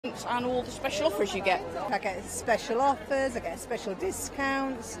products and all the special offers you get. I get special offers, I get special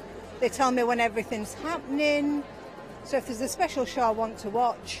discounts. They tell me when everything's happening. So if there's a special show I want to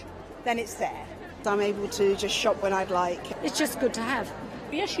watch, then it's there. I'm able to just shop when I'd like. It's just good to have.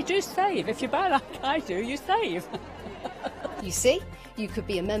 Yes, you do save. If you buy like I do, you save. You see, you could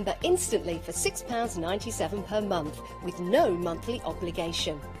be a member instantly for £6.97 per month with no monthly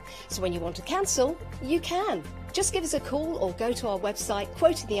obligation. So when you want to cancel, you can. Just give us a call or go to our website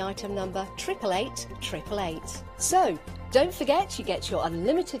quoting the item number 888 888. So, don't forget you get your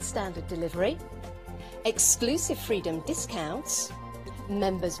unlimited standard delivery, exclusive freedom discounts,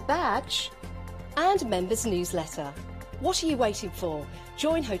 members badge and members newsletter. What are you waiting for?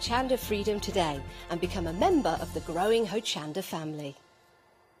 Join Hochanda Freedom today and become a member of the growing Hochanda family.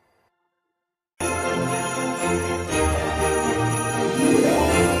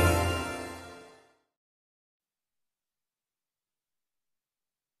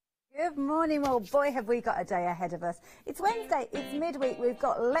 Good morning. Well, boy, have we got a day ahead of us. It's Wednesday, it's midweek. We've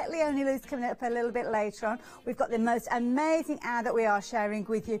got Let Leonie Loose coming up a little bit later on. We've got the most amazing hour that we are sharing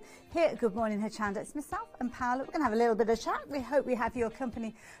with you here at Good Morning Hochanda. It's myself and Paola. We're going to have a little bit of chat. We hope we have your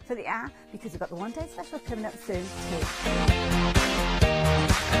company for the hour because we've got the one day special coming up soon too.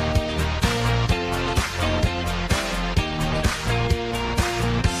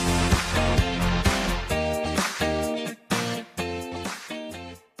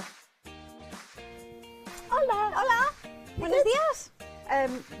 Buenos días.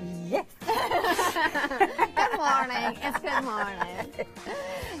 Yes. Good morning. It's good morning.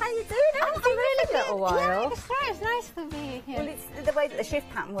 How you doing? I'm really good. A little while. Yeah, it's nice to be here. Well, it's the way that the shift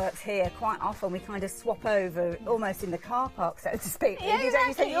pattern works here. Quite often we kind of swap over, almost in the car park, so to speak. Yeah,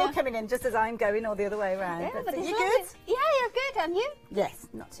 You say you're coming in just as I'm going, or the other way around. Yeah, but you good? good? Yeah, you're good. And you? Yes,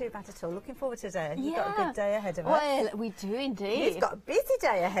 not too bad at all. Looking forward to today. You've Yeah. got a good day ahead of us. Well, we do indeed. You've got a busy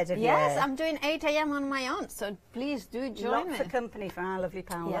day ahead of you. Yes, I'm doing 8 a.m. on my own, so please do join Lots me. of company for our lovely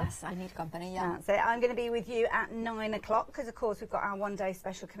Paola. Yes, I need company, yeah. So I'm going to be with you at 9 o'clock because, of course, we've got our one day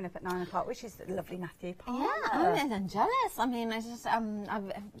special coming up at 9 o'clock, which is the lovely Matthew Palmer. Yeah, I'm jealous. I mean,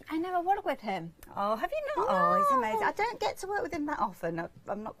 I never worked with him. Oh, have you not? No. Oh, he's amazing. I don't get to work with him that often.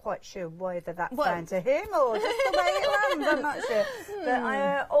 I'm not quite sure whether that's Well- down to him or just the way it runs. I'm not sure. But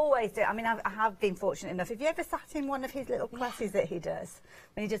I always do. I mean, I have been fortunate enough. Have you ever sat in one of his little classes that he does?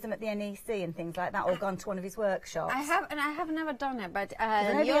 When he does them at the NEC and things like that, or gone to one of his workshops? I have never done it, but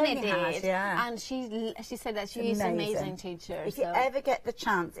Leonie Leonie has, did, yeah. and she said that she is an amazing teacher. If you ever get the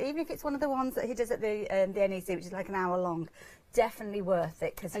chance, even if it's one of the ones that he does at the NEC, which is like an hour long, definitely worth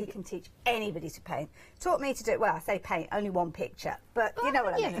it because he can teach anybody to paint. Taught me to do, well, I say paint, only one picture, but you know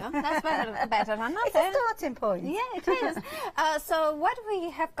what I mean. That's better than nothing. It's a starting point. Yeah, it is. So what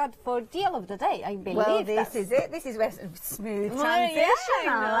we have got for deal of the day, I believe. Well, this is it. This is where smooth transition.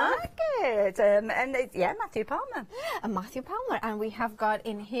 I like it. And it's, yeah, Matthew Palmer. Matthew Palmer, and we have got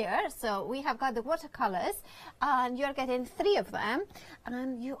in here. So we have got the watercolors, and you are getting 3 of them,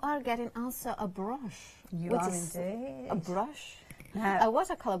 and you are getting also a brush. You are indeed. A brush. Now, A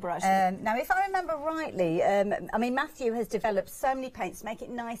watercolour brush. now, if I remember rightly, I mean, Matthew has developed so many paints to make it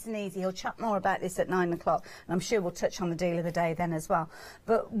nice and easy. He'll chat more about this at 9 o'clock, and I'm sure we'll touch on the deal of the day then as well.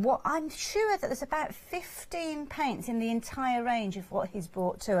 But what I'm sure that there's about 15 paints in the entire range of what he's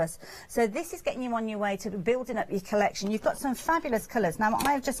brought to us. So this is getting you on your way to building up your collection. You've got some fabulous colours. Now,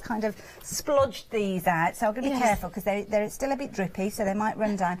 I've just kind of splodged these out, so I'm going to be careful because they're still a bit drippy, so they might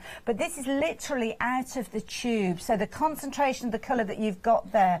run down. But this is literally out of the tube, so the concentration of the colour that you've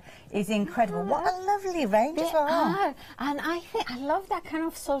got there is incredible. What a lovely range as well. Are. And I love that kind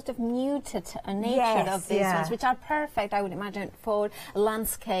of sort of muted nature of these ones, which are perfect, I would imagine, for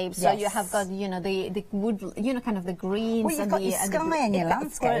landscapes. So you have got, you know, the wood, you know, kind of the greens. Well, you've got your sky and your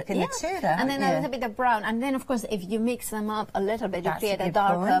landscape in the two there. And then a little bit of brown. And then, of course, if you mix them up a little bit, you create a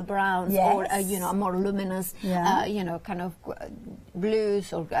darker browns or, you know, a more luminous, you know, kind of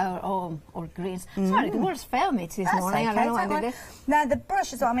blues or greens. Sorry, the words failed me this morning. I don't know why they did. Now, the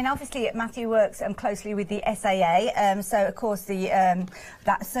brush as well. I mean, obviously, Matthew works closely with the SAA. So, of course, the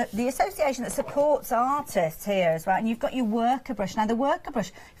association that supports artists here as well. And you've got your worker brush. Now, the worker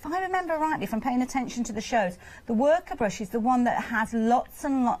brush, if I remember rightly from paying attention to the shows, the worker brush is the one that has lots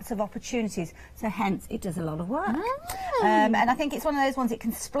and lots of opportunities. So, hence, it does a lot of work. And I think it's one of those ones it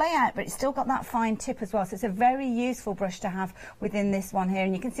can splay out, but it's still got that fine tip as well. So, it's a very useful brush to have within this one here.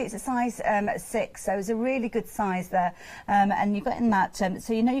 And you can see it's a size 6, so it's a really good size there. And you've got in that,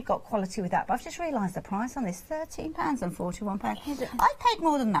 so you know you've got quality with that. But I've just realised the price on this, £13.41. I paid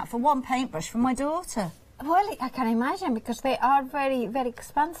more than that for one paintbrush for my daughter. Well, I can imagine, because they are very, very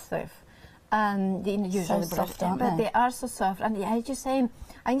expensive. Usually so soft, aren't but they are so soft. And as you say,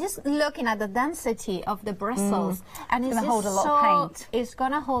 I'm just looking at the density of the bristles, and it's going to hold a lot so, of paint. It's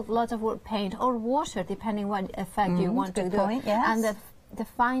going to hold a lot of wood paint or water, depending what effect you want to do. Point, yes. And the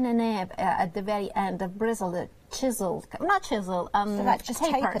finer nib at the very end, the bristle, the chiseled, not chiseled, so that just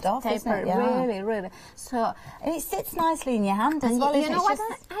tapered off, isn't it? Yeah. Really, really. So and it sits nicely in your hand as well. You know what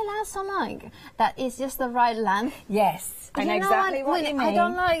I also like? That it's just the right length. Yes. I know exactly what you mean. I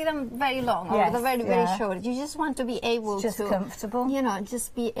don't like them very long or the very short. You just want to be able just to... comfortable. You know,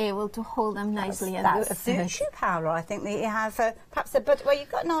 just be able to hold them nicely. That suits you, Paola. I think that you have perhaps well, you've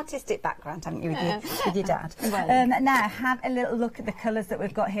got an artistic background, haven't you, with your dad. Well, now, have a little look at the colours that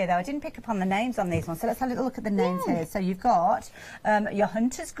we've got here, though. I didn't pick up on the names on these ones, so let's have a little look at the names here. So you've got your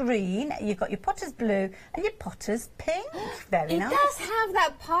Hunter's Green, you've got your Potter's Blue, and your Potter's Pink. Very nice. It does have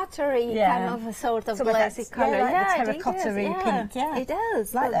that pottery kind of a sort of glassy colour. Yeah, like the terracotta-y pink. Yeah, it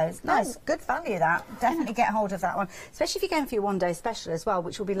does. Like those. Nice. Good value, that. Definitely get hold of that one. Especially if you're going for your one-day special as well,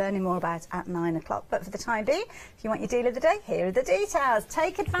 which we'll be learning more about at 9 o'clock. But for the time being, if you want your deal of the day, here are the details.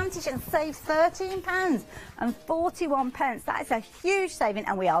 Take advantage and save £13.41. That is a huge saving,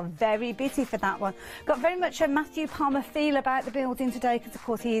 and we are very busy for that one. Got very much a Matthew Palmer feel about the building today, because of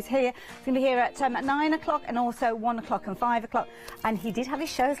course he is here. He's going to be here at 9 o'clock and also 1 o'clock and 5 o'clock. And he did have his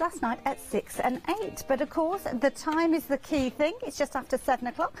shows last night at 6 and 8. But of course, the time is the key thing. It's just after 7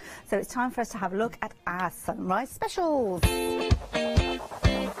 o'clock, so it's time for us to have a look at our sunrise specials.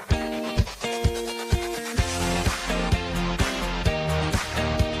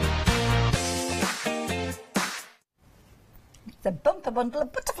 It's a bumper bundle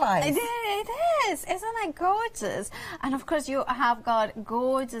of butterflies. It is. Isn't it gorgeous? And of course, you have got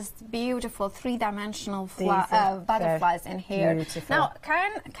gorgeous, beautiful, three-dimensional butterflies in here. Beautiful. Now,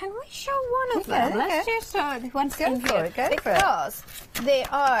 can we show one of them? Let's just show the ones in here. Because they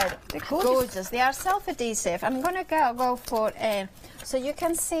are gorgeous. They are self-adhesive. I'm going to go for a... So you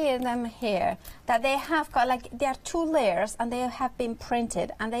can see them here that they have got they are 2 layers, and they have been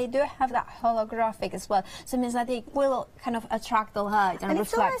printed, and they do have that holographic as well. So it means that they will kind of attract the light and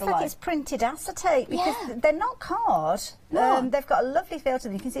reflect the light. Like it's printed acetate, because they're not card. No. They've got a lovely feel to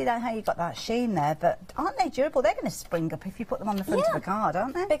them. You can see that how you've got that sheen there, but aren't they durable? They're going to spring up if you put them on the front of a card,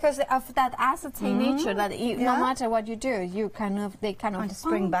 aren't they? Because of that acetate nature, that no matter what you do, you kind of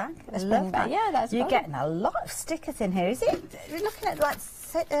spring back. Spring back. Yeah, that's You're getting a lot of stickers in here. Is it? We're looking at like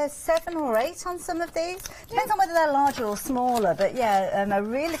 7 or 8 on some of these. Depends on whether they're larger or smaller, but yeah, a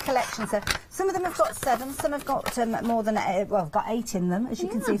really collection. So some of them have got 7, some have got more than 8, well, got 8 in them, as you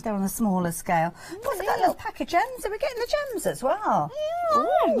can see if they're on a smaller scale. Plus I've got a little pack of gems, so we're getting the gems as well.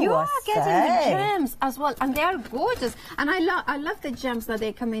 You are getting the gems as well, and they are gorgeous. And I love the gems that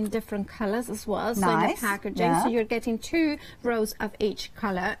they come in different colours as well. So in the packaging, so you're getting 2 rows of each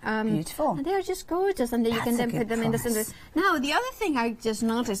colour. Beautiful. And they are just gorgeous, and then you can then put them in the center. Now, the other thing I just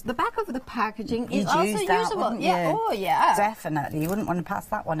noticed, the back of the packaging is also usable. Yeah, oh yeah, definitely. You wouldn't want to pass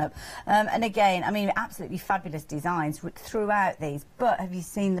that one up. And again, I mean, absolutely fabulous designs throughout these. But have you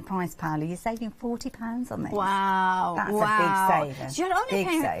seen the price, Paola? You're saving £40 on this. Wow, that's a big saving. So you're only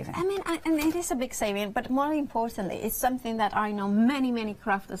saving. I mean, and it is a big saving. But more importantly, it's something that I know many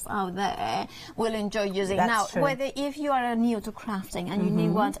crafters out there will enjoy using. That's true. Whether if you are new to crafting and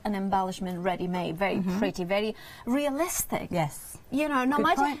you want an embellishment ready-made, very pretty, very realistic. Yes. You know, no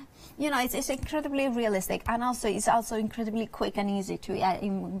matter, you know, it's incredibly realistic, and also it's also incredibly quick and easy to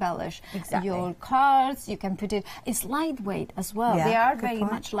embellish your cards. You can put it. It's lightweight as well. Yeah, they are very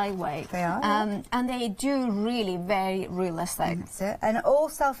much lightweight. They are, and they do really very realistic. That's it. And all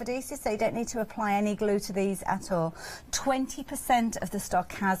self-adhesive, so you don't need to apply any glue to these at all. 20% of the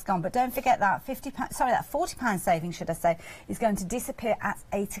stock has gone, but don't forget that that £40 saving, should I say, is going to disappear at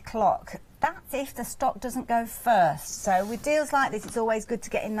 8 o'clock. That's if the stock doesn't go first. So with deals like this, it's always good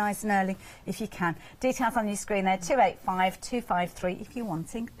to get in nice and early if you can. Details on your screen there, 285253 if you're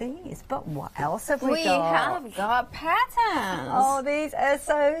wanting these. But what else have we got? We have got patterns. Oh, these are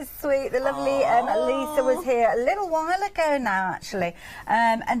so sweet. The lovely Lisa was here a little while ago now, actually.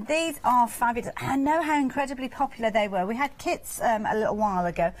 And these are fabulous. I know how incredibly popular they were. We had kits a little while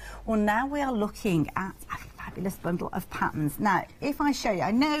ago. Well, now we are looking at a fabulous bundle of patterns. Now, if I show you, I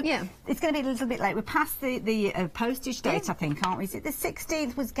know it's going to be a little bit late. We're past the postage date, I think, aren't we? The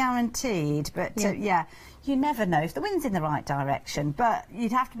 16th was guaranteed, but yeah, you never know if the wind's in the right direction. But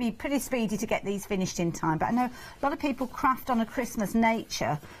you'd have to be pretty speedy to get these finished in time. But I know a lot of people craft on a Christmas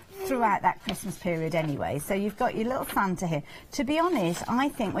nature, throughout that Christmas period anyway. So you've got your little Santa here. To be honest, I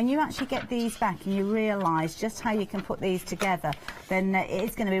think when you actually get these back and you realise just how you can put these together, then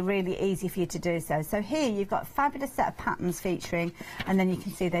it's going to be really easy for you to do so. So here you've got a fabulous set of patterns featuring, and then you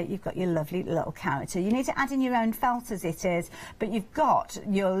can see that you've got your lovely little character. You need to add in your own felt as it is, but you've got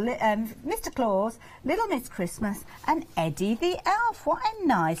your Mr. Claus, Little Miss Christmas, and Eddie the Elf. What a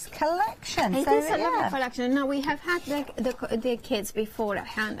nice collection. It is a lovely collection. Now, we have had the kids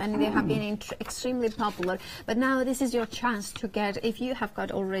beforehand, and they have been extremely popular, but now this is your chance to get, if you have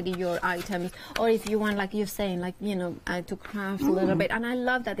got already your items, or if you want, like you're saying, like, you know, to craft a little bit. And I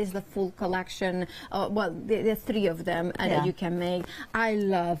love that is the full collection. Well, the three of them that you can make. I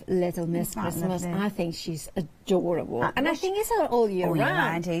love Little Miss Christmas. I think she's adorable, and I think it's all year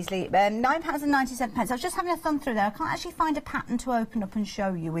round. Easily. £9.97. I was just having a thumb through there. I can't actually find a pattern to open up and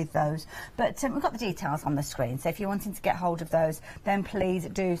show you with those, but we've got the details on the screen, so if you're wanting to get hold of those, then please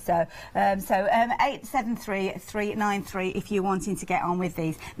do so. 873-393 if you're wanting to get on with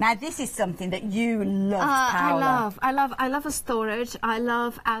these. Now, this is something that you love, Paola. I love a storage. I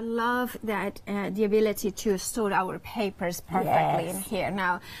love that the ability to store our papers perfectly in here.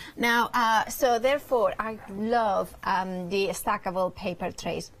 Now, so therefore, I love the stackable paper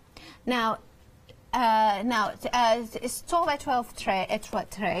trays. Now, it's 12 by 12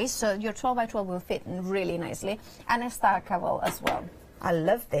 trays, so your 12 by 12 will fit in really nicely, and it's stackable as well. I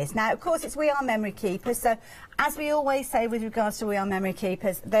love this. Now, of course, it's We Are Memory Keepers, so as we always say with regards to We Are Memory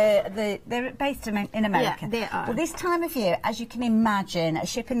Keepers, they're based in America. Yeah, they are. But this time of year, as you can imagine,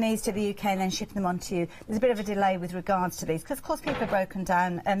 shipping these to the UK and then shipping them on to you, there's a bit of a delay with regards to these, because of course people are broken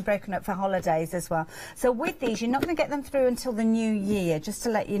down and broken up for holidays as well. So with these, you're not going to get them through until the new year, just to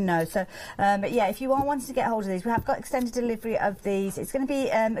let you know. So, but yeah, if you are wanting to get hold of these, we have got extended delivery of these. It's going to be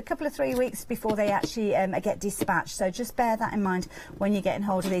a couple of 3 weeks before they actually get dispatched. So just bear that in mind when you're getting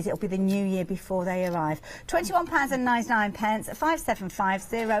hold of these. It'll be the new year before they arrive. £21.99,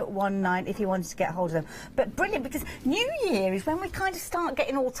 575019 if you wanted to get hold of them. But brilliant, because New Year is when we kind of start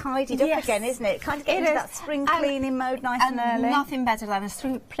getting all tidied up again, isn't it? Kind of getting into that spring cleaning mode nice and early. Nothing better than a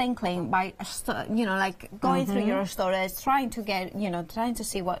spring clean by, you know, like going through your storage, trying to get, you know, trying to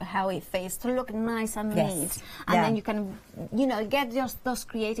see how it fits, to look nice and neat. And then you can, you know, get those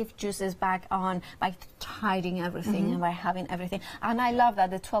creative juices back on by tidying everything and by having everything. And I love that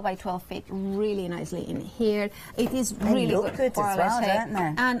the 12 by 12 fit really nicely in here. It is really good quality. As well, don't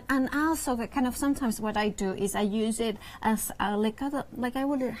they? And also, kind of, sometimes what I do is I use it as like I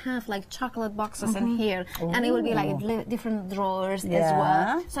would have like chocolate boxes in here, and it would be like different drawers as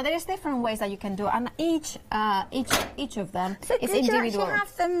well. So there's different ways that you can do, and each of them is individual. You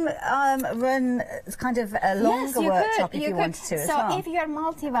have them run kind of a longer workshop if you wanted to. So if you're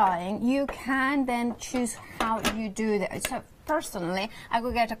multi-buying, you can then choose how you do that. So personally, I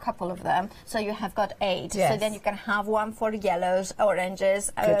could get a couple of them, so you have got 8. So then you can have one for yellows,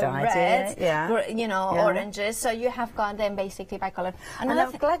 oranges, reds, you know, oranges. So you have got them basically by colour. And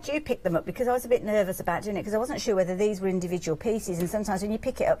I'm glad you picked them up, because I was a bit nervous about doing it, because I wasn't sure whether these were individual pieces, and sometimes when you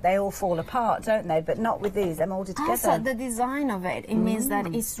pick it up, they all fall apart, don't they? But not with these; they're molded together. Also, the design of it means that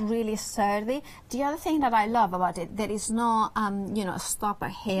it's really sturdy. The other thing that I love about it, there is no, you know, stopper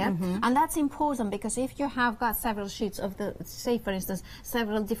here, and that's important, because if you have got several sheets of the, say for instance,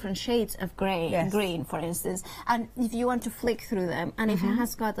 several different shades of green, for instance, and if you want to flick through them, and if it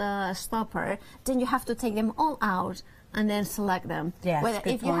has got a stopper, then you have to take them all out and then select them. Whether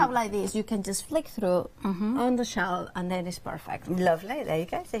if you have like this, you can just flick through on the shelf, and then it's perfect. Lovely, there you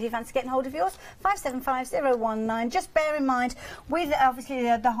go. So if you fancy getting hold of yours, 575019. Just bear in mind, with obviously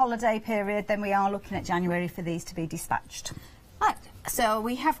the holiday period, then we are looking at January for these to be dispatched. Right. So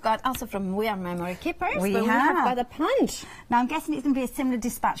we have got also from We Are Memory Keepers, we have got a punch. Now I'm guessing it's going to be a similar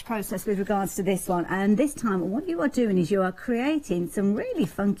dispatch process with regards to this one, and this time what you are doing is you are creating some really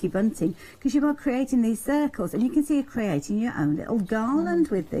funky bunting, because you are creating these circles, and you can see you're creating your own little garland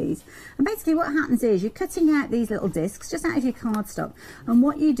with these. And basically what happens is you're cutting out these little discs just out of your cardstock, and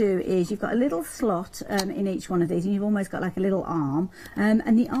what you do is you've got a little slot in each one of these, and you've almost got like a little arm, and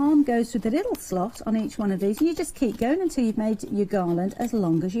the arm goes through the little slot on each one of these, and you just keep going until you've made your garland as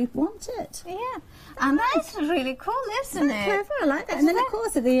long as you want it. And that's really cool, isn't it? Clever, I like that. And then, of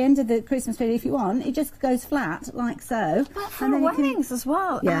course, at the end of the Christmas period, if you want, it just goes flat, like so. But for weddings as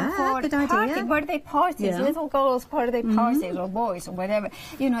well. Yeah, good idea. Birthday parties, little girls' birthday parties, or boys, or whatever.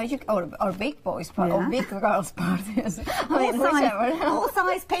 You know, or big boys' parties, or big girls' parties. All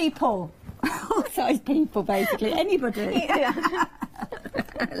size people. All size people, basically. Anybody.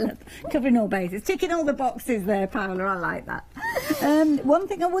 Covering all bases. Ticking all the boxes there, Paola. I like that. One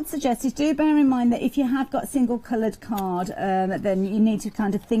thing I would suggest is do bear in mind that if you have got a single coloured card, then you need to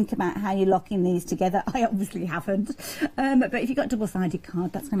kind of think about how you're locking these together. I obviously haven't, but if you've got a double-sided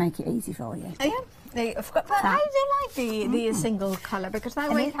card, that's going to make it easy for you. Yeah. But I do like the single colour because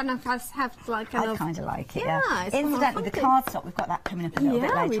that way kind of have like I kind of like it. Yeah. Incidentally, the card stock, we've got that coming up a little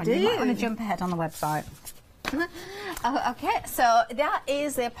bit later. We on. do. You might want to jump ahead on the website. Okay, so that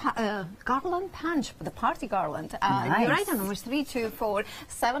is the garland punch, the party garland. Nice. Your item number is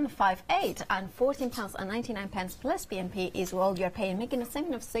 324758 and £14.99 plus BNP is all you're paying, making a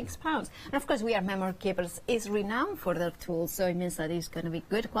saving of £6. And of course, we are Memory Keepers is renowned for their tools, so it means that it's going to be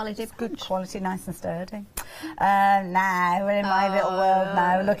good quality. Good quality, nice and sturdy. Now we're in my little world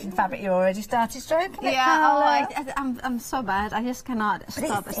now. Looking fabric, you already started stroking it. Yeah, I'm so bad. I just cannot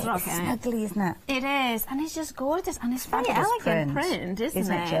stop stroking it. It's snuggly, isn't it? It is, and it's just gorgeous, and it's very Fabulous elegant print,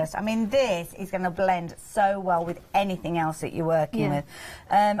 isn't it? Just? I mean, this is going to blend so well with anything else that you're working with.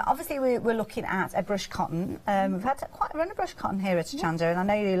 Obviously, we're looking at a brush cotton. We've had quite a run of brush cotton here at Hochanda, and I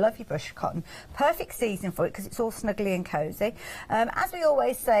know you love your brush cotton. Perfect season for it because it's all snuggly and cosy. As we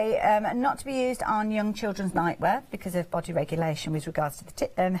always say, not to be used on young children's nightwear because of body regulation with regards to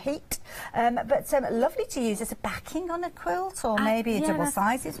the heat. But lovely to use as a backing on a quilt, or maybe a double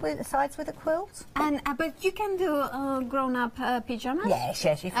sides with a quilt. And but you can do grown-up pyjamas? Yes,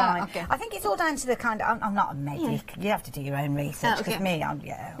 you're fine. Okay. I think it's all down to the kind of... I'm not a medic. You have to do your own research. Because me, I've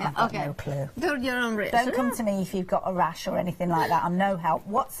got no clue. Do your own research. Don't come to me if you've got a rash or anything like that. I'm no help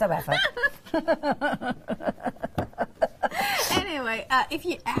whatsoever. Anyway, if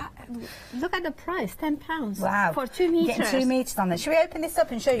you look at the price, £10. Wow. For 2 meters. Getting 2 meters on there. Should we open this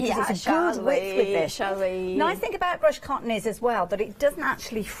up and show you? Because it's a good width with this. Shall we? Nice thing about brush cotton is as well that it doesn't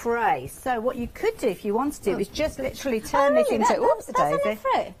actually fray. So what you could do if you wanted to is just literally turn this into... Oops, doesn't it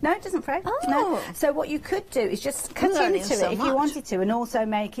fray? No, it doesn't fray. Oh. No. So what you could do is just cut into it if you wanted to, and also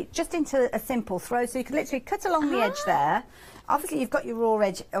make it just into a simple throw. So you could literally cut along the edge there. Obviously, you've got your raw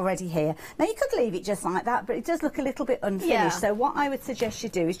edge already here. Now, you could leave it just like that, but it does look a little bit unfinished. Yeah. So what I would suggest you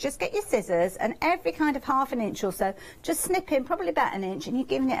do is just get your scissors, and every kind of half an inch or so, just snip in probably about an inch, and you're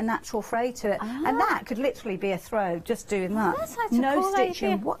giving it a natural fray to it. And that could literally be a throw, just doing that. That's such no a cool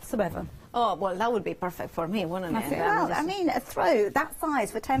stitching idea. whatsoever. Oh, well, that would be perfect for me, wouldn't it? Well, I mean, a throw that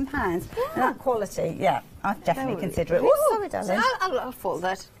size for £10 and that quality, I'd definitely consider it. Oh, sorry, darling. I'll fold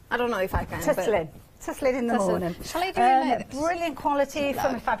that. I don't know if I can. Tussle in the morning. Shall I do it? Brilliant quality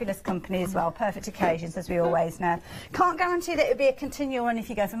from a fabulous company as well. Perfect occasions, as we always know. Can't guarantee that it would be a continual run if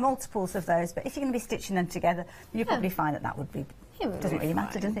you go for multiples of those, but if you're going to be stitching them together, you'll probably find that would be... doesn't really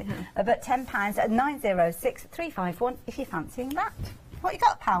matter, does it? But £10 at 906351 if you're fancying that. What you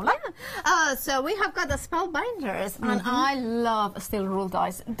got, Paula? So we have got the spellbinders, and I love steel rule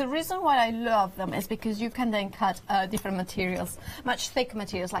dies. The reason why I love them is because you can then cut different materials, much thicker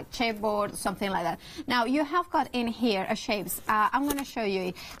materials like chipboard, something like that. Now you have got in here shapes. I'm going to show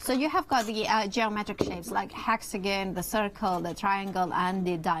you. So you have got the geometric shapes like hexagon, the circle, the triangle, and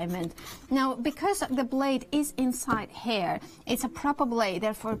the diamond. Now because the blade is inside here, it's a proper blade.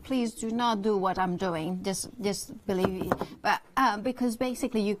 Therefore, please do not do what I'm doing. Just believe me. But because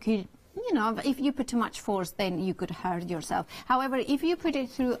basically you could, if you put too much force, then you could hurt yourself. However, if you put it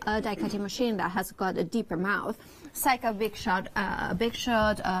through a die cutting machine that has got a deeper mouth, it's like a Big Shot,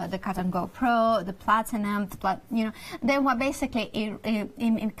 the Cut and Go Pro, the Platinum, then what basically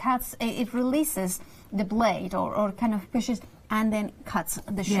it cuts, it releases the blade or kind of pushes and then cuts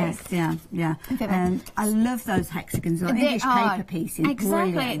the shape. Yes, yeah. And I love those hexagons, or English paper pieces.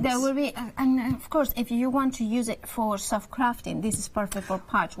 Exactly. Brilliant. There will be, and of course, if you want to use it for soft crafting, this is perfect for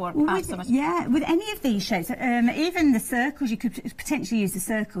patchwork. With any of these shapes, even the circles, you could potentially use the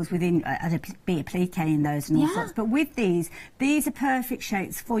circles within be a plique in those and all sorts. But with these are perfect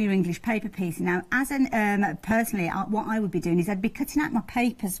shapes for your English paper piece. Now, as personally, what I would be doing is I'd be cutting out my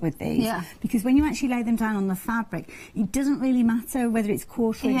papers with these, because when you actually lay them down on the fabric, it doesn't really matter whether it's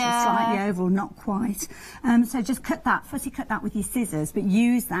quarter inch or slightly over or not quite. So just fussy cut that with your scissors, but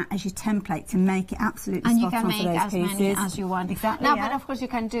use that as your template to make it absolutely spot on for those pieces. And you can make as many as you want. Exactly. Now, but of course you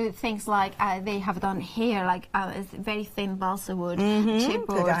can do things like they have done here, like very thin balsa wood,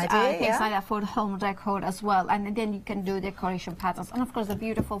 chipboard, things like that for home decor as well. And then you can do decoration patterns, and of course the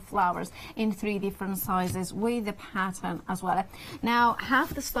beautiful flowers in 3 different sizes with the pattern as well. Now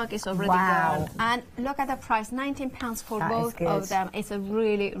half the stock is already gone, and look at the price, £19 for both of them. It's a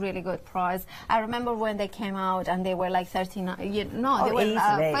really, really good price. I remember when they came out and they were like 39. They were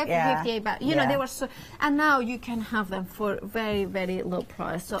easily, 58, but they were so. And now you can have them for very, very low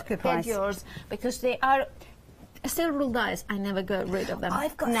price. So get yours because they are. Steel rule dies, I never get rid of them.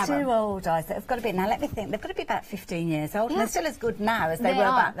 I've got never. 2 old dies that have got to be, now let me think, they've got to be about 15 years old. Yeah. And they're still as good now as they were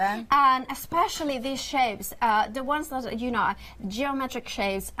back then. And especially these shapes, the ones that, you know, geometric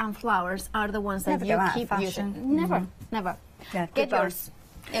shapes and flowers are the ones that Never you go out of keep fashion. using. Never, never. Yeah, Get goodbye. yours.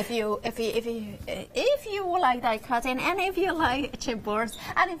 If you like die cutting, and if you like chipboards,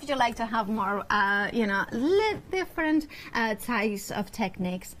 and if you like to have more, you know, different types of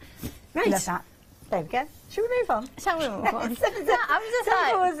techniques. Right. Love that. There we go. Should we move on? Shall we move on? I'm just like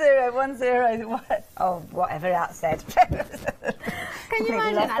 74010. Oh, whatever that said. Can you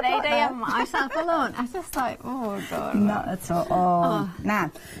imagine at 8 a.m. myself alone? I was just like, oh God. Not at all. Oh.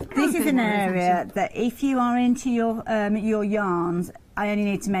 Now, this is an area that if you are into your yarns, I only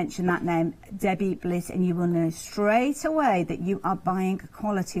need to mention that name, Debbie Bliss, and you will know straight away that you are buying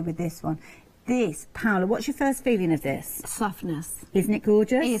quality with this one. This, Paola, what's your first feeling of this? Softness. Isn't it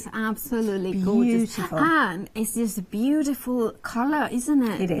gorgeous? It's absolutely gorgeous. Beautiful. And it's this beautiful colour, isn't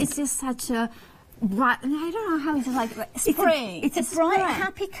it? It is. It's just such a bright, I don't know how it's like spring. It's a bright,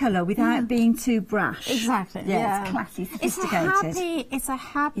 happy colour without being too brash. Exactly. Yeah, it's classy, sophisticated. It's a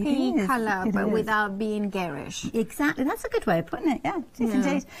happy colour, but is. without being garish. Exactly, that's a good way of putting it, yeah, it is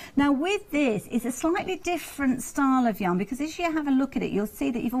indeed. Now with this, it's a slightly different style of yarn, because as you have a look at it, you'll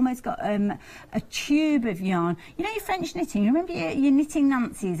see that you've almost got a tube of yarn. You know your French knitting, you remember your knitting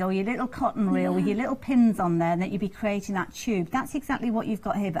Nancy's or your little cotton reel with your little pins on there, and that you'd be creating that tube. That's exactly what you've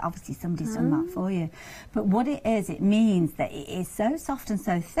got here, but obviously somebody's done that for you. But what it is, it means that it is so soft and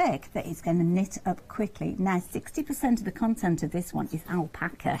so thick that it's going to knit up quickly. Now 60% of the content of this one is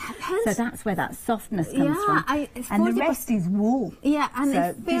alpaca, so that's where that softness comes from. And the rest is wool. Yeah, and so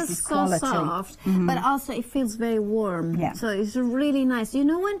it feels so soft, but also it feels very warm. Yeah. So it's really nice. You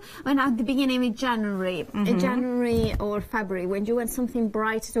know, when at the beginning of January, January or February, when you want something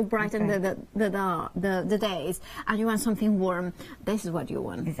bright to brighten the days, and you want something warm, this is what you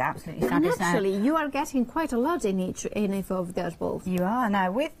want. It's absolutely And fabulous. actually, you are getting quite a lot in each of those balls. You are.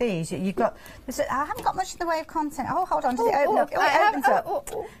 Now with these, you've got. I haven't got much in the way of content. Oh, hold on. Does it open up? Oh, it opens up.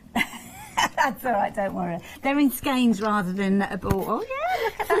 That's all right, don't worry. They're in skeins rather than a ball. Oh yeah,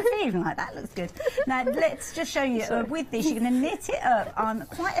 look at that, even like that looks good. Now let's just show you, with this you're going to knit it up on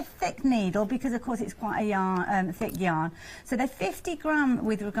quite a thick needle, because of course it's quite a yarn, thick yarn. So they're 50 gram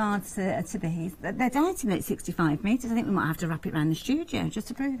with regards to these. They're dating at 65 metres. I think we might have to wrap it around the studio just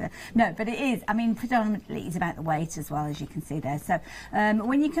to prove it. No, but it is, I mean, predominantly it's about the weight as well, as you can see there. So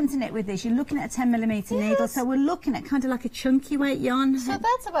when you come to knit with this, you're looking at a 10mm needle, so we're looking at kind of like a chunky weight yarn. So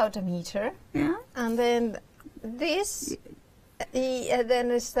that's about a metre. Yeah. And then this,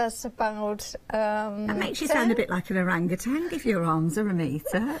 then it's just about... that makes you sound a bit like an orangutan if your arms are a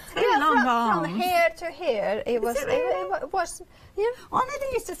metre. Yeah, long arms. from here to here, it was... It was, yeah. Well, I know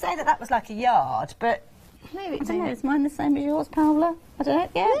they used to say that was like a yard, but... Maybe. I don't know, is mine the same as yours, Paola? I don't know.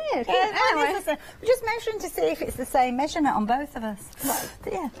 Yeah. Anyway. We're just measuring to see if it's the same measurement on both of us.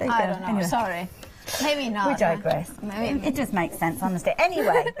 But yeah, there you go. I don't know, Anyway. sorry. Maybe not. We digress. Maybe. It just makes sense, honestly.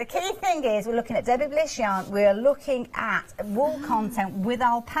 Anyway, the key thing is we're looking at Debbie Bliss yarn. We're looking at wool content with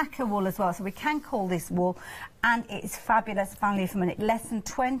alpaca wool as well. So we can call this wool, and it's fabulous value for money. Less than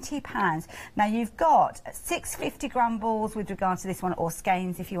 £20. Now you've got 6 50-gram balls with regard to this one, or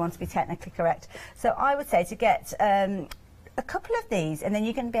skeins if you want to be technically correct. So I would say to get a couple of these, and then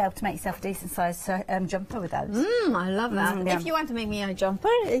you're going to be able to make yourself a decent sized jumper with those. I love that. Yeah. If you want to make me a jumper,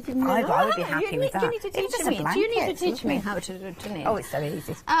 I would be happy with that. You need to teach me. You need to teach me how to knit. Oh, it's so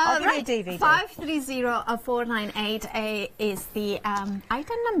easy. I'll give you a DVD. 530-498 is the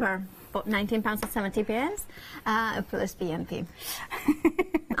item number. £19.70 plus BNP.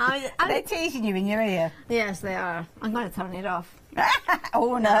 They're teasing you in your ear. Yes, they are. I'm going to turn it off.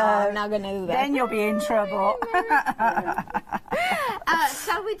 Oh no, I'm not going to do that. Then you'll be in trouble.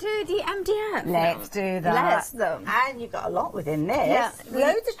 Shall we do the MDF? Let's do that. Let's do. And you've got a lot within this. Yeah.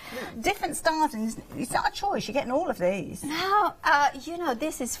 Loads of different styles, and it's not a choice. You're getting all of these. Now, you know,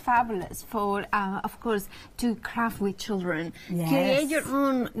 this is fabulous for, of course, to craft with children. Yes. Create your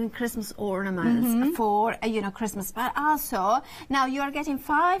own Christmas ornaments for, you know, Christmas. But also, now you are getting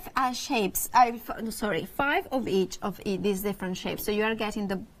 5 shapes. 5 of each of these different shapes. So you are getting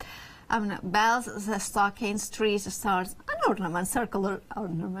the bells, the stockings, trees, stars, and ornaments, circular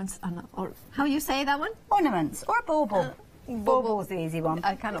ornaments. Or how you say that one? Ornaments or a bauble. Baubles the easy one.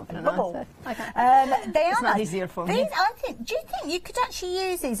 I cannot pronounce it. I can't. They It's are not nice. easier for me. Do you think you could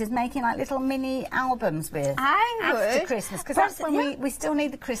actually use these as making like little mini albums with I after would. Christmas? Because that's when we still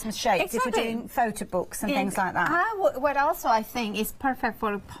need the Christmas shapes if we're Exactly. doing photo books and things like that. What also I think is perfect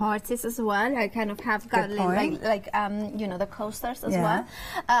for parties as well. I kind of have got Good point. like you know, the coasters as Yeah. well.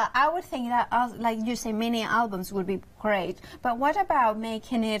 I would think that like you say, mini albums would be great. But what about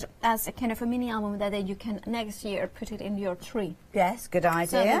making it as a kind of a mini album that you can next year put it in your tree? Yes, good idea.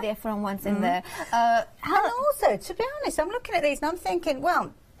 So the different ones in there. And also, to be honest, I'm looking at these and I'm thinking,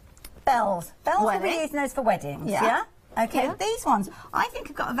 well, bells. Bells will be Wedding. using those for weddings, Yeah. yeah? Okay, Yeah. these ones, I think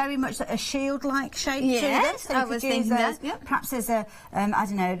have got a very much a shield-like shape to them. Yes, So I you could was use thinking those, that, yeah. perhaps as a, I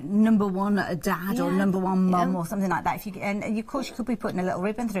don't know, number one dad or Yeah. number one mum Yeah. or something like that. If you and of course you could be putting a little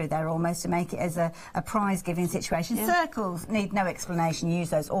ribbon through there almost to make it as a prize-giving situation. Yeah. Circles need no explanation. You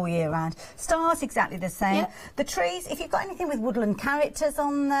use those all year round. Stars exactly the same. Yeah. The trees, if you've got anything with woodland characters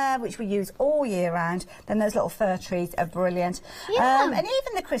on there, which we use all year round, then those little fir trees are brilliant. Yeah. And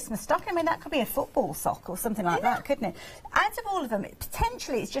even the Christmas stocking, I mean, that could be a football sock or something like that, couldn't it? Out of all of them,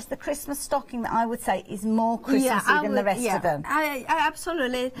 potentially it's just the Christmas stocking that I would say is more Christmassy than the rest of them. I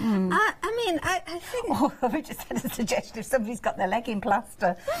absolutely. I mean, I think. Oh, we just had a suggestion if somebody's got their leg in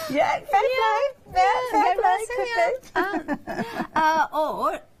plaster. Yeah, fair play. Yeah, fair play, could be.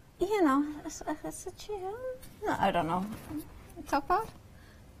 Or, you know, as a child. No, I don't know. Top part?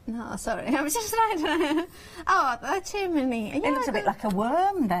 No, sorry. I was just trying to. Oh, a chimney. It looks a bit like a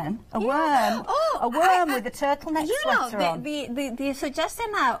worm then. A worm. Oh, a worm with a turtleneck you know, sweater on. the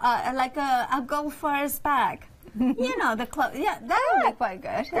suggestion now, like a golfer's bag. You know, the clothes. Yeah, that would be quite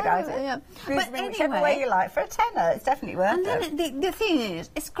good. Good idea. Yeah. But But whichever way you anyway. like, for a tenner, it's definitely worth And it. then the thing is,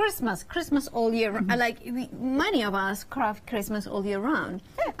 it's Christmas all year. Like many of us craft Christmas all year round,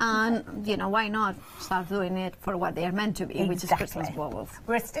 and you know, why not start doing it for what they are meant to be, which is Christmas baubles.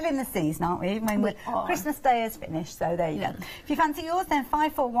 We're still in the season, aren't we? When We are. Christmas Day is finished, so there you go. If you fancy yours, then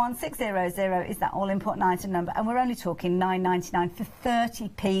 541600 is that all-important item number, and we're only talking $9.99 for 30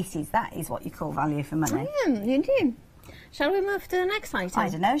 pieces. That is what you call value for money. Indeed. Shall we move to the next item? I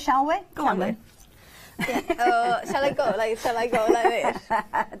don't know, shall we? Go on then. Yeah. Shall I go like this?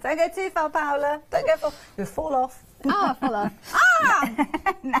 Don't go too far, Paola. Don't go far. You'll fall off. Oh, follow.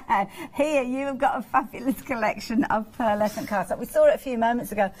 Now, here you have got a fabulous collection of pearlescent cards. We saw it a few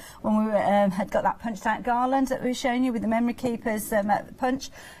moments ago when we had got that punched out garland that we were showing you with the memory keepers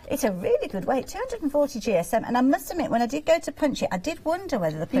punch. It's a really good weight, 240 GSM, and I must admit, when I did go to punch it, I did wonder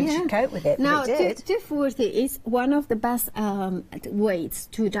whether the punch should cope with it, but Now, it did. 240 is one of the best weights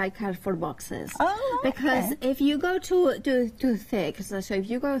to die cut for boxes. Oh, because okay. if you go too thick, so if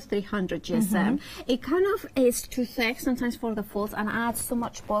you go 300 GSM, it kind of is too thick sometimes for the folds and adds too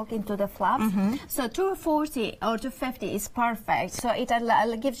much bulk into the flaps. So 240 or 250 is perfect. So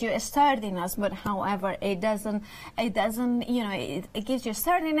it gives you a sturdiness, but however, it doesn't, you know, it gives you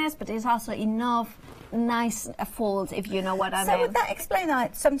sturdiness, but it's also enough nice folds, if you know what I mean. So would that explain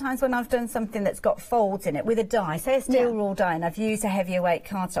that sometimes when I've done something that's got folds in it with a die, say a steel rule die, and I've used a heavier weight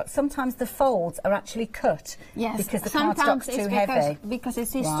cardstock, sometimes the folds are actually cut because the cardstock's too heavy. Because it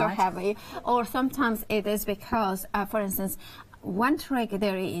is too Right. heavy, or sometimes it is because, for instance, one trick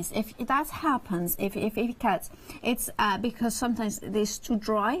there is, if that happens, if it cuts, it's because sometimes it's too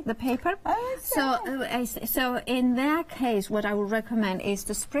dry, the paper. Oh, So in that case, what I would recommend is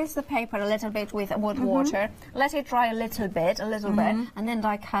to spritz the paper a little bit with water, let it dry a little bit, and then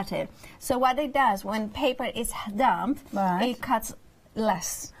die cut it. So what it does, when paper is damp, it cuts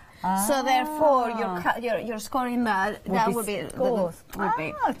less. So therefore, you're scoring that would be scores.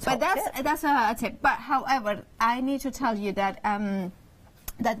 But that's a tip. But however, I need to tell you that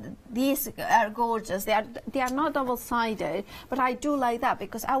that these are gorgeous. They are not double-sided, but I do like that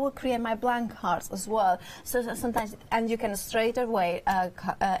because I will create my blank cards as well. So sometimes, and you can straight away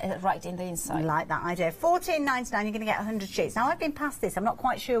write in the inside. I like that idea. $14.99, you're going to get 100 sheets. Now I've been past this. I'm not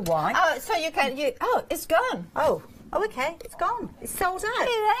quite sure why. Oh, so you can. It's gone. Oh, okay, it's gone. It's sold out.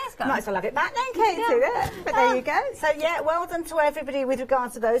 It's gone. Might as well have it back then, Katie. Yeah. But there you go. So, yeah, well done to everybody with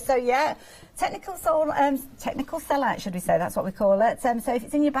regards to those. So, yeah, technical sellout, should we say. That's what we call it. So if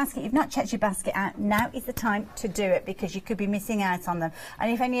it's in your basket, you've not checked your basket out, now is the time to do it because you could be missing out on them.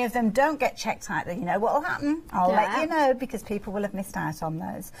 And if any of them don't get checked out, then you know what will happen. I'll let you know because people will have missed out on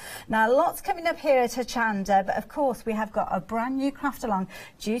those. Now, lots coming up here at Hochanda, but, of course, we have got a brand new craft along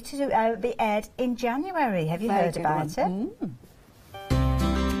due to be aired in January. Have you heard about it?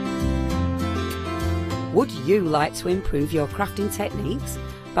 Would you like to improve your crafting techniques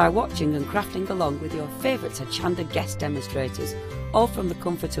by watching and crafting along with your favourite Hochanda guest demonstrators, all from the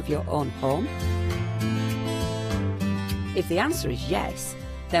comfort of your own home? If the answer is yes,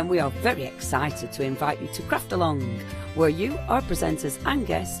 then we are very excited to invite you to Craft Along, where you, our presenters and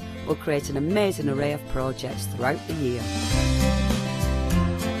guests, will create an amazing array of projects throughout the year.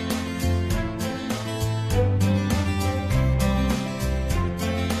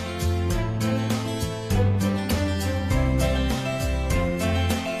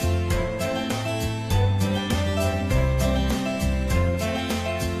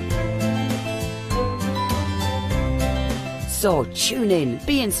 So tune in,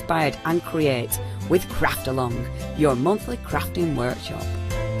 be inspired and create with Craft Along, your monthly crafting workshop.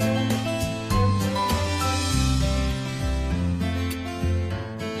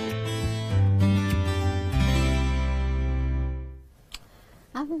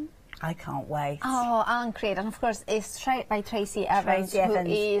 I can't wait. Oh, and great. And of course, it's straight by Tracy Evans, who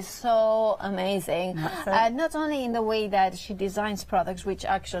is so amazing. Not only in the way that she designs products, which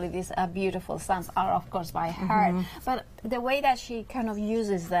actually these beautiful stamps are, of course, by her, but the way that she kind of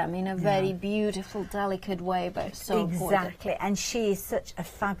uses them in a very beautiful, delicate way, but so exactly. And she is such a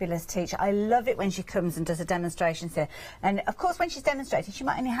fabulous teacher. I love it when she comes and does a demonstration here. And of course, when she's demonstrating, she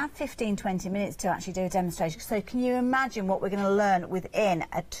might only have 15-20 minutes to actually do a demonstration. So can you imagine what we're going to learn within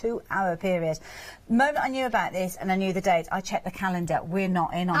a 2-hour period? The moment I knew about this and I knew the date, I checked the calendar. We're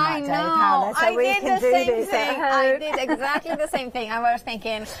not in on that day, Paola, so we can do this at home. I did exactly the same thing. I was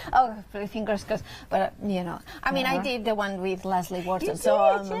thinking, oh, fingers crossed. But, you know, I mean, I did the one with Leslie Wharton, so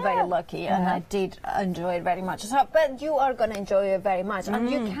I'm very lucky, and I did enjoy it very much. So, but you are going to enjoy it very much, and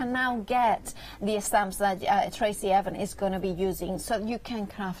you can now get the stamps that Tracy Evans is going to be using, so you can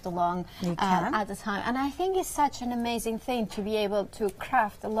craft along at the time. And I think it's such an amazing thing to be able to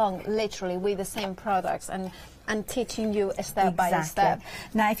craft along literally with the same products and teaching you step by step.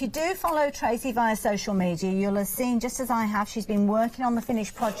 Now, if you do follow Tracy via social media, you'll have seen, just as I have, she's been working on the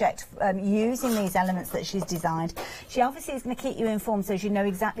finished project using these elements that she's designed. She obviously is going to keep you informed so you know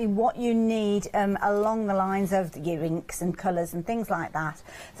exactly what you need along the lines of your inks and colours and things like that.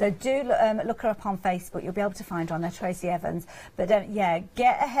 So do look her up on Facebook. You'll be able to find her on there, Tracy Evans. But yeah,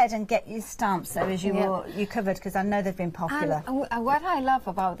 get ahead and get your stamps so as you covered, because I know they've been popular. And what I love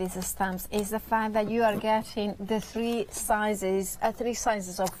about these stamps is the fact that you are getting the three sizes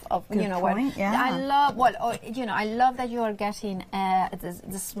of you know what I love. Well, you know, I love that you are getting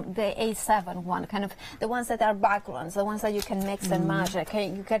the A7 one, kind of the ones that are backgrounds, the ones that you can mix and match.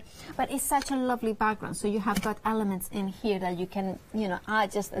 Okay, you can, but it's such a lovely background. So you have got elements in here that you can, you know,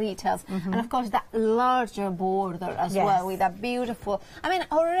 add just details, and of course that larger border as well with that beautiful. I mean,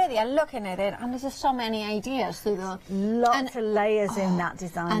 already I'm looking at it, and there's just so many ideas to the lots of layers in that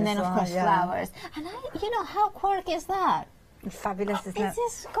design, and then of course flowers. And you know, how quirky is that? Fabulous, isn't it? It's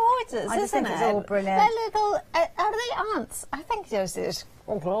just gorgeous, isn't it? It's all brilliant. They're little, are they ants? I think those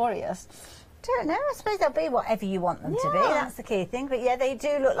are glorious. Don't know. I suppose they'll be whatever you want them to be. That's the key thing. But yeah, they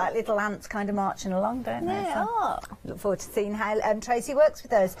do look like little ants kind of marching along, don't they? They are. Look forward to seeing how Tracy works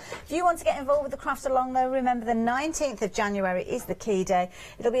with those. If you want to get involved with the Craft Along, though, remember the 19th of January is the key day.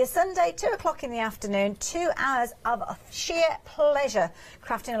 It'll be a Sunday, 2 o'clock in the afternoon, 2 hours of sheer pleasure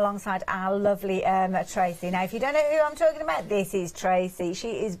crafting alongside our lovely Tracy. Now, if you don't know who I'm talking about, this is Tracy.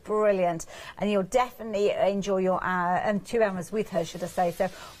 She is brilliant, and you'll definitely enjoy your 2 hours with her, should I say. So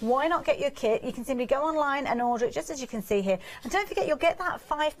why not get your kit? You can simply go online and order it, just as you can see here. And don't forget, you'll get that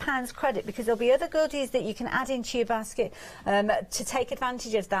 £5 credit, because there'll be other goodies that you can add into your basket to take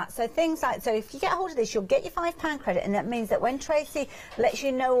advantage of that. So things like, so if you get a hold of this, you'll get your £5 credit, and that means that when Tracy lets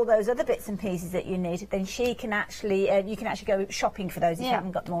you know all those other bits and pieces that you need, then she can actually, you can actually go shopping for those if you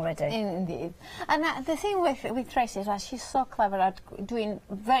haven't got them already. Indeed. And the thing with Tracy is that she's so clever at doing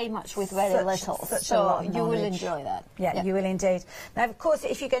very much with very little. So you will enjoy that. Yeah, you will indeed. Now, of course,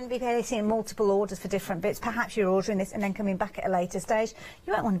 if you're going to be placing multiple orders for different bits, perhaps you're ordering this and then coming back at a later stage,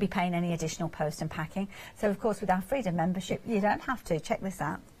 you won't want to be paying any additional post and packing. So, of course, with our Freedom membership, you don't have to. Check this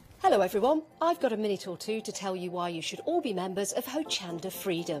out. Hello everyone, I've got a minute or two to tell you why you should all be members of Hochanda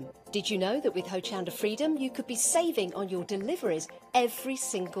Freedom. Did you know that with Hochanda Freedom you could be saving on your deliveries every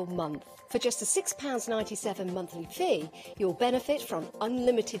single month? For just a £6.97 monthly fee, you'll benefit from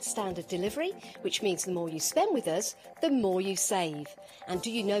unlimited standard delivery, which means the more you spend with us, the more you save. And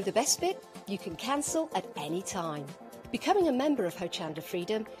do you know the best bit? You can cancel at any time. Becoming a member of Hochanda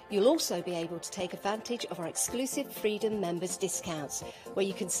Freedom, you'll also be able to take advantage of our exclusive Freedom members discounts, where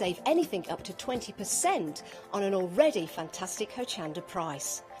you can save anything up to 20% on an already fantastic Hochanda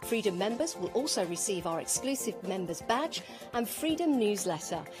price. Freedom members will also receive our exclusive members badge and Freedom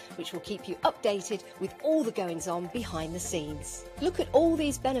newsletter, which will keep you updated with all the goings-on behind the scenes. Look at all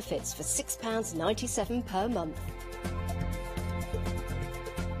these benefits for £6.97 per month.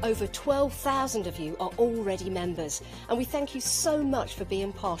 Over 12,000 of you are already members, and we thank you so much for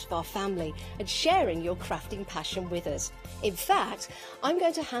being part of our family and sharing your crafting passion with us. In fact, I'm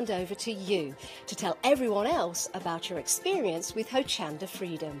going to hand over to you to tell everyone else about your experience with Hochanda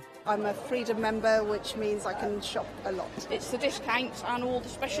Freedom. I'm a Freedom member, which means I can shop a lot. It's the discounts and all the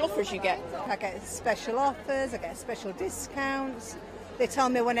special offers you get. I get special offers, I get special discounts. They tell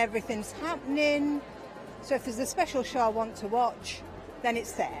me when everything's happening. So if there's a special show I want to watch, then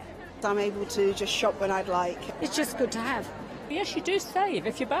it's there. I'm able to just shop when I'd like. It's just good to have. Yes, you do save.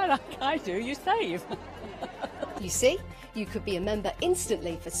 If you buy like I do, you save. You see, you could be a member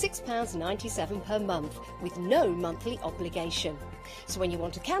instantly for £6.97 per month with no monthly obligation. So when you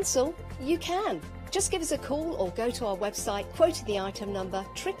want to cancel, you can. Just give us a call or go to our website, quoting the item number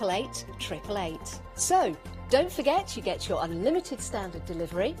 888 888. So, don't forget you get your unlimited standard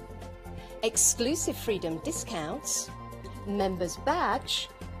delivery, exclusive Freedom discounts, members badge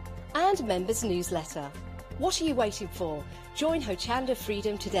and members newsletter. What are you waiting for? Join Hochanda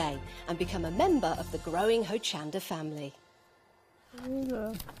Freedom today and become a member of the growing Hochanda family.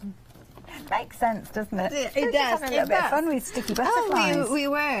 Makes sense, doesn't it? It does. Having a little bit of fun with sticky butterflies. Oh, we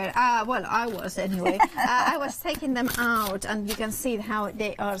were. Well, I was anyway. I was taking them out, and you can see how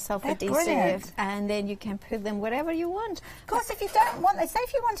they are self-adhesive, and then you can put them wherever you want. Of course, if you don't want, say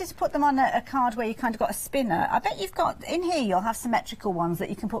if you wanted to put them on a card where you kind of got a spinner, I bet you've got, in here you'll have symmetrical ones that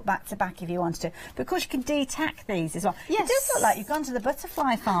you can put back to back if you wanted to. Because you can de-tack these as well. Yes. It does look like you've gone to the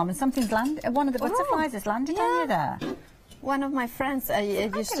butterfly farm and something's landed, one of the butterflies has landed on you there. One of my friends,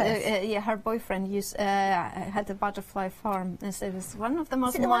 her boyfriend had a butterfly farm. And so it was one of the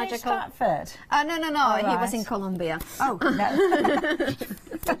most magical. magical. Is it the one in Stratford? No. Oh, he was in Colombia. Oh no.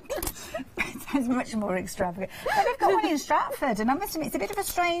 Sounds much more extravagant. No, they've got one in Stratford, and I must admit, it's a bit of a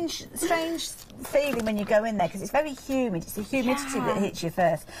strange feeling when you go in there because it's very humid. It's the humidity that hits you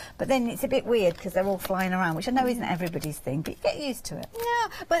first, but then it's a bit weird because they're all flying around, which I know isn't everybody's thing, but you get used to it. Yeah,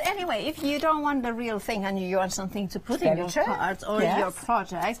 but anyway, if you don't want the real thing and you want something to put in your cards or your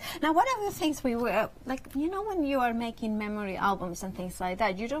projects. Now, one of the things we were like, you know, when you are making memory albums and things like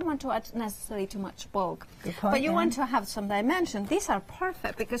that, you don't want to add necessarily too much bulk, but you want to have some dimension. These are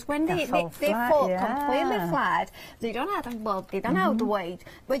perfect because when they fall completely flat, they don't add bulk, they don't add weight,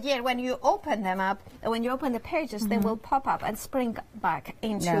 but yet when you open them up, when you open the pages, they will pop up and spring back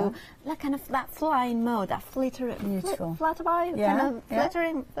into like kind of that flying mode, that flittering, flittering.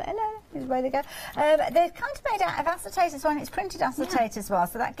 Is where they go. They're kind of made out of acetate as well, and it's printed acetate as well,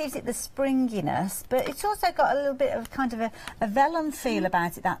 so that gives it the springiness, but it's also got a little bit of kind of a vellum feel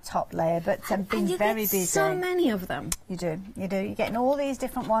about it, that top layer, but been very busy. So many of them. You do. You're getting all these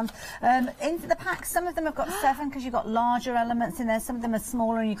different ones. Into the pack, some of them have got 7 because you've got larger elements in there, some of them are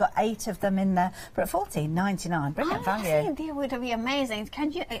smaller and you've got 8 of them in there, but at $14.99, brilliant value. I think they would be amazing.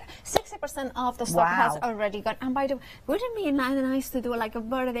 Can you, 60% of the stock has already gone, and by the way, wouldn't it be nice to do like a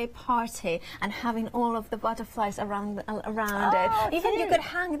birthday party and having all of the butterflies around it? Even you could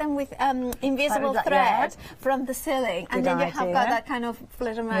hang them with invisible thread from the ceiling, and then you have got that kind of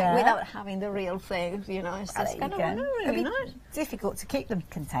flitter without having the real thing, you know. It's just kind of really nice. Difficult to keep them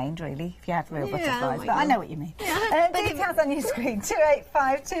contained, really, if you have real butterflies, but I know what you mean. Details on your screen,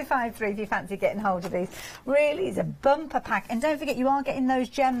 285253 if you fancy getting hold of these. Really, it's a bumper pack, and don't forget you are getting those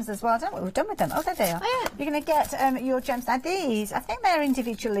gems as well. I don't know what we've done with them. Oh, there they are. You're going to get your gems. Now these, I think they're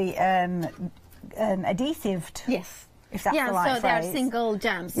individually adhesived. Yes. If that's the right so they're single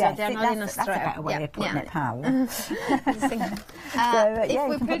gems, so they're not in a strap. That's a better way of putting it, pal. If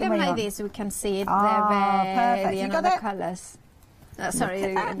we put them like this, we can see the colours. Sorry.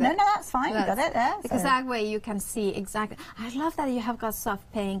 No, that's fine. You got it there. Because that way you can see exactly. I love that you have got soft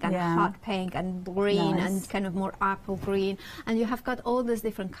pink and hot pink and green and kind of more apple green, and you have got all these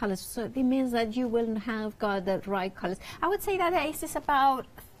different colours. So it means that you will have got the right colours. I would say that the ace is about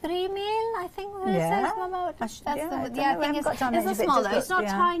 3 mil, I think. It's a smaller. It's not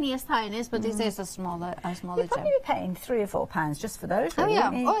tiny as tiniest, but this is a smaller You'd probably be paying £3 or £4 just for those. Really.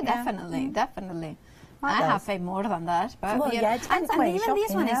 Definitely. I have paid more than that, but and even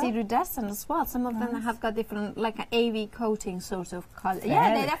this one is iridescent as well. Some of them have got different, like an AV coating sort of color.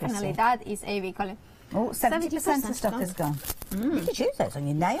 Yeah, definitely. That is AV color. Oh, 70% of stock is gone. You could use those on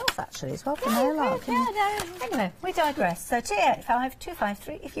your nails, actually, as well, for nail art. Anyway, we digress. So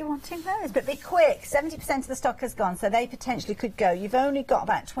 285253 if you're wanting those. But be quick, 70% of the stock has gone, so they potentially could go. You've only got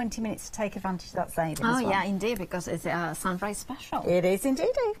about 20 minutes to take advantage of that saving as well. Yeah, indeed, because it's a sunrise special. It is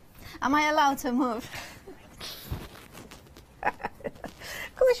indeed. Am I allowed to move? Of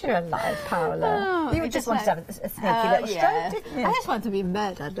course wish you were alive, Paola. Oh, you just wanted to have a sneaky little stroke, didn't you? I just want to be in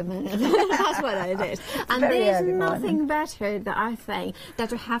bed at the minute. That's what I did. And there's nothing better that I think that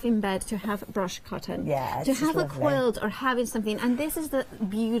to have in bed, to have brush cotton, to have a quilt or having something. And this is the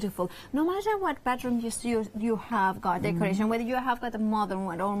beautiful. No matter what bedroom you have got decoration, whether you have got a modern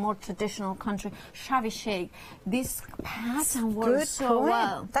one or more traditional country shabby chic, this pattern works so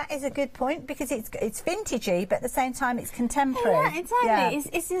well. That is a good point, because it's vintagey, but at the same time it's contemporary. Yeah, exactly. Yeah.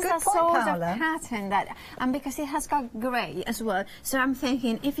 It's just a sort of pattern that, and because it has got grey as well. So I'm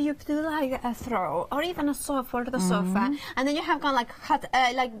thinking, if you do like a throw or even a sofa for the sofa, and then you have got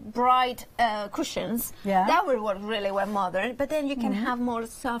like bright cushions, that will work really well modern. But then you can have more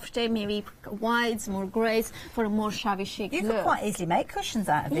soft, maybe whites, more greys for a more shabby chic You look. could quite easily make cushions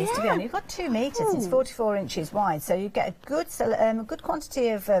out of this, to be honest. You've got 2 metres, it's 44 inches wide, so you get a good quantity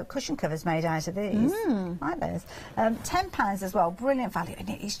of cushion covers made out of these. Like those. £10 as well, brilliant value, and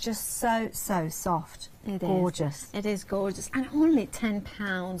it is just so soft. It gorgeous. It is gorgeous, and only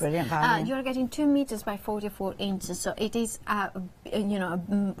 £10. Brilliant value. You're getting 2 meters by 44 inches, so it is you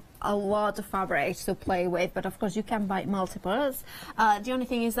know, a lot of fabric to play with. But of course, you can buy multiples. The only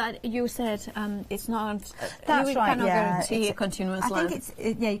thing is that you said it's not. That's you right. cannot guarantee a continuous length. I think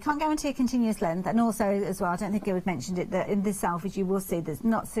it's you can't guarantee a continuous length, and also as well, I don't think I would mentioned it, that in this selfage you will see that's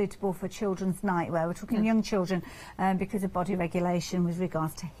not suitable for children's nightwear. We're talking young children because of body regulation with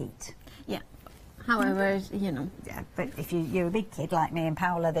regards to heat. Yeah. However, you know. Yeah, but if you're a big kid like me and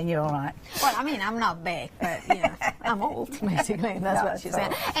Paola, then you're all right. Well, I mean, I'm not big, but, you know, I'm old, basically. That's what she's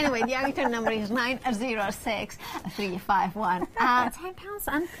saying. Anyway, the Arlington number is 906 351. £10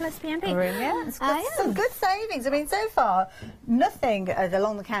 and plus P&P. Brilliant. Some good savings. I mean, so far, nothing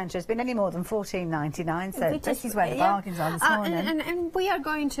along the counter has been any more than $14.99, so this is where the bargains are this morning. And we are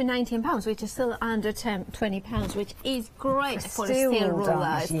going to £19, which is still under £20, which is great for steel rule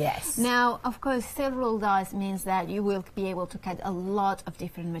dies. Yes. Now, of course, steel rule dies means that you will be able to cut a lot of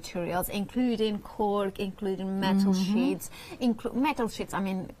different materials, including cork, including metal sheets, I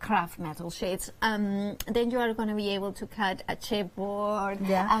mean craft metal sheets. Then you are going to be able to cut a chipboard,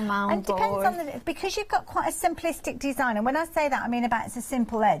 a mount board. And depends on because you've got quite a simplistic design, and when I say that, I mean about it's a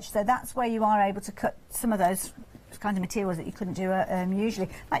simple edge, so that's where you are able to cut some of those kind of materials that you couldn't do usually,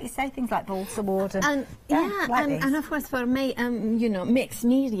 like you say, things like balsa wood and and of course for me, you know, mixed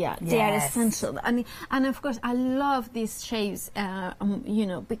media, they are essential. And of course I love these shapes, you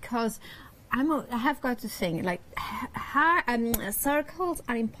know, because I have got to think, like, circles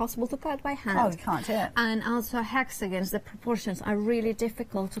are impossible to cut by hand. Oh, you can't do it. And also hexagons, the proportions are really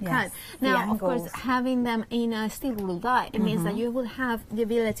difficult to cut. Now, of course, having them in a steel rule die, it means that you will have the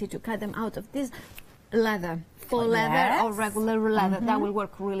ability to cut them out of this leather. Full leather or regular leather, that will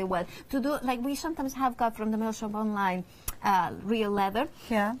work really well. To do, like we sometimes have got from the mail shop online, real leather.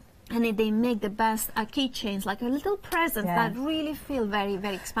 Yeah. And they make the best keychains, like a little present that really feel very,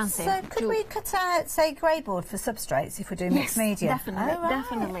 very expensive. So could we cut out, say, grey board for substrates if we're doing mixed media? Definitely,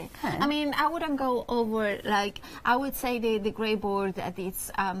 definitely. Okay. I mean, I wouldn't go over, like, I would say the grey board that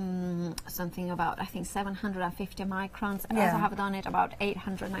it's something about, I think, 750 microns. I also have done it about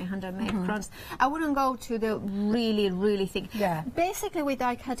 800, 900 microns. I wouldn't go to the really, really thick. Yeah. Basically, with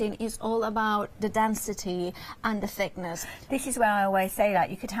die cutting, it's all about the density and the thickness. This is where I always say that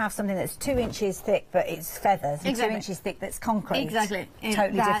you could have something that's 2 inches thick, but it's feathers, and 2 inches thick that's concrete. Exactly.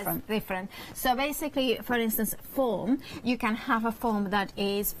 Totally different. So basically, for instance, foam, you can have a foam that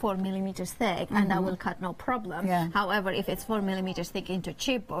is 4 millimeters thick, and that will cut no problem. However, if it's 4 millimeters thick into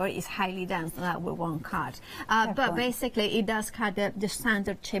chipboard, it's highly dense, and that won't cut. But basically, it does cut the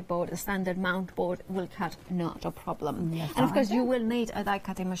standard chipboard, the standard mount board will cut not a problem. And of course, you will need a die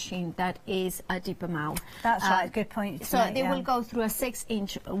cutting machine that is a deeper mouth. That's right, good point. So they will go through a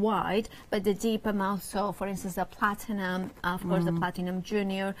 6-inch wide, but the deeper mouth. So, for instance, the Platinum, of course, the Platinum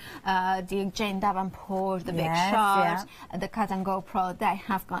Junior, the Jane Davenport, the Big Shot, the Cut and Go Pro, they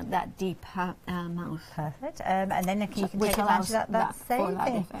have got that deeper mouth. Perfect. And then you can take advantage of that same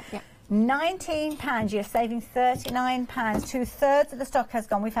thing. £19, you're saving £39. 2/3 of the stock has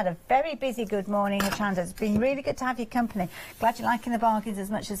gone. We've had a very busy good morning, Hochanda. It's been really good to have your company. Glad you're liking the bargains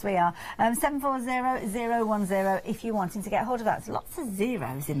as much as we are. 740010 if you're wanting to get hold of that. There's lots of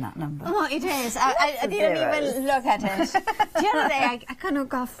zeros in that number. Oh, it is. I didn't even look at it. The other day, I kind of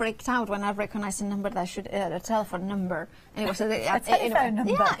got freaked out when I recognized a number that should a telephone number. And it was a telephone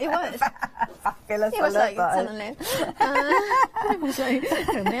number. Yeah, it was. Fabulous. It was like suddenly. It was like,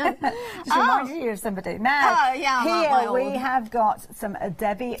 Just reminded you of somebody. Now, here we old. have got some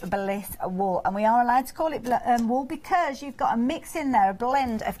Debbie Bliss wool, and we are allowed to call it wool because you've got a mix in there, a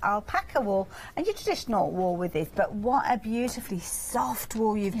blend of alpaca wool and your traditional wool with this. But what a beautifully soft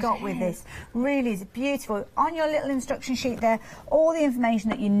wool you've got with this. Really is beautiful. On your little instruction sheet there, all the information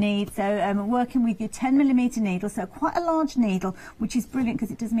that you need. So working with your 10mm needle, so quite a large needle, which is brilliant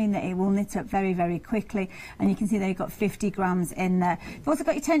because it does mean that it will knit up very, very quickly. And you can see there you've got 50 grams in there. You've also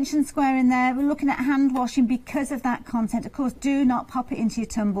got your tension square in there. We're looking at hand washing because of that content. Of course, do not pop it into your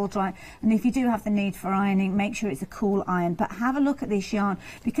tumble dry. And if you do have the need for ironing, make sure it's a cool iron. But have a look at this yarn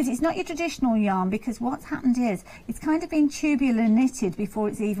because it's not your traditional yarn, because what's happened is it's kind of been tubular knitted before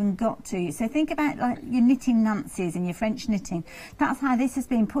it's even got to you. So think about like your knitting Nancy's and your French knitting. That's how this has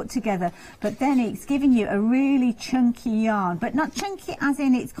been put together. But then it's giving you a really chunky yarn, but not chunky as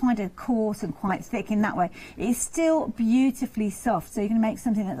in it's kind of coarse and quite thick in that way. It's still beautifully soft, so you're going to make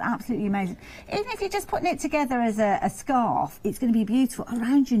something that's absolutely amazing. Even if you're just putting it together as a scarf, it's going to be beautiful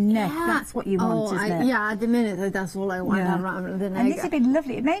around your neck. That's what you want, isn't it? Yeah, at the minute that's all I want around the neck. And this would be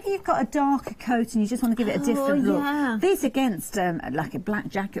lovely. Maybe you've got a darker coat and you just want to give it a different look. This against like a black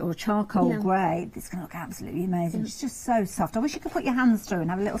jacket or a charcoal grey, it's going to look absolutely amazing. It's just so soft. I wish you could put your hands through and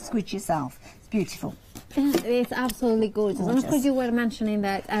have a little squidge yourself. It's beautiful. It's absolutely gorgeous. And of course you were mentioning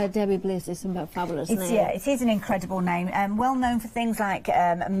that Debbie Bliss is a fabulous name. Yeah, it is an incredible name. Well known for things like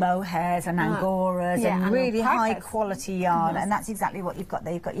mohairs and angoras and really high quality yarn. And that's exactly what you've got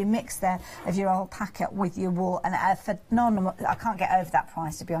there. You've got your mix there of your alpaca with your wool. And phenomenal. I can't get over that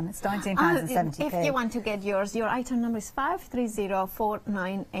price, to be honest. £19.70. If you want to get yours, your item number is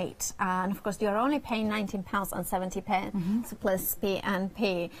 530498. And of course you're only paying £19.70 plus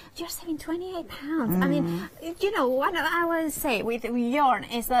P&P. You're saving £28. I mean, you know, what I always say with yarn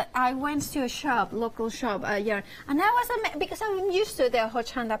is that I went to a shop, local shop, yarn, and I was because I'm used to the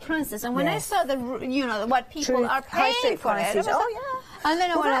Hochanda prices, and when I saw the, you know, what people are paying for it, and then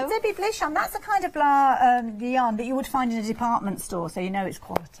that Debbie Bliss yarn, that's the kind of yarn that you would find in a department store, so you know it's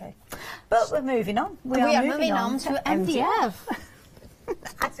quality. But we're moving on. We are moving on to MDF.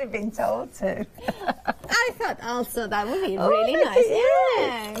 As we've been told to. I thought also that would be really nice.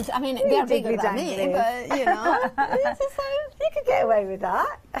 Yes. I mean, they're bigger than me, but you know, it's just you could get away with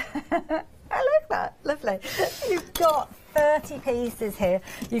that. I like that. Lovely. You've got 30 pieces here.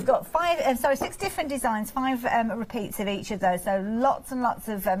 You've got 6 different designs, 5 repeats of each of those, so lots and lots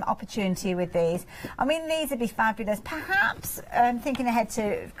of opportunity with these. I mean, these would be fabulous. Perhaps thinking ahead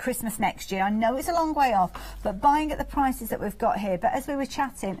to Christmas next year. I know it's a long way off, but buying at the prices that we've got here. But as we were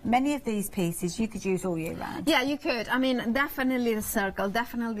chatting, many of these pieces you could use all year round. Yeah, you could. I mean, definitely the circle,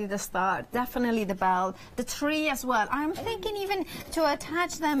 definitely the star, definitely the bell, the tree as well. I'm thinking even to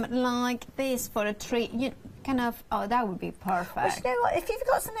attach them like this for a tree. Kind of, that would be perfect. Well, you know what, if you've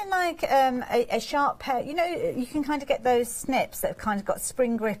got something like a sharp pair, you know, you can kind of get those snips that have kind of got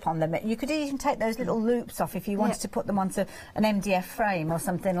spring grip on them. You could even take those little loops off if you wanted to put them onto an MDF frame or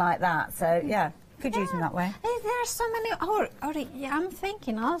something like that. So, yeah. Could use them that way. There's so many. I'm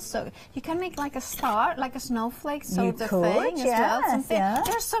thinking also you can make like a star, like a snowflake sort of thing as well.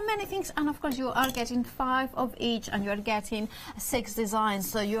 There's so many things, and of course you are getting 5 of each, and you're getting 6 designs.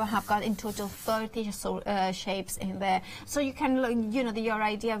 So you have got in total 30 shapes in there. So you can, you know, your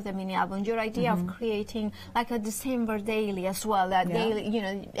idea of the mini album, your idea of creating like a December daily as well. That daily, you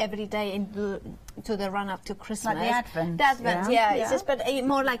know, every day to the run up to Christmas. Like the Advent. The Advent, it's just, but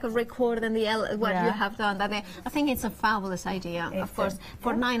more like a record than the what you have done. That I think it's a fabulous idea. Of course,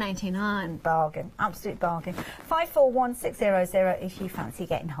 for $9.99. Bargain, absolute bargain. 541600 if you fancy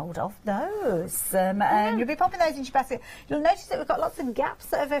getting hold of those. And you'll be popping those into your basket. You'll notice that we've got lots of gaps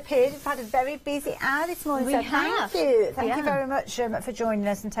that have appeared. We've had a very busy hour this morning. Thank you. Thank you very much for joining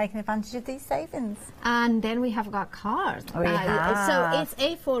us and taking advantage of these savings. And then we have got cards. So it's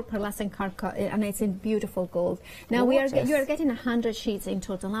A4 pearlescent card, and it's in beautiful gold. Now you are getting 100 sheets in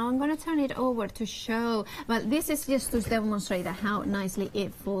total. Now I'm going to turn it over to show, but this is just to demonstrate how nicely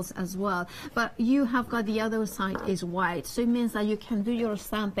it folds as well. But you have got the other side is white, so it means that you can do your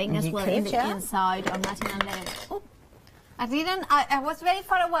stamping as well in the inside or nothing. And then I was very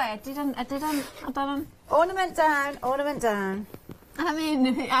far away. I didn't. Ornament down. I mean,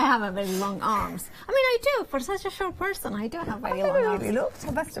 I have a very long arms. I mean, I do. For such a short person, I do have very long arms. Really looked,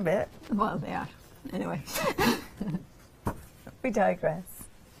 I must admit. Well, they are. Anyway. We digress.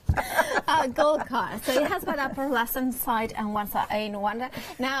 Gold card. So it has got a pearlescent side and one side in one.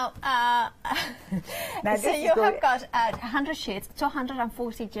 Now, so you have got 100 sheets,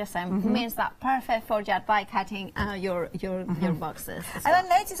 240 GSM, means that perfect for jet by cutting your boxes. And I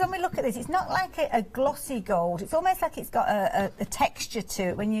noticed when we look at this, it's not like a glossy gold. It's almost like it's got a texture to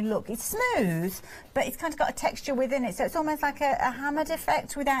it when you look. It's smooth, but it's kind of got a texture within it. So it's almost like a hammered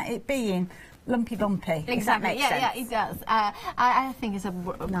effect without it being lumpy. Exactly. If that makes sense. Yeah, it does. I think it's a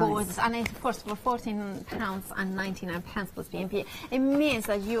gorgeous, and of course for £14.99 plus BMP, it means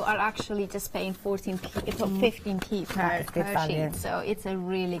that you are actually just paying 15p per sheet. So it's a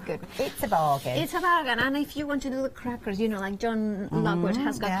really good. It's a bargain. It's a bargain, and if you want to do the crackers, you know, like John Lockwood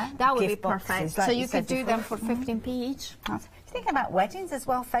has got, that would Gift be perfect. boxes, like so you could said do them for 15p each. Think about weddings as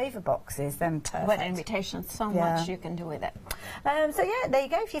well, favour boxes, then perfect. Wedding invitations, so much you can do with it. So yeah, there you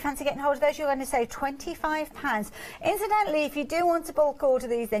go. If you fancy getting hold of those, you're going to save £25. Incidentally, if you do want to bulk order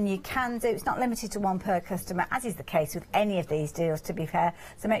these, then you can do. It's not limited to one per customer, as is the case with any of these deals, to be fair.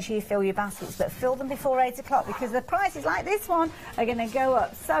 So make sure you fill your baskets, but fill them before 8 o'clock, because the prices like this one are going to go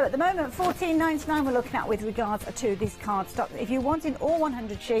up. So at the moment, £14.99 we're looking at with regards to this card stock. If you're wanting all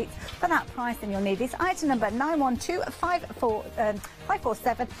 100 sheets for that price, then you'll need this. Item number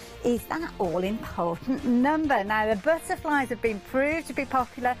 912547 is that all-important number. Now, the butterflies have been proved to be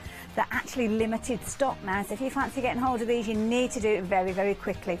popular. They're actually limited stock now, so if you fancy getting hold of these, you need to do it very, very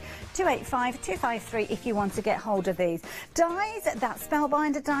quickly. 285-253 if you want to get hold of these. Dies, that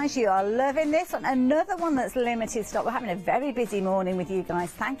Spellbinder dies, you are loving this one. Another one that's limited stock. We're having a very busy morning with you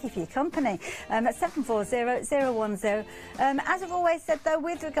guys. Thank you for your company. At 740010. As I've always said, though,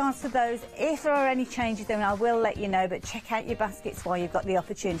 with regards to those, if there are any changes, then I will let you know, but check out your baskets while you've got the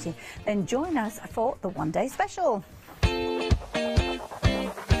opportunity. Then join us for the one-day special.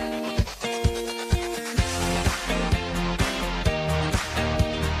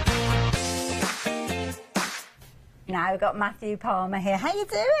 Now we've got Matthew Palmer here. How you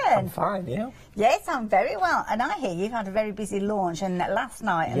doing? I'm fine, you? Yes, I'm very well. And I hear you've had a very busy launch and last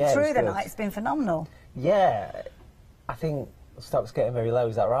night and through the night it's been phenomenal. Yeah, I think stock's getting very low,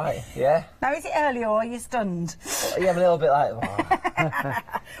 is that right? Yeah? Now, is it early or are you stunned? Yeah, I'm a little bit like...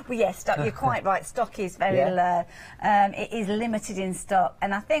 Well, yes, stock, you're quite right. Stock is very low. It is limited in stock.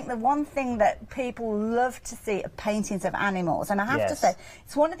 And I think the one thing that people love to see are paintings of animals. And I have to say,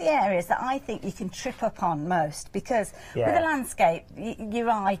 it's one of the areas that I think you can trip up on most, because with a landscape, your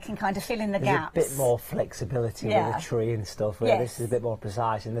eye can kind of fill in the gaps. There's a bit more flexibility with a tree and stuff, where this is a bit more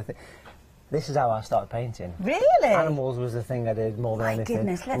precise. And this is how I started painting. Really? Animals was the thing I did more than anything.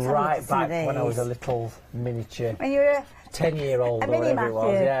 Goodness, let's right have a look at back some of these. when I was a little miniature. When you were a 10-year-old or whatever it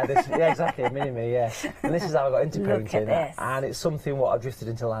was. Yeah, exactly, a mini-me, yeah. And this is how I got into painting. And it's something what I've drifted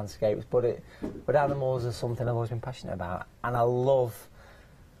into landscapes, but animals are something I've always been passionate about. And I love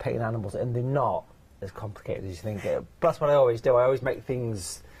painting animals, and they're not as complicated as you think. But that's what I always do. I always make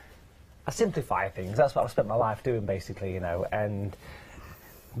things, I simplify things. That's what I've spent my life doing, basically, you know. And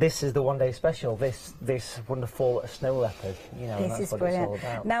this is the one-day special. This wonderful snow leopard. You know, this that's is what brilliant. it's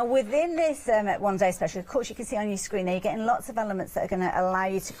all about. Now, within this one-day special, of course, you can see on your screen there, you're getting lots of elements that are going to allow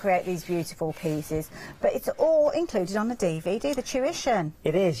you to create these beautiful pieces. But it's all included on the DVD, the tuition.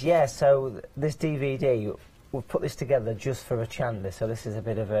 It is, yeah. So this DVD, we've put this together just for Hochanda. So this is a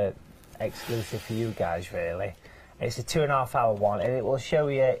bit of a exclusive for you guys, really. It's a 2.5-hour one, and it will show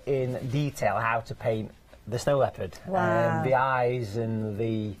you in detail how to paint the snow leopard. Wow. The eyes and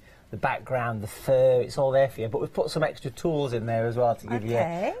the background, the fur, it's all there for you. But we've put some extra tools in there as well to give you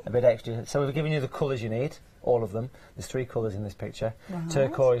a bit extra. So we've given you the colours you need, all of them. There's 3 colours in this picture.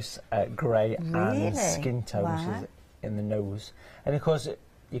 Turquoise, grey and skin tone, which is in the nose. And of course,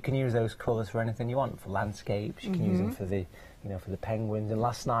 you can use those colours for anything you want, for landscapes. You can use them for the, for the penguins. And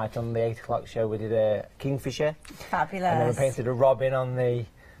last night on the 8 o'clock show, we did a kingfisher. Fabulous. And then we painted a robin on the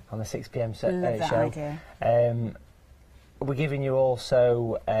 6 p.m. show. Idea. We're giving you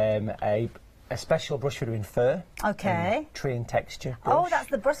also a special brush for doing fur. Okay. Tree and texture brush. Oh, that's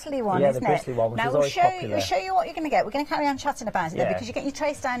the bristly one, isn't it? Yeah, the bristly one, which is always popular. We'll show you what you're going to get. We're going to carry on chatting about it, though, because you get your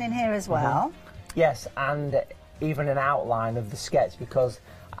trace down in here as well. Yes, and even an outline of the sketch, because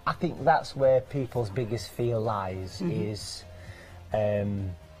I think that's where people's biggest fear lies, is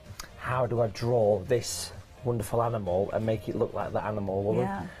how do I draw this wonderful animal and make it look like that animal?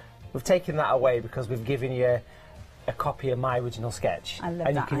 Well, we've taken that away because we've given you a copy of my original sketch. I love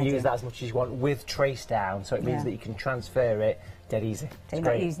and that you can idea. use that as much as you want with trace down, so it means that you can transfer it dead easy. So you're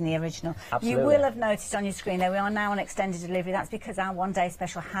not using the original. Absolutely. You will have noticed on your screen there we are now on extended delivery. That's because our one-day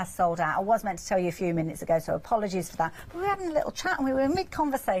special has sold out. I was meant to tell you a few minutes ago, so apologies for that. But we were having a little chat and we were in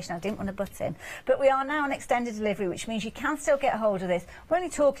mid-conversation. I didn't want to butt in. But we are now on extended delivery, which means you can still get a hold of this. We're only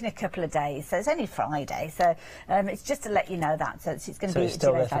talking a couple of days, so it's only Friday. So it's just to let you know that. So it's going to be... So it's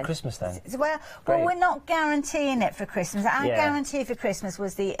still there for Christmas then? Well, we're not guaranteeing it for Christmas. Our guarantee for Christmas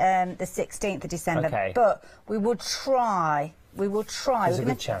was the 16th of December. Okay. But we would try. We will try. There's a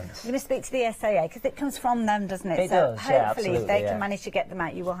good chance. We're going to speak to the SAA because it comes from them, doesn't it? It so does, hopefully, if they can manage to get them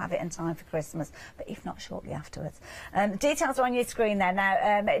out, you will have it in time for Christmas. But if not, shortly afterwards. Details are on your screen there now.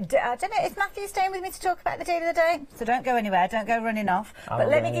 I don't know. Is Matthew staying with me to talk about the deal of the day? So don't go anywhere. Don't go running off. But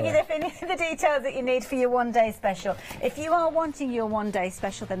let me give you the details that you need for your one-day special. If you are wanting your one-day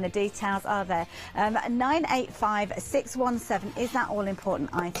special, then the details are there. 985617 is that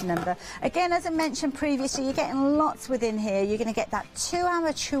all-important item number. Again, as I mentioned previously, you're getting lots within here. You're going to get that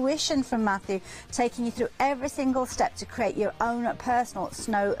 2-hour tuition from Matthew, taking you through every single step to create your own personal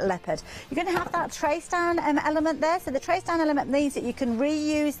snow leopard. You're going to have that trace down element there. So the trace down element means that you can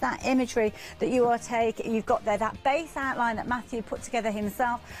reuse that imagery that you are taking. You've got there that base outline that Matthew put together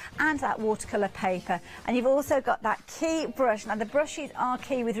himself and that watercolour paper. And you've also got that key brush. Now the brushes are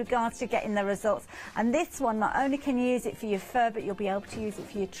key with regards to getting the results. And this one, not only can you use it for your fur, but you'll be able to use it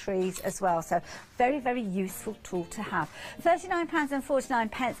for your trees as well. So very, very useful tool to have.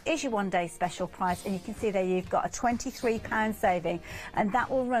 £39.49 is your one-day special price, and you can see there you've got a £23 saving, and that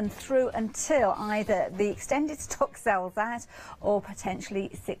will run through until either the extended stock sells out or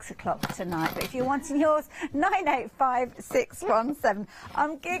potentially 6 o'clock tonight. But if you're wanting yours, 985617.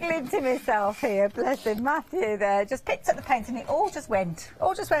 I'm giggling to myself here, bless him. Matthew there just picked up the paint and it all just went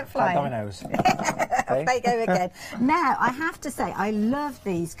flying. Dominoes. Off they go again. Now, I have to say, I love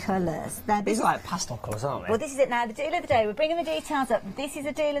these colours. These are like pastel colours, aren't they? Well, this is it now, the deal of the day. We're bringing the details up. This is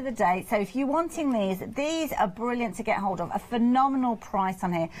a deal of the day. So if you're wanting these are brilliant to get hold of. A phenomenal price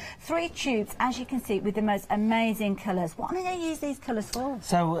on here. 3 tubes, as you can see, with the most amazing colours. What am I going to use these colours for?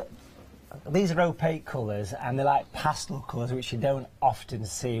 So these are opaque colours, and they're like pastel colours, which you don't often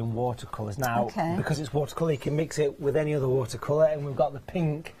see in watercolours. Now, because it's watercolour, you can mix it with any other watercolour, and we've got the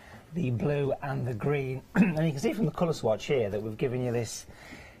pink, the blue and the green. And you can see from the colour swatch here that we've given you this,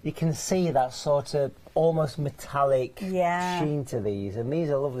 you can see that sort of almost metallic sheen to these, and these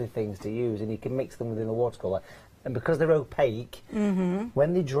are lovely things to use, and you can mix them within the watercolour. And because they're opaque,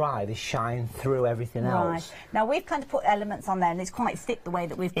 when they dry, they shine through everything else. Now, we've kind of put elements on there, and it's quite thick the way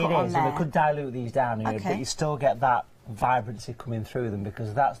that we've put on there. And we could dilute these down here, but you still get that vibrancy coming through them,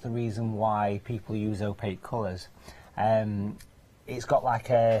 because that's the reason why people use opaque colours. It's got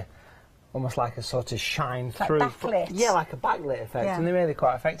like almost like a sort of shine through. Like backlit. Yeah, like a backlit effect, and they're really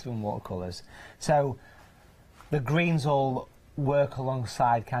quite effective in watercolours. So the greens all work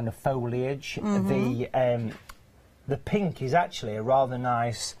alongside kind of foliage. The pink is actually a rather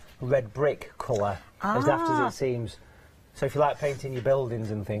nice red brick colour, as daft as it seems. So if you like painting your buildings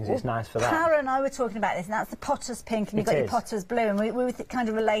and things, it's nice for that. Cara and I were talking about this, and that's the potter's pink, and you've got your potter's blue, and we were kind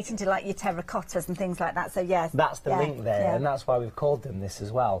of relating to like your terracottas and things like that, so yes. That's the link there, and that's why we've called them this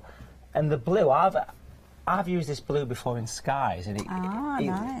as well. And the blue, I've used this blue before in skies, and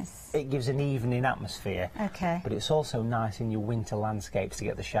it gives an evening atmosphere. But it's also nice in your winter landscapes to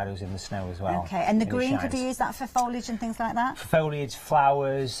get the shadows in the snow as well. And the green, could you use that for foliage and things like that? For foliage,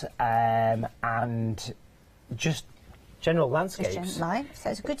 flowers, and just general landscapes. So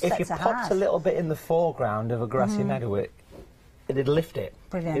it's a good set to have. If you popped a little bit in the foreground of a grassy meadow, it'd lift it.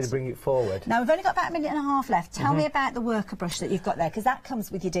 Brilliant. It'd bring it forward. Now, we've only got about a minute and a half left. Tell me about the worker brush that you've got there, because that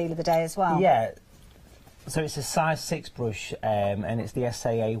comes with your deal of the day as well. Yeah. So it's a size 6 brush, and it's the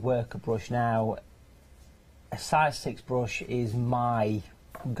SAA worker brush. Now, a size 6 brush is my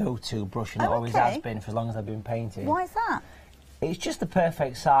go-to brush, and it always has been for as long as I've been painting. Why is that? It's just the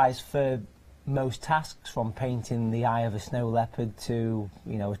perfect size for most tasks, from painting the eye of a snow leopard to,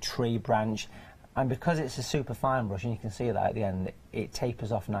 you know, a tree branch. And because it's a super fine brush, and you can see that at the end, it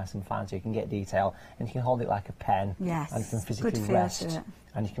tapers off nice and fine, so you can get detail, and you can hold it like a pen, and you can physically rest,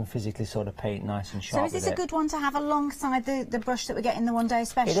 and you can physically sort of paint nice and sharp. So is this a good one to have alongside the brush that we're getting the one-day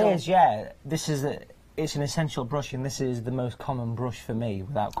special? It is, yeah. This is it's an essential brush, and this is the most common brush for me,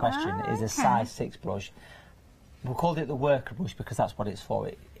 without question. It is a size 6 brush. We called it the worker brush because that's what it's for.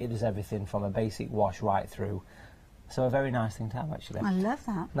 It does everything from a basic wash right through. So a very nice thing to have, actually. I love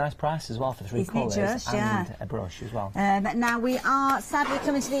that. Nice price as well for 3 colours and a brush as well. Now we are sadly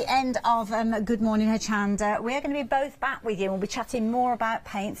coming to the end of Good Morning Hochanda. We're going to be both back with you and we'll be chatting more about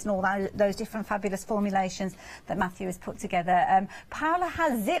paints and all those different fabulous formulations that Matthew has put together. Paola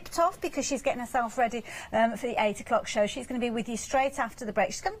has zipped off because she's getting herself ready for the 8 o'clock show. She's going to be with you straight after the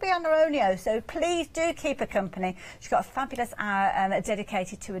break. She's going to be on her own, so please do keep her company. She's got a fabulous hour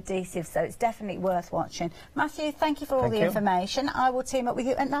dedicated to adhesives, so it's definitely worth watching. Matthew, thank you for all the information. I will team up with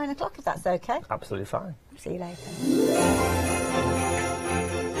you at 9 o'clock if that's okay. Absolutely fine. See you later.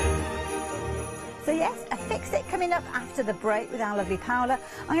 So yes, a Fix It coming up after the break with our lovely Paola.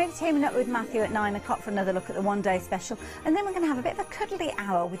 I'm going to be teaming up with Matthew at 9 o'clock for another look at the one-day special, and then we're going to have a bit of a cuddly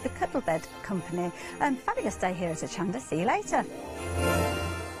hour with the Cuddle Bed Company. Fabulous day here at Hochanda. See you later.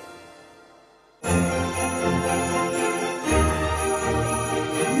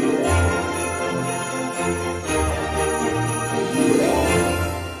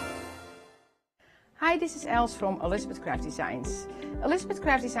 Hi, this is Els from Elizabeth Craft Designs. Elizabeth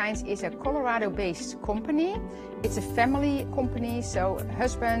Craft Designs is a Colorado-based company. It's a family company, so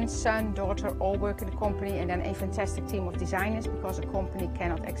husband, son, daughter all work in the company, and then a fantastic team of designers, because a company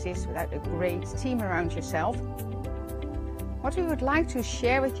cannot exist without a great team around yourself. What we would like to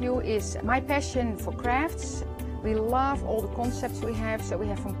share with you is my passion for crafts. We love all the concepts we have, so we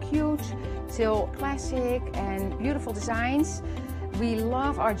have from cute till classic and beautiful designs. We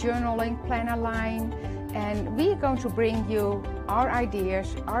love our journaling planner line, and we are going to bring you our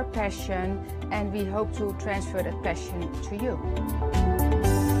ideas, our passion, and we hope to transfer that passion to you.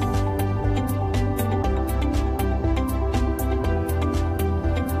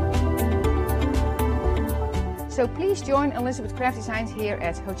 So please join Elizabeth Craft Designs here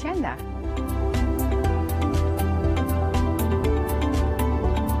at Hochanda.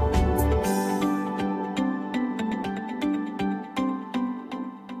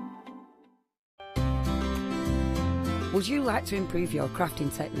 Would you like to improve your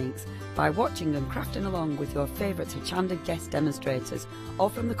crafting techniques by watching and crafting along with your favourite Hochanda guest demonstrators, or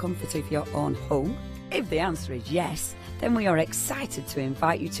from the comfort of your own home? If the answer is yes, then we are excited to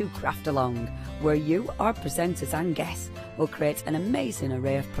invite you to Craft Along, where you, our presenters and guests, will create an amazing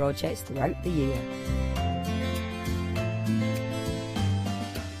array of projects throughout the year.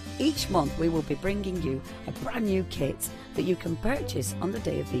 Each month we will be bringing you a brand new kit that you can purchase on the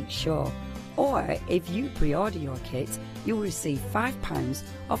day of each show. Or if you pre-order your kit, you will receive £5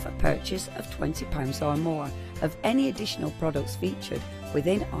 off a purchase of £20 or more of any additional products featured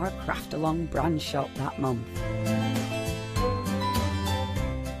within our Craft Along brand shop that month.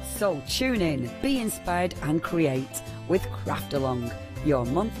 So tune in, be inspired and create with Craft Along, your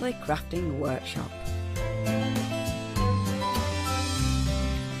monthly crafting workshop.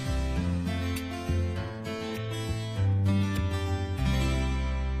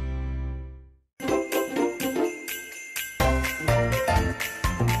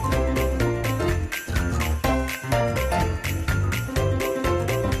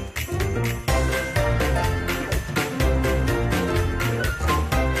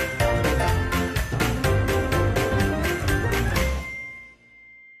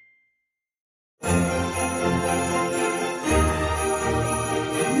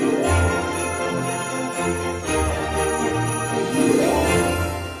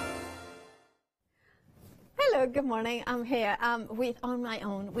 Good morning. I'm here on my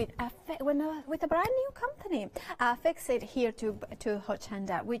own with a brand new company. Fix It here to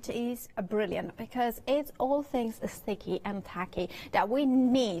Hochanda, which is brilliant because it's all things sticky and tacky that we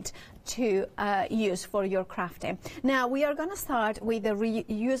need to use for your crafting. Now we are going to start with the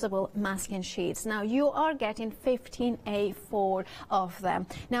reusable masking sheets. Now you are getting 15 A4 of them.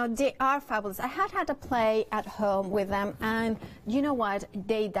 Now they are fabulous. I had a play at home with them, and you know what?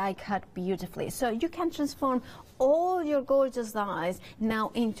 They die cut beautifully. So you can transform all your gorgeous dyes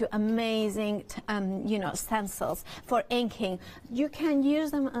now into amazing stencils for inking. You can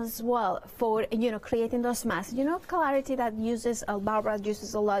use them as well for creating those masks. Clarity that uses Barbara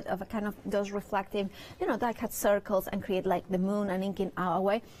uses a lot of kind of those reflective die cut circles and create like the moon and inking our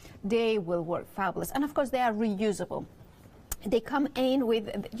way. They will work fabulous, and of course they are reusable. They come in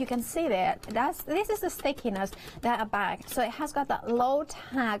with, you can see there, this is the stickiness that are back. So it has got that low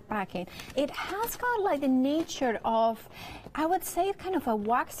tag backing. It has got like the nature of, I would say, kind of a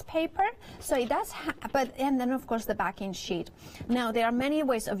wax paper. So it does, and then of course the backing sheet. Now there are many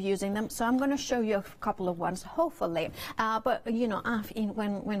ways of using them, so I'm going to show you a couple of ones, hopefully. But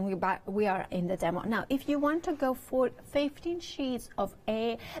when we are in the demo. Now, if you want to go for 15 sheets of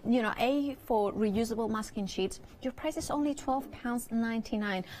A4 reusable masking sheets, your price is only $12.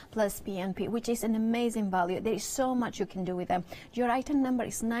 £12.99 plus P&P, which is an amazing value. There is so much you can do with them. Your item number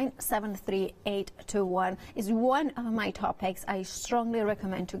is 973821. It's one of my top picks. I strongly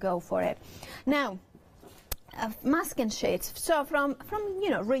recommend to go for it. Now, masking sheets. So from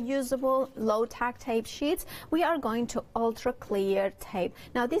reusable low tack tape sheets, we are going to ultra clear tape.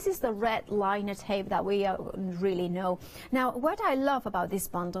 Now this is the red liner tape that we really know. Now what I love about this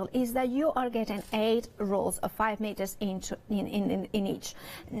bundle is that you are getting 8 rolls of 5 meters in each.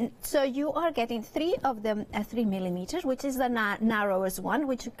 So you are getting 3 of them 3 millimeters, which is the narrowest one,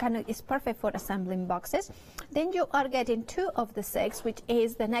 which kind of is perfect for assembling boxes. Then you are getting 2 of the 6, which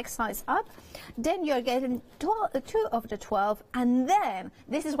is the next size up. Then you are getting 2 of the 12, and then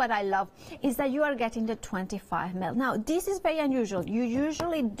this is what I love, is that you are getting the 25 mil. Now this is very unusual. You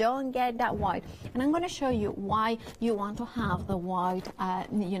usually don't get that wide, and I'm going to show you why you want to have the wide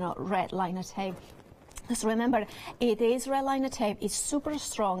red liner tape. Because remember, it is red liner tape, it's super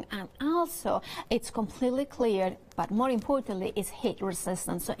strong, and also it's completely clear, but more importantly, it's heat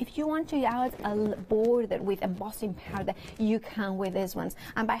resistant. So if you want to add a border with embossing powder, you can with these ones.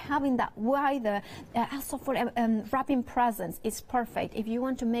 And by having that wider, also for wrapping presents, it's perfect. If you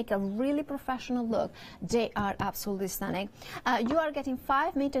want to make a really professional look, they are absolutely stunning. You are getting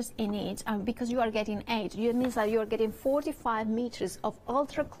 5 meters in each, because you are getting 8. It means that you are getting 45 meters of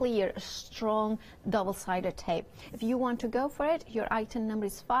ultra clear, strong, double-sided tape. If you want to go for it, your item number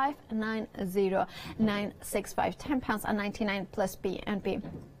is 590965. £10.99 plus P&P.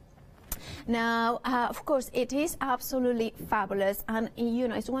 Now, of course, it is absolutely fabulous, and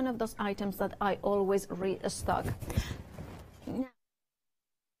it's one of those items that I always restock. Now,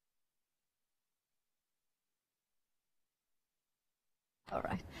 all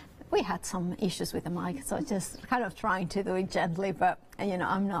right. We had some issues with the mic, so just kind of trying to do it gently, but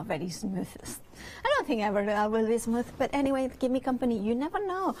I'm not very smooth. I don't think ever I will be smooth, but anyway, keep me company. You never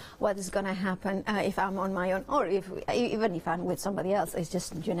know what is going to happen if I'm on my own, or even if I'm with somebody else. It's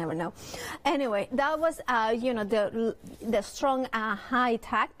just, you never know. Anyway, that was the strong high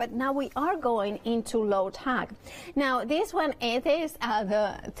tack, but now we are going into low tack. Now this one, it is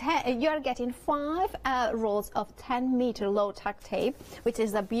you are getting 5 rolls of 10-meter low tack tape, which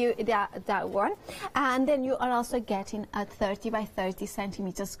is that one, and then you are also getting a 30 by 30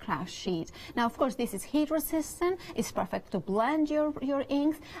 centimeters craft sheet. Now, of course, this is heat resistant. It's perfect to blend your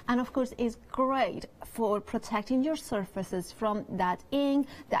inks, and of course, it's great for protecting your surfaces from that ink,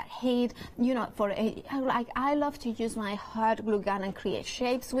 that heat. I love to use my hot glue gun and create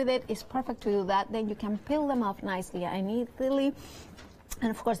shapes with it. It's perfect to do that. Then you can peel them off nicely and easily. And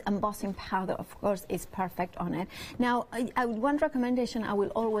of course, embossing powder, of course, is perfect on it. Now, one recommendation I will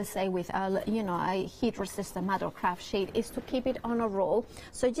always say with a heat-resistant matte or craft sheet is to keep it on a roll.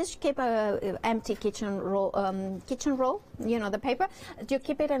 So just keep a empty kitchen roll, the paper. You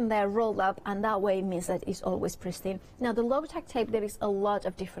keep it in there rolled up, and that way it means that it's always pristine. Now, the low tack tape, there is a lot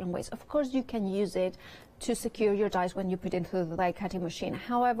of different ways. Of course, you can use it to secure your dies when you put it into the die cutting machine.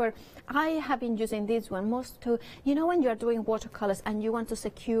 However, I have been using this one most to, when you're doing watercolors and you want to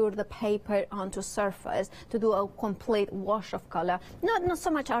secure the paper onto surface to do a complete wash of color. Not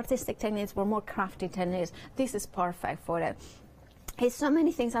so much artistic techniques, but more crafty techniques. This is perfect for it. It's so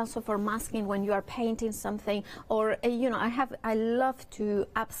many things also for masking when you are painting something, or I love to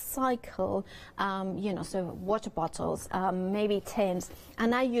upcycle so water bottles, maybe tins,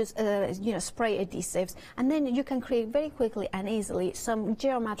 and I use spray adhesives, and then you can create very quickly and easily some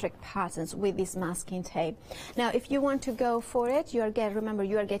geometric patterns with this masking tape. Now if you want to go for it, remember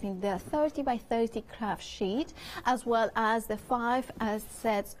you are getting the 30 by 30 craft sheet, as well as the 5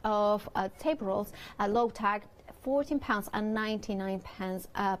 sets of tape rolls, low tack,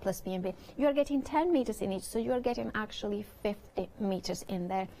 £14.99 plus P&P. You are getting 10 meters in each, so you are getting actually 50 meters in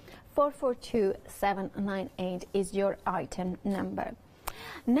there. 442798 is your item number.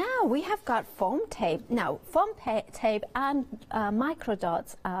 Now we have got foam tape. Now foam tape and micro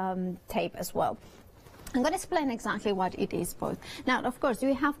dots tape as well. I'm going to explain exactly what it is both. Now, of course,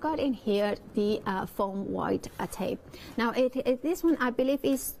 we have got in here the foam white tape. Now, this one, I believe,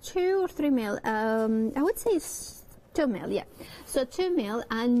 is 2 or 3 mil. I would say it's 2 mil, yeah. So 2 mil,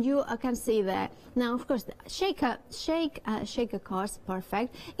 and you can see there. Now, of course, shaker cards,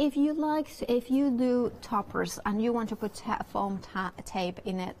 perfect. If you do toppers and you want to put foam tape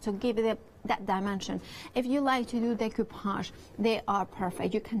in it to give it that dimension. If you like to do decoupage, they are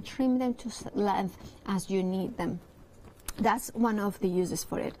perfect. You can trim them to length as you need them. That's one of the uses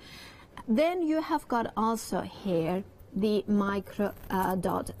for it. Then you have got also here the micro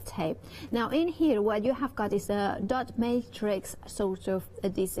dot tape. Now in here what you have got is a dot matrix sort of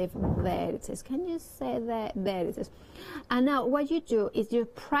adhesive. There it is. Can you say that? There it is. And now what you do is you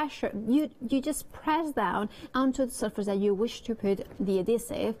just press down onto the surface that you wish to put the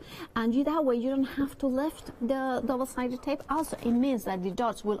adhesive, and that way you don't have to lift the double-sided tape. Also, it means that the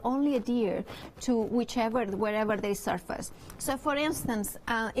dots will only adhere to wherever they surface. So for instance,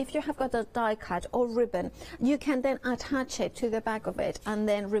 if you have got a die cut or ribbon, you can then attach it to the back of it and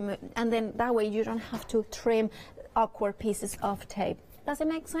then remove, and then that way you don't have to trim awkward pieces of tape. Does it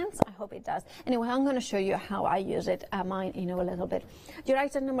make sense? I hope it does. Anyway, I'm going to show you how I use it, mine, a little bit. Your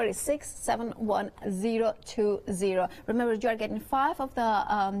item number is 671020. Remember, you are getting 5 of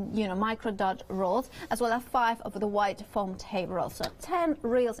the, micro dot rolls, as well as 5 of the white foam tape rolls. So 10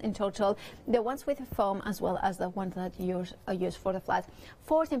 reels in total. The ones with foam, as well as the ones that you use for the flat.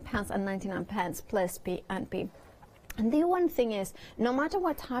 £14.99 plus P&P. And the one thing is, no matter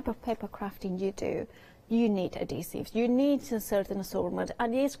what type of paper crafting you do, you need adhesives, you need a certain assortment,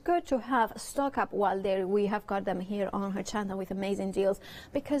 and it's good to have stock up while there. We have got them here on Hochanda with amazing deals,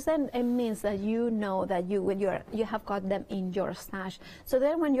 because then it means that you know that you have got them in your stash. So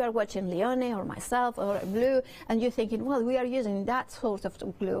then when you are watching Leone or myself or Blue and you're thinking, well, we are using that sort of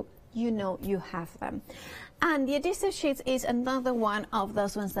glue, you know you have them. And the adhesive sheets is another one of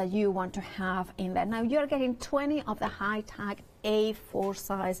those ones that you want to have in there. Now you're getting 20 of the high tag A4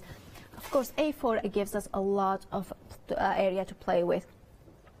 size. Of course, A4 gives us a lot of area to play with.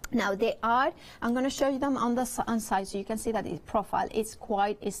 Now they are, I'm going to show you them on the side, so you can see that the profile is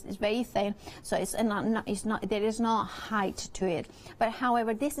it's very thin, so there is no height to it. But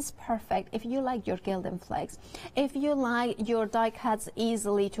however, this is perfect if you like your gilded flakes, if you like your die cuts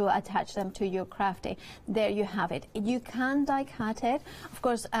easily to attach them to your crafting. There you have it. You can die cut it. Of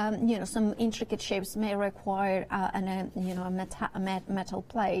course, some intricate shapes may require a metal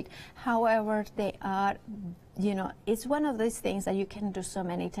plate. However, they are, it's one of these things that you can do so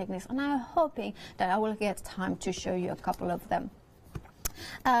many techniques, and I'm hoping that I will get time to show you a couple of them.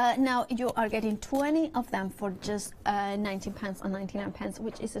 Now you are getting 20 of them for just £19.99,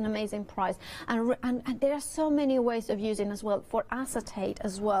 which is an amazing price. And there are so many ways of using as well for acetate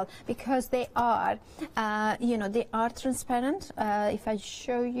as well, because they are, they are transparent. If I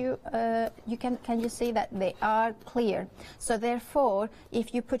show you, can you see that they are clear? So therefore,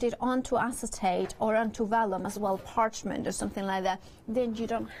 if you put it onto acetate or onto vellum as well, parchment or something like that, then you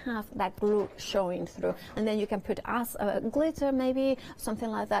don't have that glue showing through, and then you can put glitter maybe,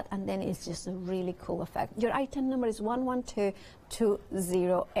 something like that, and then it's just a really cool effect. Your item number is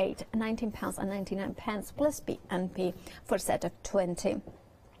 112208, £19.99 plus P&P for a set of 20.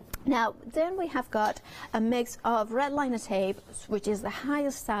 Now then we have got a mix of red liner tape, which is the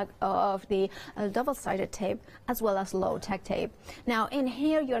highest tag of the double-sided tape, as well as low tag tape. Now in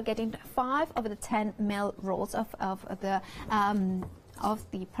here you're getting 5 of the 10 mil rolls of the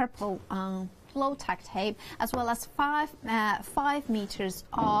purple low tag tape, as well as 5 meters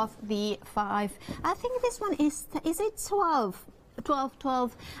of the 5. I think this one is it 12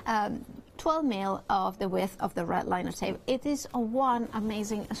 mil of the width of the red liner tape. It is one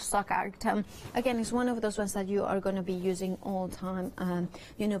amazing stock item. Again, it's one of those ones that you are going to be using all the time,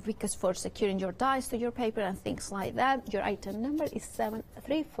 because for securing your dies to your paper and things like that. Your item number is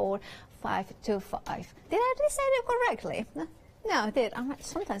 734525. Did I say it correctly? No, I did.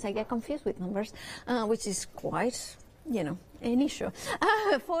 Sometimes I get confused with numbers, which is quite, an issue.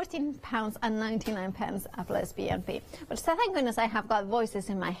 £14.99 plus P&P. But so thank goodness I have got voices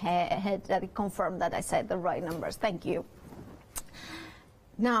in my head that confirm that I said the right numbers. Thank you.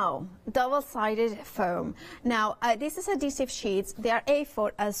 Now, double-sided foam. Now, this is adhesive sheets. They are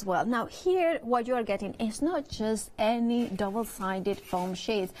A4 as well. Now, here, what you are getting is not just any double-sided foam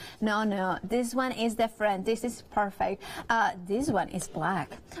sheets. No, this one is different. This is perfect. This one is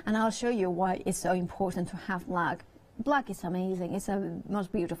black, and I'll show you why it's so important to have black. Black is amazing. It's a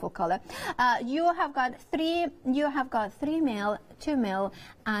most beautiful color. You have got 3 mil, 2 mil,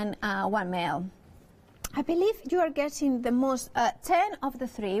 and 1 mil. I believe you are getting the most 10 of the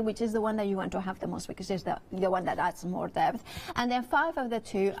 3, which is the one that you want to have the most, because it's the one that adds more depth, and then 5 of the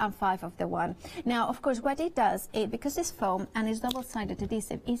 2 and 5 of the 1. Now, of course, what it does, because it's foam and it's double-sided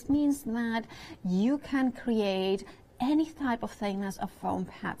adhesive, it means that you can create any type of thickness of foam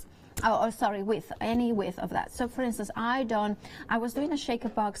pads. Width, any width of that. So, for instance, I was doing a shaker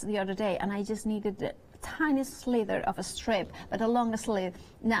box the other day, and I just needed tiny slither of a strip, but along the slit.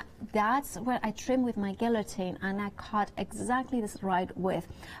 Now that's where I trim with my guillotine, and I cut exactly this right width.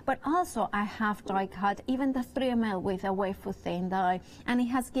 But also I have die cut even the 3mm with a wafer thin die, and it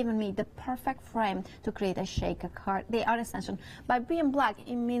has given me the perfect frame to create a shaker card. They are essential. By being black,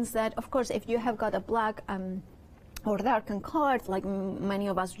 it means that, of course, if you have got a black or darkened cards, like many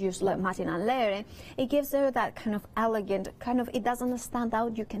of us use, like matting and layering, it gives you that kind of elegant, it doesn't stand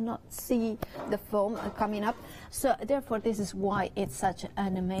out, you cannot see the foam coming up. So therefore, this is why it's such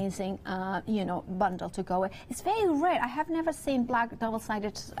an amazing, bundle to go with. It's very rare. I have never seen black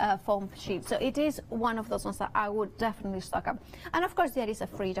double-sided foam sheet, so it is one of those ones that I would definitely stock up. And of course, there is a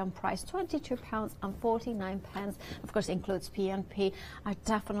freedom price, £22.49. Of course, includes P&P. I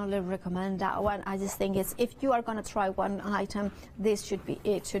definitely recommend that one. I just think it's, if you are going to try one item, this should be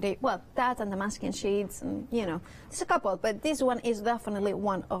it today. Well, that and the masking sheets, and there's a couple, but this one is definitely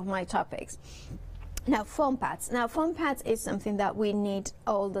one of my topics. Now, foam pads. Now, foam pads is something that we need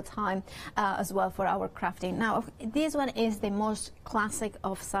all the time as well for our crafting. Now, this one is the most classic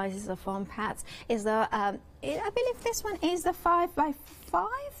of sizes of foam pads. Is the I believe this one is the 5x5.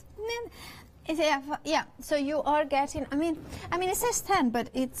 Yeah, so you are getting, I mean it says 10, but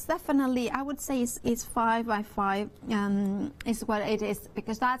it's definitely, I would say it's 5x5 is what it is,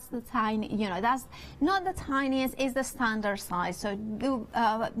 because that's the tiny, that's not the tiniest, it's the standard size. So do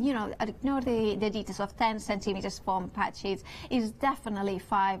ignore the details of 10 centimeters foam pad sheets. Is definitely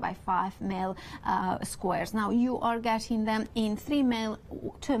 5x5 squares. Now you are getting them in 3mm,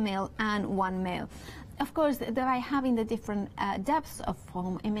 2mm, and 1mm. Of course, by having the different depths of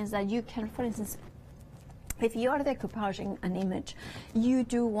foam, it means that you can, for instance, if you are decoupaging an image, you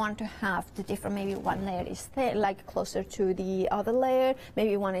do want to have the different, maybe one layer is like closer to the other layer,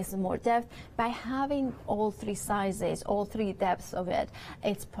 maybe one is more depth. By having all three sizes, all three depths of it,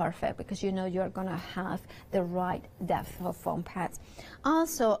 it's perfect, because you're going to have the right depth of foam pads.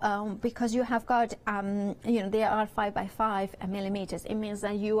 Also, because you have got, they are 5x5 millimeters, it means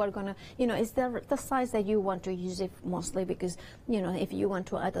that you are going to, it's the size that you want to use it mostly, because, if you want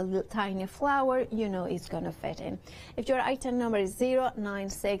to add a little tiny flower, it's going to fit in. If your item number is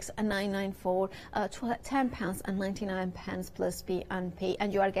 096994, £10.99 plus P&P,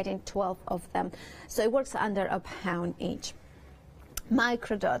 and you are getting 12 of them, so it works under £1 each.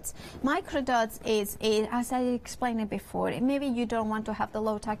 Microdots. Microdots is, as I explained it before, maybe you don't want to have the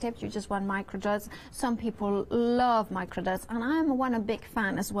low tack tips, you just want microdots. Some people love microdots, and I'm a big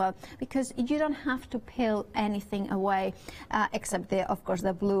fan as well, because you don't have to peel anything away, except of course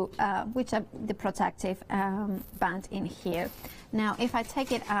the blue, which are the protective band in here. Now, if I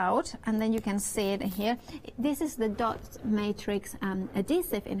take it out, and then you can see it here, this is the dot matrix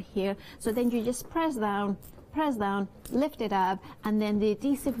adhesive in here. So then you just press down, lift it up, and then the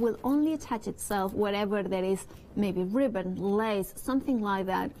adhesive will only attach itself wherever there is maybe ribbon, lace, something like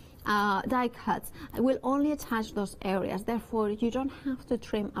that, die cuts. It will only attach those areas. Therefore, you don't have to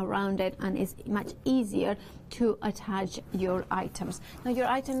trim around it, and it's much easier to attach your items. Now, your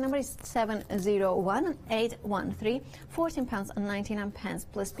item number is 701813, £14.99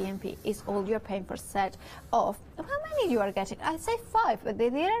 plus P&P is all you're paying for set of. How many you are getting? I say 5, but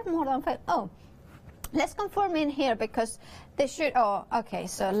there are more than 5. Oh. Let's confirm in here, because they should. Oh, okay.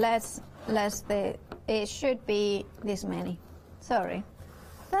 So it should be this many. Sorry,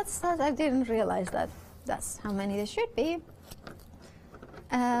 that's I didn't realize that. That's how many there should be.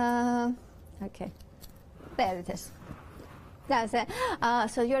 Okay, there it is. That's it.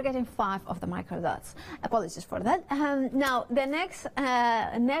 So you're getting 5 of the microdots. Apologies for that. Now the next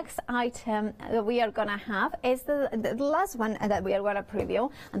item that we are gonna have is the last one that we are gonna preview,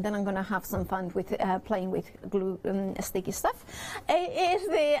 and then I'm gonna have some fun with playing with glue sticky stuff. It is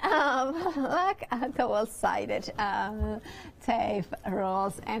the black double-sided tape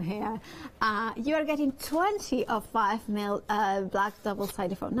rolls in here. You are getting 20 of 5mm black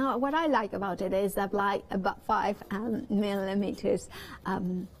double-sided foam. Now, what I like about it is that black about 5mm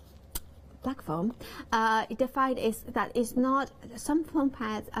black foam. The fact is that it's not, some foam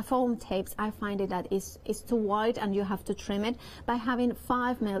pads, foam tapes, I find it that is too wide and you have to trim it. By having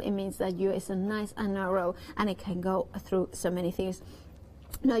 5mm, it means that it's a nice and narrow, and it can go through so many things.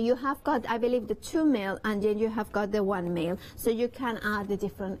 Now you have got, I believe, the 2mm, and then you have got the 1mm, so you can add the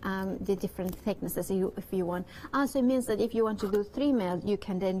different thicknesses if you want. Also, it means that if you want to do 3mm, you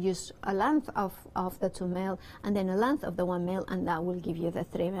can then use a length of the 2mm and then a length of the 1mm, and that will give you the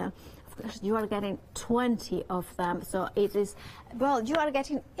 3mm. Of course, you are getting 20 of them, so it is, well, you are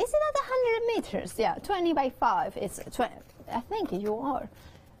getting, is it at 100 meters? Yeah, 20 by 5. It's 20. I think you are.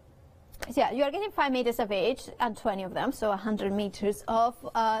 Yeah, you're getting 5 meters of each and 20 of them, so 100 meters of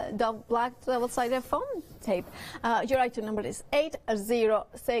black double-sided foam tape. Your item number is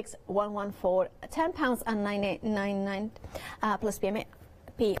 806114. £10.99 plus PMA.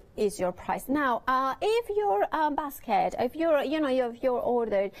 Is your price. Now, if your basket, if your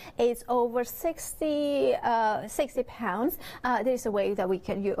order is over 60 pounds, there is a way that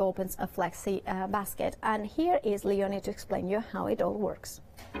you open a flexi basket, and here is Leonie to explain you how it all works.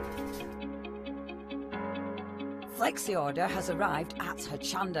 Flexi order has arrived at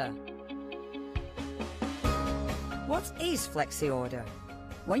Hochanda. What is Flexi order?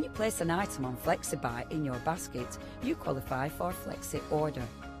 When you place an item on FlexiBuy in your basket, you qualify for Flexi order,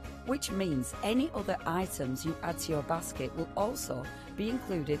 which means any other items you add to your basket will also be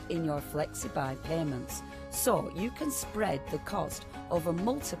included in your FlexiBuy payments, so you can spread the cost over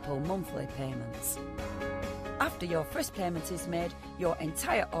multiple monthly payments. After your first payment is made, your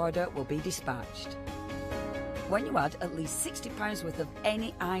entire order will be dispatched. When you add at least £60 worth of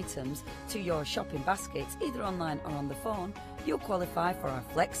any items to your shopping basket, either online or on the phone, you'll qualify for our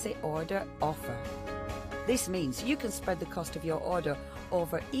Flexi order offer. This means you can spread the cost of your order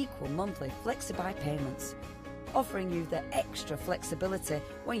over equal monthly FlexiBuy payments, offering you the extra flexibility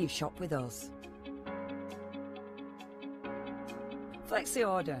when you shop with us. Flexi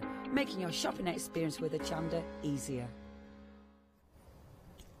order, making your shopping experience with Hochanda easier.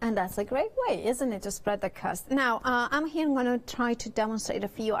 And that's a great way, isn't it, to spread the cost? Now, I'm here going to try to demonstrate a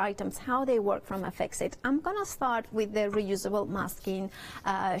few items, how they work from a Fix-It. I'm going to start with the reusable masking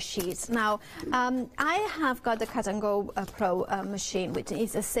sheets. Now, I have got the Cut and Go Pro machine, which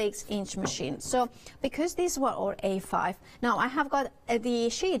is a 6-inch machine. So, because these were all A5, now I have got the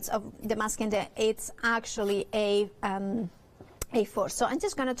sheets of the masking there. It's actually A4, so I'm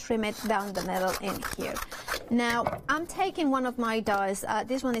just going to trim it down the middle in here. Now, I'm taking one of my dies.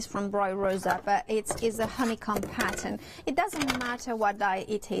 This one is from Bright Rosa, but it is a honeycomb pattern. It doesn't matter what die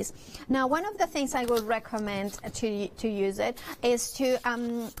it is. Now, one of the things I would recommend to use it is to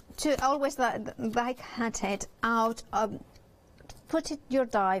always like cut it out. Put your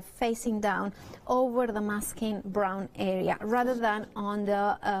die facing down over the masking brown area rather than on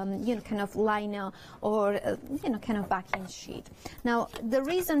the kind of liner or kind of backing sheet. Now the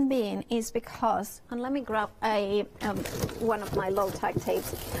reason being is because, and let me grab one of my low-tack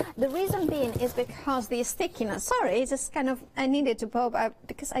tapes. The reason being is because the stickiness. Sorry, it's just kind of I needed to pop up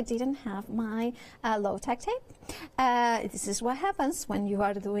because I didn't have my low-tack tape. This is what happens when you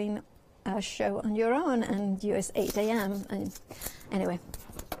are doing a show on your own and US 8 a.m. and anyway,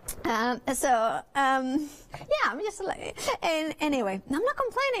 yeah, I'm just like, and anyway, I'm not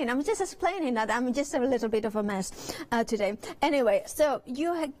complaining. I'm just explaining that I'm just a little bit of a mess today. Anyway, so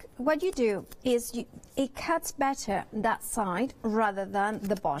what you do is it cuts better that side rather than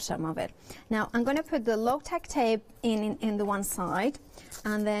the bottom of it. Now I'm going to put the low-tack tape in the one side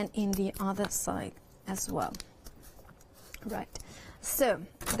and then in the other side as well. Right. So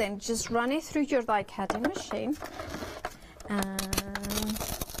then just run it through your die cutting machine and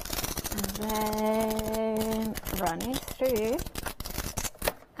then run it through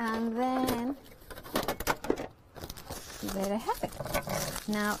and then there I have it.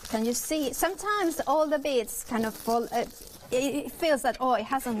 Now can you see sometimes all the bits kind of fall, it feels that it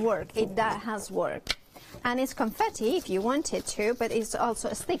hasn't worked. That has worked. And it's confetti if you wanted to, but it's also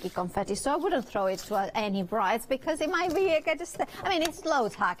a sticky confetti, so I wouldn't throw it to any brides because it might be I mean, it's low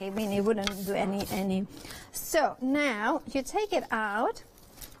tack. I mean, it wouldn't do any. So now you take it out,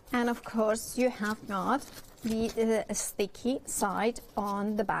 and of course you have got the sticky side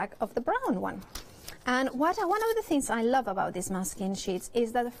on the back of the brown one. And one of the things I love about these masking sheets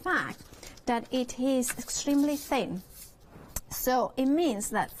is that the fact that it is extremely thin. So it means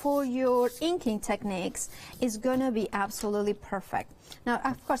that for your inking techniques, it's going to be absolutely perfect. Now,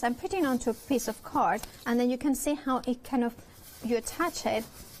 of course, I'm putting onto a piece of card, and then you can see how it kind of, you attach it,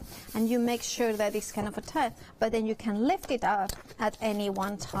 and you make sure that it's kind of attached, but then you can lift it up at any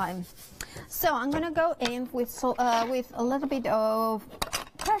one time. So I'm going to go in with a little bit of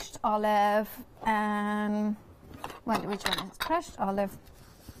crushed olive, and, well, which one is crushed olive?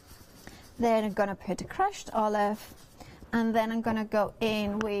 Then I'm going to put a crushed olive, and then I'm going to go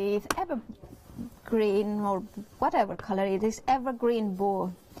in with evergreen or whatever color it is, evergreen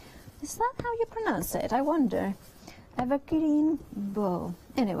bow. Is that how you pronounce it? I wonder. Evergreen bow.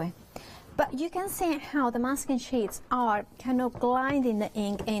 Anyway, but you can see how the masking sheets are kind of gliding the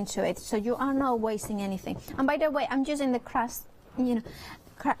ink into it, so you are not wasting anything. And by the way, I'm using the craft, I'm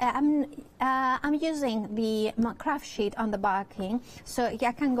using the craft sheet on the backing, so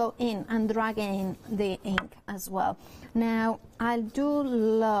I can go in and drag in the ink as well. Now, I do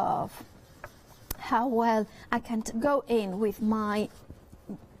love how well I can go in with my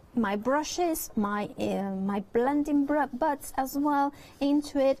brushes, my blending butts as well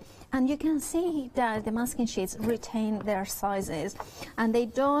into it, and you can see that the masking sheets retain their sizes, and they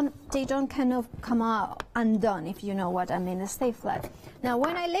don't kind of come out undone, if you know what I mean. They stay flat. Now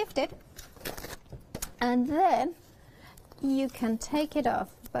when I lift it, and then you can take it off,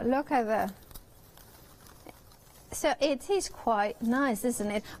 but look at that. So it is quite nice,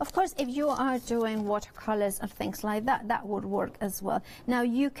 isn't it? Of course, if you are doing watercolors and things like that, that would work as well. Now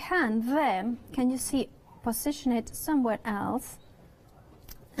you can then, can you see, position it somewhere else,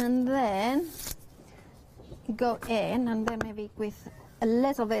 and then go in, and then maybe with a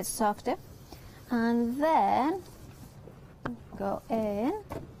little bit softer, and then go in.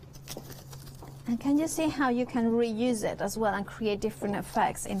 And can you see how you can reuse it as well and create different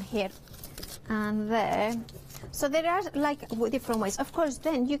effects in here and there? So there are like different ways. Of course,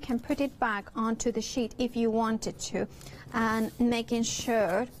 then you can put it back onto the sheet if you wanted to, and making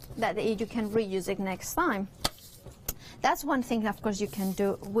sure that you can reuse it next time. That's one thing, of course, you can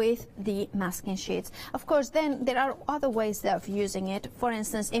do with the masking sheets. Of course, then there are other ways of using it. For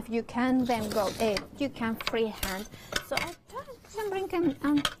instance, if you can then go in, you can freehand. So I'm bringing,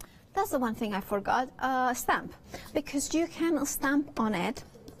 that's the one thing I forgot, stamp, because you can stamp on it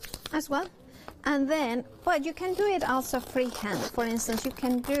as well. And then, but you can do it also freehand. For instance, you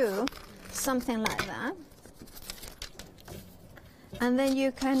can do something like that. And then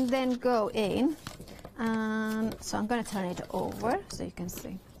you can then go in. So I'm going to turn it over so you can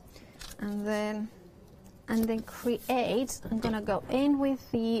see. And then create, I'm going to go in with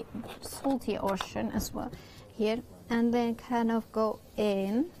the salty ocean as well here. And then kind of go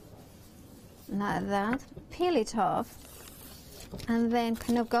in like that, peel it off. And then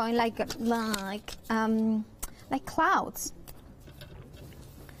kind of going like clouds.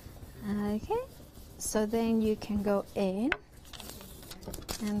 Okay, so then you can go in,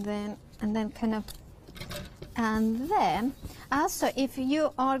 and then kind of, and then also if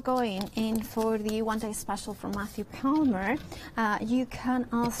you are going in for the one day special from Matthew Palmer, you can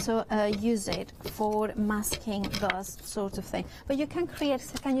also use it for masking those sorts of things. But you can create,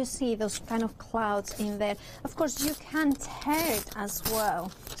 can you see those kind of clouds in there? Of course, you can tear it as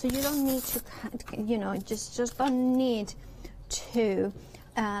well. So you don't need to, you know, just don't need to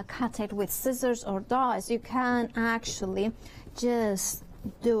cut it with scissors or dies. You can actually just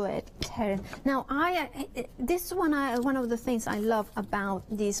do it, tear it. Now, this is one of the things I love about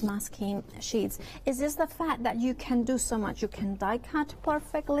these masking sheets is just the fact that you can do so much. You can die cut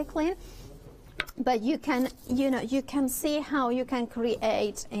perfectly clean, but you can, you know, you can see how you can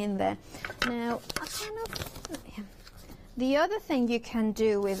create in there. Now, the other thing you can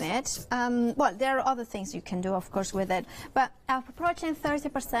do with it, well, there are other things you can do, of course, with it, but approaching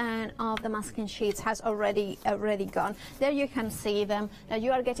 30% of the masking sheets has already gone. There you can see them, that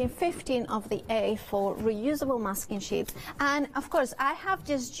you are getting 15 of the A4 reusable masking sheets. And of course, I have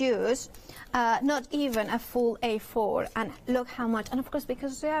just used not even a full A4, and look how much. And of course,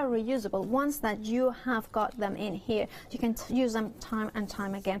 because they are reusable, once that you have got them in here, you can use them time and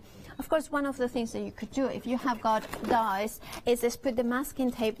time again. Of course, one of the things that you could do if you have got dies is just put the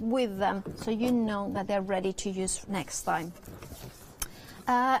masking tape with them, so you know that they're ready to use next time.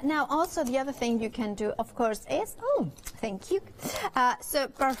 Now, also the other thing you can do, of course, is, oh, thank you. So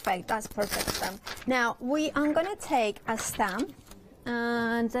perfect, that's perfect stamp. Now, I'm going to take a stamp,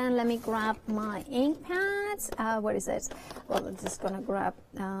 and then let me grab my ink pads. Where is it? Well, I'm just going to grab,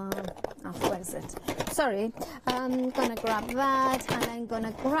 where is it? Sorry, I'm going to grab that, and I'm going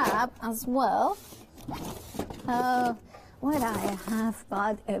to grab as well, what I have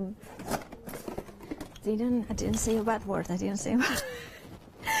got, I didn't say a bad word, I didn't say a bad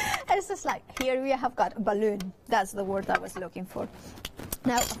It's just like, here we have got a balloon. That's the word I was looking for.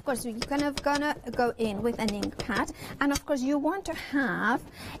 Now, of course, you're gonna go in with an ink pad, and of course, you want to have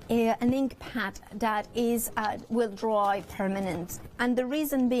an ink pad that is will dry permanent. And the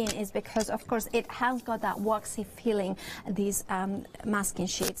reason being is because, of course, it has got that waxy feeling. These masking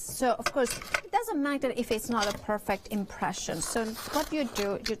sheets. So, of course, it doesn't matter if it's not a perfect impression. So, what you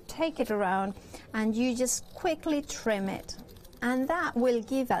do, you take it around, and you just quickly trim it. And that will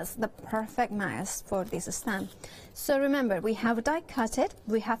give us the perfect mask for this stamp. So remember, we have die cut it,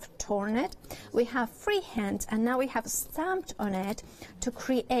 we have torn it, we have freehand, and now we have stamped on it to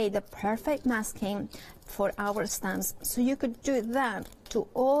create the perfect masking for our stamps. So you could do that to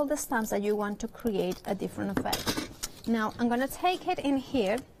all the stamps that you want to create a different effect. Now I'm going to take it in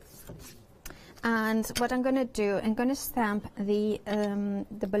here, and what I'm going to do, I'm going to stamp the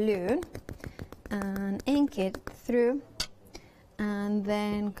balloon and ink it through. and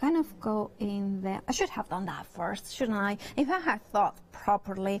then kind of go in there. I should have done that first, shouldn't I? If I had thought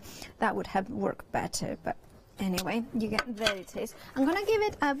properly, that would have worked better, but anyway, there it is. I'm gonna give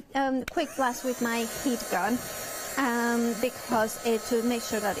it a quick blast with my heat gun, because to make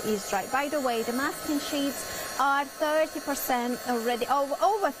sure that it is dry. By the way, the masking sheets are 30% already,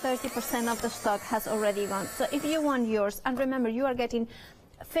 over 30% of the stock has already gone. So if you want yours, and remember, you are getting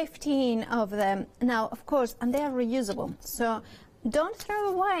 15 of them now, of course, and they are reusable. So don't throw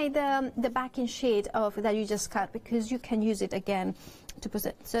away the backing sheet that you just cut, because you can use it again to put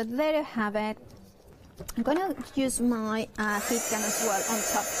it. So there you have it. I'm going to use my heat gun as well on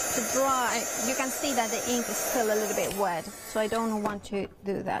top to dry. You can see that the ink is still a little bit wet, so I don't want to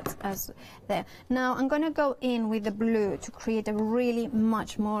do that as there. Now I'm going to go in with the blue to create a really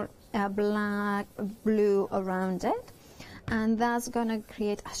much more black blue around it. And that's going to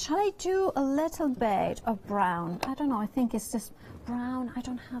create, shall I do a little bit of brown? I don't know, I think it's just brown. I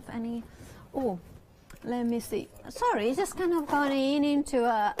don't have any, oh, let me see. Sorry, it's just kind of gone into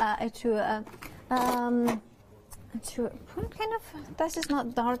kind of, this is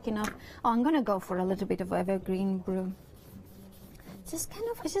not dark enough. Oh, I'm going to go for a little bit of evergreen blue. Just kind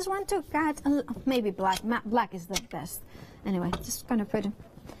of, I just want to get, maybe black. Black is the best. Anyway, just going to put it,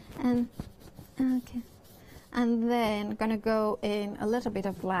 and, okay. And then going to go in a little bit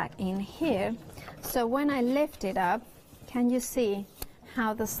of black in here. So when I lift it up, can you see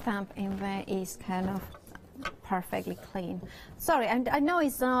how the stamp in there is kind of perfectly clean? Sorry, and I know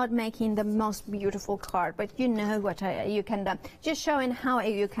it's not making the most beautiful card, but you know what you can do. Just showing how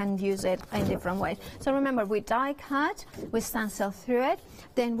you can use it in different ways. So remember, we die cut, we stencil through it,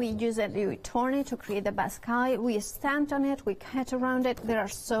 then we use it, we turn it to create the baskai, we stamped on it, we cut around it. There are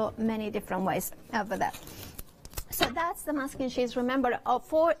so many different ways of that. So that's the masking sheets. Remember, now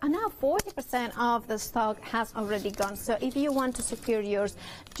 40% of the stock has already gone. So if you want to secure yours,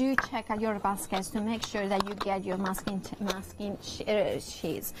 do check out your baskets to make sure that you get your masking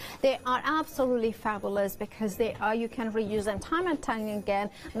sheets. They are absolutely fabulous because you can reuse them time and time again.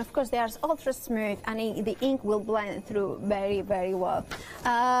 And of course, they are ultra smooth, and the ink will blend through very, very well.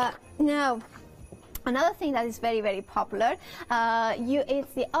 Now, another thing that is very, very popular,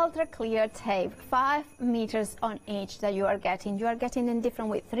 it's the ultra clear tape, 5 meters on each that you are getting. You are getting in different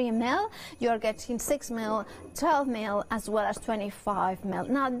with 3 mil, you are getting 6 mil, 12 mil, as well as 25 mil.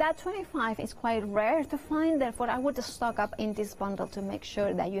 Now that 25 is quite rare to find, therefore I would stock up in this bundle to make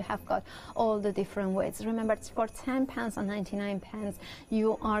sure that you have got all the different widths. Remember, it's for £10 and 99 pence,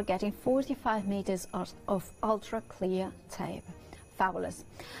 you are getting 45 meters of ultra clear tape. Fabulous.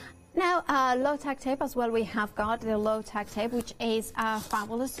 Now, low tack tape as well, we have got the low tack tape, which is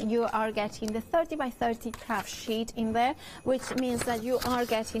fabulous. You are getting the 30 by 30 craft sheet in there, which means that you are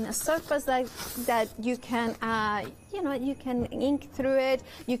getting a surface that you can, you can ink through it.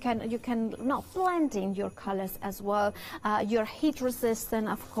 You can not blend in your colors as well. You're heat resistant,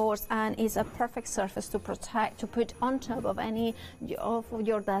 of course, and is a perfect surface to put on top of any of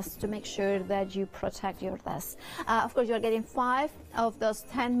your dust to make sure that you protect your dust. Of course, you're getting 5 of those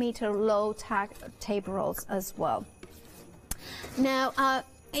 10-meter low tack tape rolls as well. Now,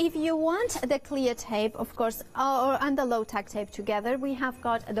 if you want the clear tape, of course, and the low tack tape together, we have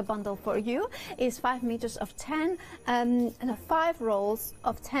got the bundle for you. It's 5 meters of 10, 5 rolls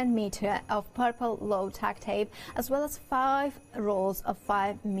of 10 meter of purple low tack tape, as well as 5 rolls of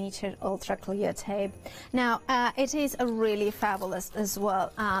 5 meter ultra clear tape. Now, it is a really fabulous as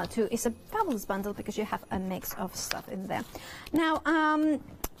well. It's a fabulous bundle because you have a mix of stuff in there. Now,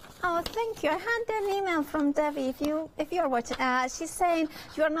 oh, thank you. I had an email from Debbie. If you're watching, she's saying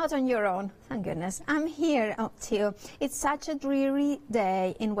you are not on your own. Thank goodness. I'm here too. It's such a dreary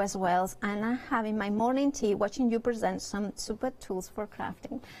day in West Wales, and I'm having my morning tea watching you present some super tools for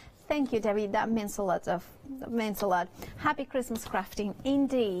crafting. Thank you, Debbie. That means a lot. That means a lot. Happy Christmas crafting,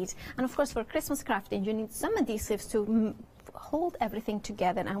 indeed. And of course, for Christmas crafting, you need some adhesives to hold everything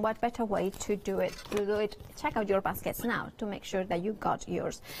together, and what better way to do it? Check out your baskets now to make sure that you got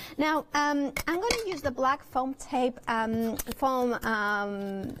yours. Now, I'm going to use the black foam tape,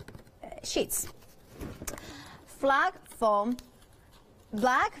 sheets. Black foam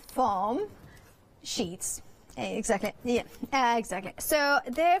sheets. Exactly. Yeah, exactly. So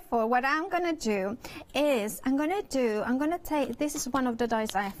therefore, what I'm going to do is I'm going to take, this is one of the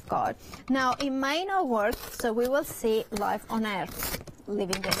dies I've got. Now, it may not work, so we will see live on air,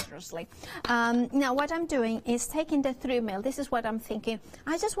 living dangerously. Now, what I'm doing is taking the 3 mil. This is what I'm thinking.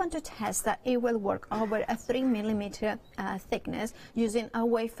 I just want to test that it will work over a 3 millimeter thickness using a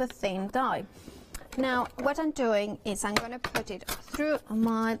wafer thin die. Now, what I'm doing is I'm going to put it through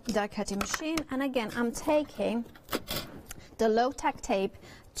my die cutting machine, and again, I'm taking the low-tack tape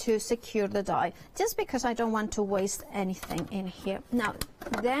to secure the die, just because I don't want to waste anything in here. Now,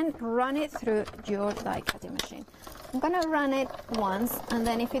 then run it through your die cutting machine. I'm gonna run it once, and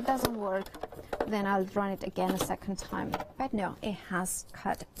then if it doesn't work, then I'll run it again a second time. But no, it has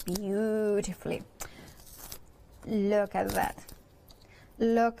cut beautifully. Look at that.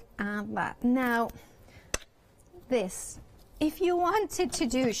 Look at that. Now, this, if you wanted to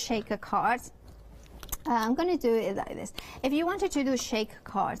do shaker cards, I'm going to do it like this. If you wanted to do shake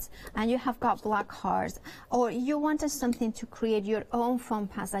cards and you have got black cards, or you wanted something to create your own foam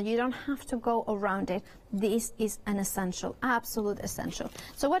pasta, you don't have to go around it. This is an essential, absolute essential.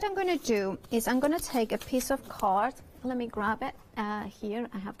 So what I'm going to do is I'm going to take a piece of card. Let me grab it. Here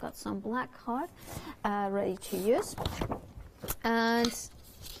I have got some black card ready to use. And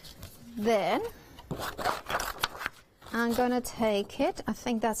then I'm going to take it. I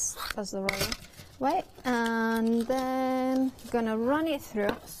think that's the right way, and then gonna run it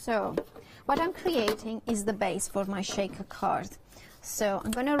through. So what I'm creating is the base for my shaker card. So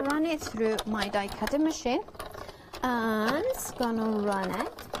I'm gonna run it through my die cutting machine, and gonna run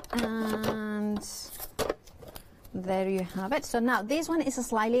it, and there you have it. So now this one is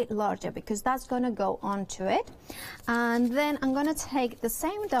slightly larger because that's going to go onto it. And then I'm going to take the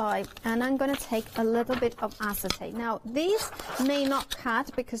same die and I'm going to take a little bit of acetate. Now these may not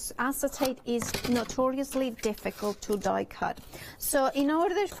cut because acetate is notoriously difficult to die cut. So in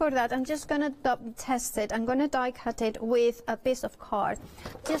order for that, I'm just going to test it. I'm going to die cut it with a piece of card,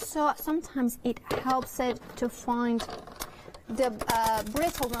 just so sometimes it helps it to find the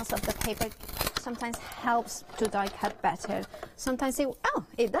brittleness of the paper. Sometimes helps to die cut better. Sometimes it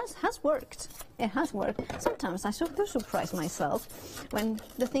has worked. It has worked. Sometimes I do surprise myself when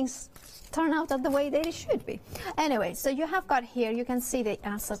the things turn out the way that it should be. Anyway, so you have got here, you can see the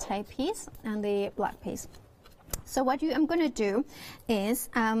acetate piece and the black piece. So what I'm going to do is,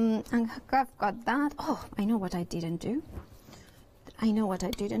 I've got that. Oh, I know what I didn't do. I know what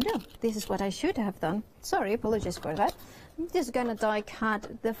I didn't do. This is what I should have done. Sorry, apologies for that. I'm just going to die cut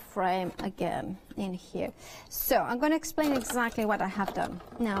the frame again in here. So I'm going to explain exactly what I have done.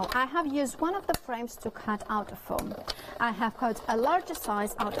 Now, I have used one of the frames to cut out of foam. I have cut a larger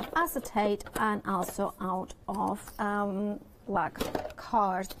size out of acetate and also out of black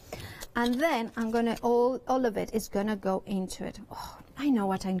card. And then I'm going to, all of it is going to go into it. Oh, I know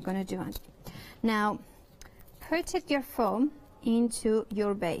what I'm going to do. Now, put your foam into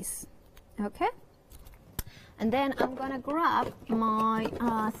your base, okay? And then I'm gonna grab my,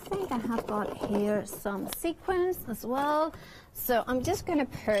 I think I have got here some sequins as well. So I'm just gonna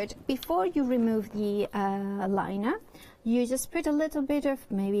put, before you remove the liner, you just put a little bit of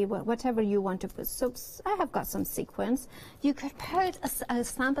maybe whatever you want to put. So I have got some sequins. You could put a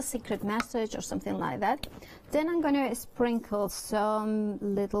stamp, a secret message or something like that. Then I'm going to sprinkle some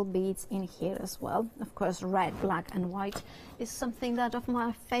little beads in here as well. Of course, red, black and white is something that of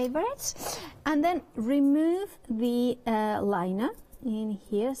my favorites. And then remove the liner in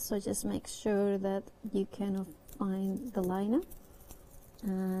here. So just make sure that you can find the liner.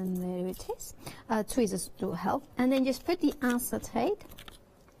 And there it is. Tweezers do help. And then just put the acetate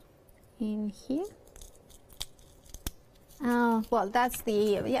in here. Well, that's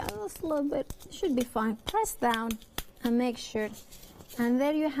the, yeah, that's a little bit, should be fine. Press down and make sure. And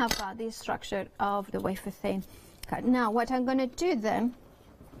there you have got the structure of the wafer thin cut. Now, what I'm going to do then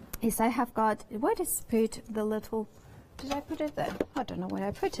is I have got, where is put the little, did I put it there? I don't know where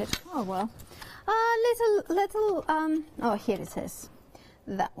I put it. Oh, well. Oh, here it is.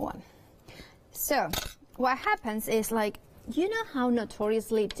 That one. So what happens is, like, you know how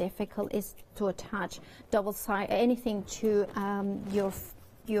notoriously difficult it is to attach double side anything to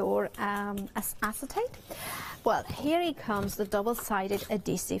your acetate? Well, here it comes, the double-sided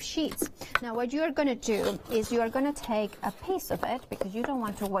adhesive sheets. Now what you are going to do is you are going to take a piece of it, because you don't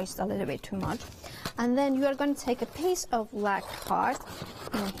want to waste a little bit too much, and then you are going to take a piece of black card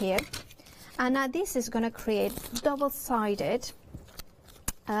in here, and now this is going to create double-sided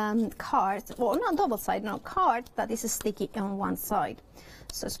card, well, not double-sided, no, card that is sticky on one side.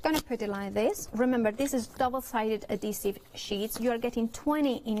 So it's going to put it like this. Remember, this is double-sided adhesive sheets. You are getting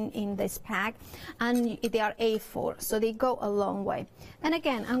 20 in this pack, and they are A4, so they go a long way. And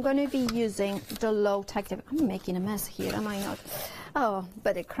again, I'm going to be using the low-tack tape. I'm making a mess here, am I not? Oh,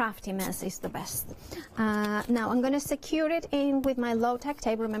 but a crafty mess is the best. Now I'm going to secure it in with my low-tack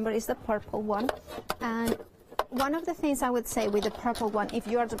tape. Remember, it's the purple one. And one of the things I would say with the purple one, if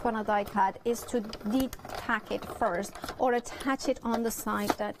you're going to die cut, is to de-tack it first, or attach it on the side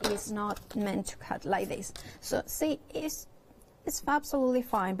that is not meant to cut, like this. So see, it's absolutely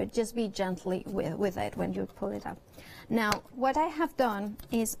fine, but just be gently with it when you pull it up. Now, what I have done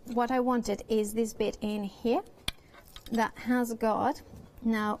is, what I wanted is this bit in here that has got,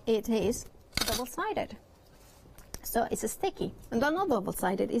 now it is double-sided. So it's a sticky, and not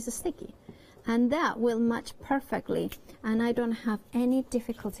double-sided, it's a sticky. And that will match perfectly, and I don't have any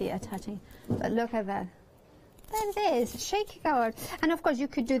difficulty attaching. But look at that. There it is, shaky card. And of course you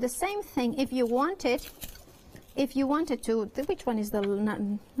could do the same thing if you wanted. If you wanted to, which one is the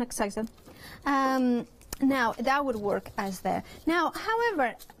next section? Now that would work as there. Now,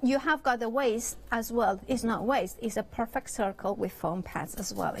 however, you have got the waist as well. It's not waist, it's a perfect circle with foam pads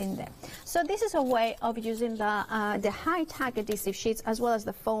as well in there. So this is a way of using the high tag adhesive sheets as well as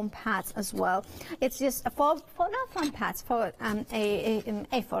the foam pads as well. It's just for not foam pads, for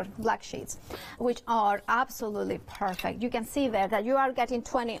A4 black sheets, which are absolutely perfect. You can see there that you are getting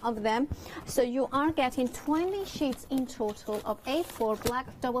 20 of them. So you are getting 20 sheets in total of A4 black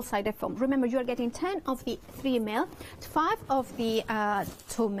double-sided foam. Remember, you are getting 10 of the 3 mil, 5 of the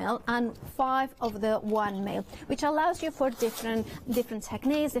 2 mil, and 5 of the 1 mil, which allows you for different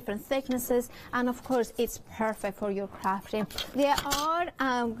techniques, different thicknesses, and of course it's perfect for your crafting. There are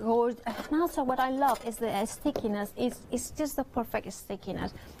gold, and also what I love is the stickiness. It's just the perfect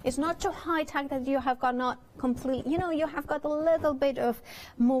stickiness. It's not too high tag that you have got not complete, you know, you have got a little bit of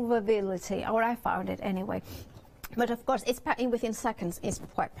movability, or I found it anyway. But of course, it's within seconds, it's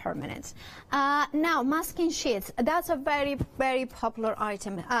quite permanent. Now, masking sheets, that's a very, very popular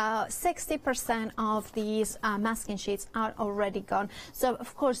item. 60% of these masking sheets are already gone. So,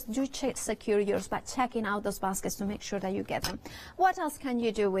 of course, do secure yours by checking out those baskets to make sure that you get them. What else can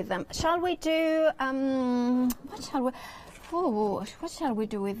you do with them? Shall we do, what shall we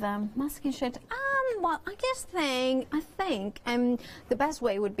do with them? Masking sheet. Well, I think the best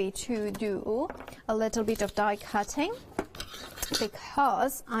way would be to do a little bit of die cutting,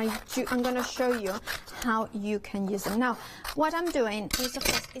 because I'm going to show you how you can use them. Now, what I'm doing is, of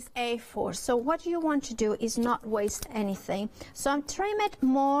course, is A4. So what you want to do is not waste anything. So I'm trim it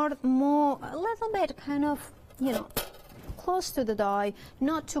more, a little bit, kind of, you know, close to the die,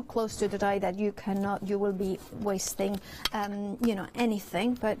 not too close to the die that you will be wasting, you know,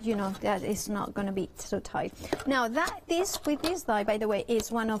 anything, but you know, that is not going to be so tight. Now with this die, by the way,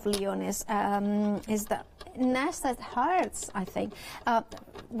 is one of Leone's, is the Nest That Hurts, I think.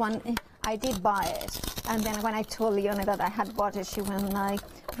 One, I did buy it, and then when I told Leone that I had bought it, she went like,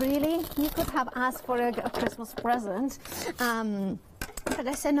 really? You could have asked for a Christmas present. But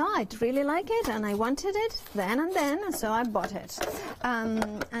I said, no, I'd really like it, and I wanted it then and then, so I bought it.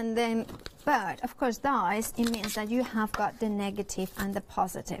 And then, but of course, dies, it means that you have got the negative and the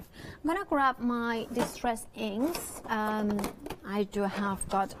positive. I'm gonna grab my distress inks. I do have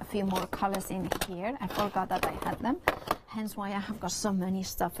got a few more colors in here. I forgot that I had them, hence why I have got so many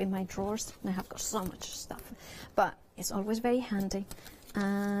stuff in my drawers. I have got so much stuff, but it's always very handy.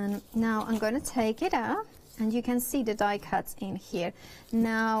 And now I'm going to take it out. And you can see the die cuts in here.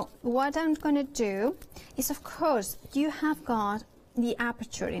 Now, what I'm going to do is, of course, you have got the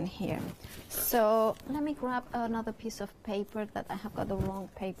aperture in here. So let me grab another piece of paper that I have got the wrong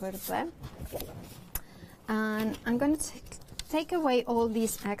paper there. And I'm going to take away all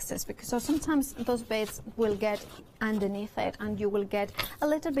these excess, because sometimes those bits will get underneath it and you will get a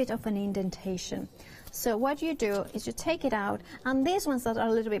little bit of an indentation. So what you do is you take it out, and these ones that are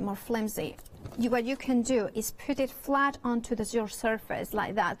a little bit more flimsy, what you can do is put it flat onto your surface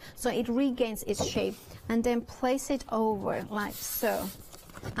like that, so it regains its shape, and then place it over like so.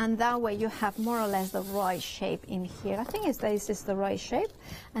 And that way you have more or less the right shape in here. I think this is the right shape,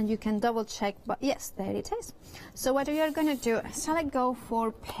 and you can double check, but yes, there it is. So what we are going to do, shall I go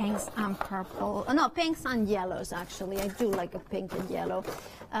for pinks and purple? No, pinks and yellows actually. I do like a pink and yellow.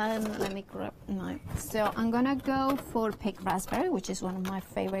 Let me grab mine. So I'm going to go for pink raspberry, which is one of my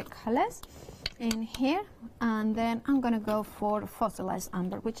favorite colors in here, and then I'm going to go for fossilized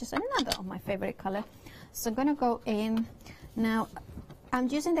amber, which is another of my favorite color. So I'm going to go in now. I'm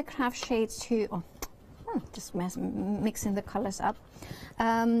using the craft shades to just mixing the colors up,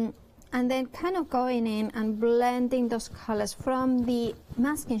 and then kind of going in and blending those colors from the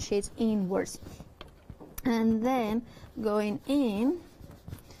masking sheets inwards, and then going in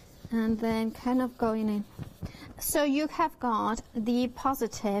and then kind of going in. So you have got the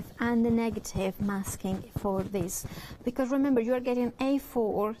positive and the negative masking for this, because remember, you're getting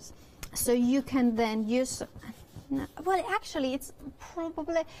A4s, so you can then use, well, actually it's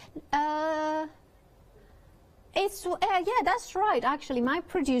probably It's yeah, that's right. Actually, my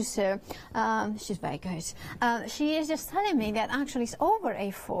producer, she's very good. She is just telling me that actually it's over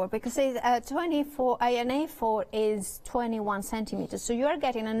A4 because it's 24. An A4 is 21 centimeters, so you are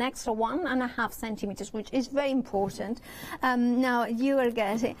getting an extra 1.5 centimeters, which is very important. Now you are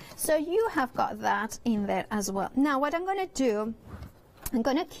getting, so you have got that in there as well. Now what I'm going to do, I'm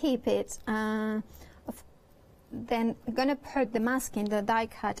going to keep it. Then I'm going to put the masking, the die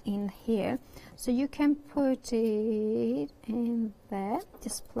cut in here. So you can put it in there,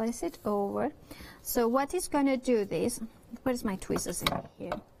 just place it over. So what is going to do this, where's my tweezers in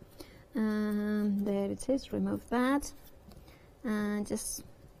here? There it is, remove that. And just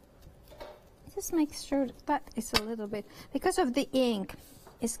make sure that it's a little bit, because of the ink,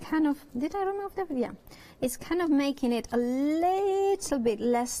 it's kind of, did I remove the, yeah. It's kind of making it a little bit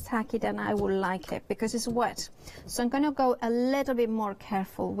less tacky than I would like it because it's wet. So I'm going to go a little bit more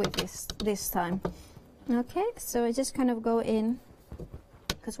careful with this time. Okay, so I just kind of go in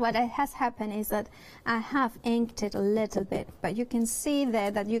because what has happened is that I have inked it a little bit, but you can see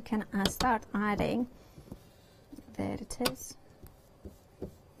there that you can start adding. There it is.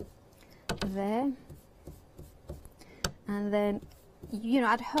 There. And then, you know,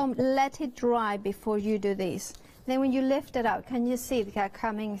 at home, let it dry before you do this. Then when you lift it out, can you see it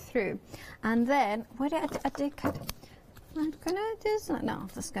coming through? And then, what I did cut. I'm gonna do some, no, I'm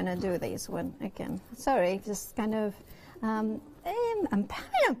just gonna do this one again. Sorry, just kind of. I'm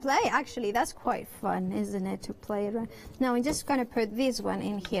having a play. Actually, that's quite fun, isn't it, to play around? Now I'm just gonna put this one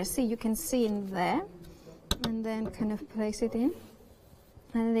in here. See, you can see in there, and then kind of place it in,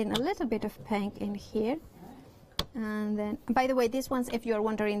 and then a little bit of pink in here. And then, by the way, these ones, if you're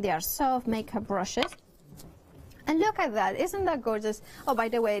wondering, they are soft makeup brushes. And look at that, isn't that gorgeous? Oh, by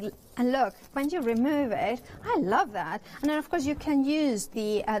the way, and look, when you remove it, I love that. And then, of course, you can use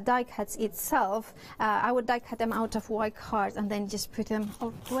the die cuts itself. I would die cut them out of white cards and then just put them,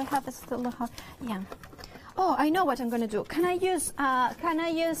 oh, do I have a still? Yeah. Oh, I know what I'm going to do. Can I use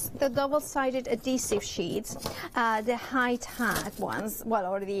the double-sided adhesive sheets, the high-tack ones? Well,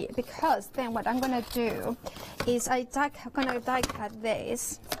 or the, because then what I'm going to do is I'm going to die cut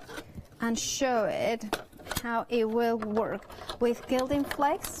this and show it how it will work with gilding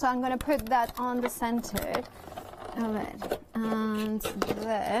flakes. So I'm going to put that on the center of it, and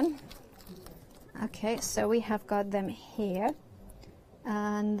then okay, so we have got them here,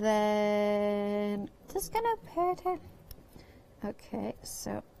 and then just gonna put it. Okay,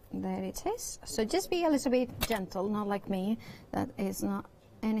 so there it is. So just be a little bit gentle, not like me. That is not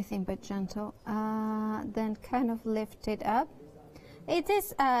anything but gentle. Then kind of lift it up. It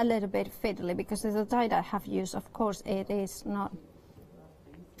is a little bit fiddly because it's a die that I have used. Of course, it is not.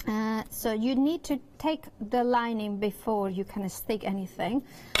 So you need to take the lining before you can stick anything.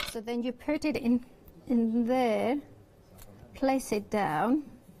 So then you put it in there, place it down.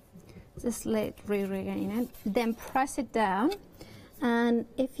 Just let regain it, then press it down, and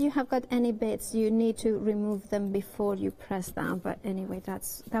if you have got any bits you need to remove them before you press down, but anyway,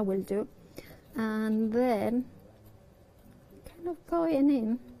 that will do. And then kind of going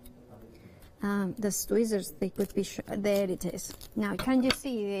in, the tweezers, they could be there it is. Now can you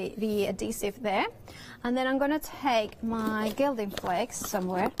see the adhesive there? And then I'm going to take my gilding flakes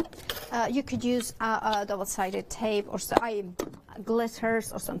somewhere. You could use a double-sided tape or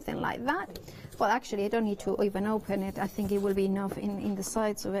glitters or something like that. Well, actually, I don't need to even open it. I think it will be enough in the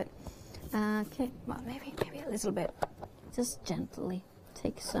sides of it. Okay, well, maybe a little bit. Just gently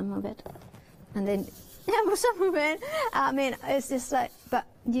take some of it, and then some of it. I mean, it's just like, but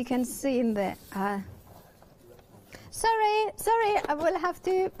you can see in there. Sorry, I will have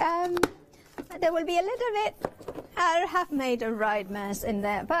to. There will be a little bit. I have made a right mess in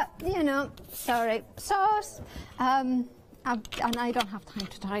there, but you know, sorry. Sauce. And I don't have time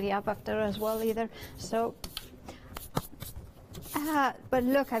to tidy up after as well either. So, but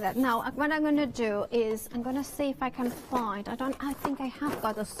look at that. Now, what I'm going to do is I'm going to see if I can find. I think I have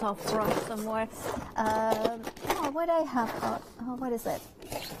got a soft brush somewhere. Oh, what I have got? Oh, what is it?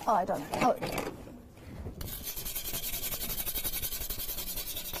 Oh, I don't know.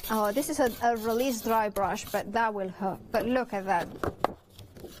 Oh, this is a release dry brush, but that will hurt. But look at that.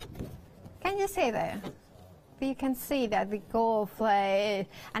 Can you see there? You can see that the gold flake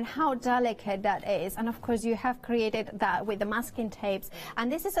and how delicate that is. And of course you have created that with the masking tapes,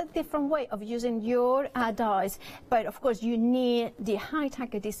 and this is a different way of using your dies, but of course you need the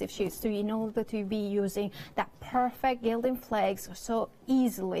high-tack adhesive sheets to in order to be using that perfect gilding flakes so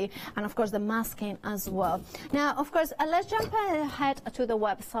easily, and of course the masking as well. Now of course let's jump ahead to the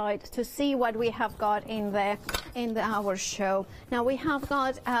website to see what we have got in our show. Now we have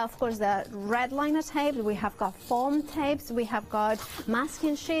got of course the red liner tape, we have got foam tapes, we have got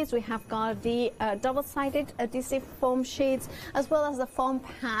masking sheets, we have got the double-sided adhesive foam sheets, as well as the foam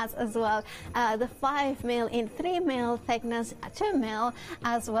pads as well. The 5 mil in 3 mil thickness, 2 mil,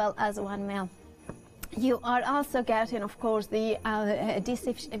 as well as 1 mil. You are also getting, of course, the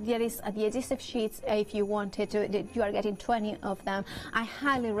adhesive. There is the adhesive sheets. If you wanted to, you are getting 20 of them. I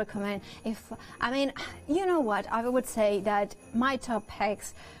highly recommend. I mean, you know what? I would say that my top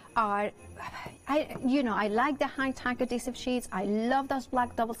picks are, I like the high-tack adhesive sheets. I love those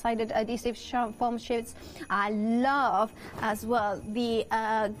black double-sided adhesive foam sheets. I love as well the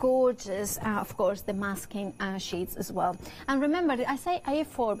gorgeous, of course, the masking sheets as well. And remember, I say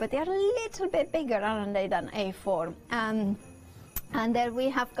A4, but they are a little bit bigger, aren't they, than A4? And then we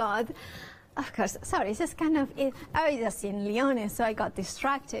have got, of course, sorry, it's just kind of, I was just in Lione, so I got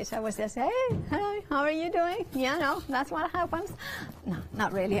distracted. I was just, hey, hello, how are you doing? Yeah, no, that's what happens. No,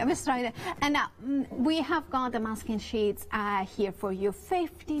 not really, I was trying to. And now, we have got the masking sheets here for you,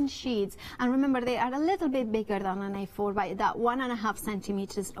 15 sheets. And remember, they are a little bit bigger than an A4, by that 1.5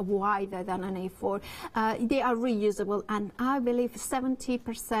 centimeters wider than an A4. They are reusable, and I believe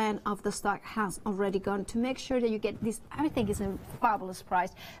 70% of the stock has already gone. To make sure that you get this, I think it's a fabulous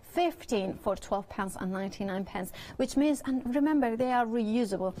price. 15 for £12.99, which means, and remember, they are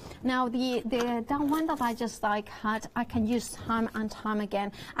reusable. Now, the one that I just had, I can use time and time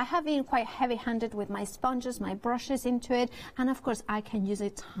again. I have been quite heavy-handed with my sponges, my brushes into it, and of course, I can use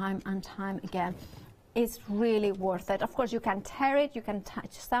it time and time again. It's really worth it. Of course, you can tear it, you can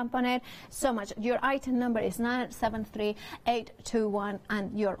stamp on it, so much. Your item number is 973821,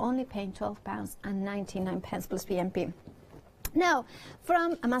 and you're only paying £12.99 plus PMP. Now,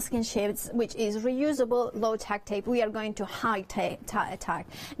 from a masking sheets, which is reusable low-tack tape, we are going to high-tack.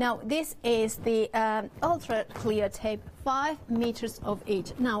 Now, this is the ultra clear tape, 5 meters of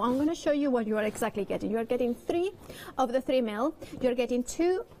each. Now, I'm going to show you what you are exactly getting. You are getting 3 of the 3 mil, you're getting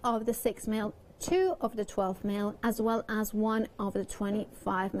 2 of the 6 mil, 2 of the 12 mil, as well as 1 of the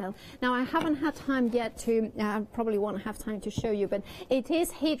 25 mil. Now, I haven't had time yet to, probably won't have time to show you, but it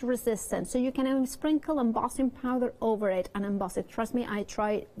is heat resistant, so you can sprinkle embossing powder over it and emboss it. Trust me, I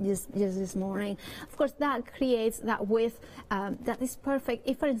tried this morning. Of course, that creates that width that is perfect.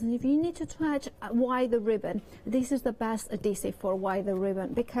 If, for instance, if you need to touch wire ribbon, this is the best adhesive for wire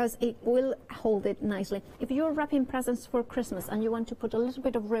ribbon, because it will hold it nicely. If you're wrapping presents for Christmas and you want to put a little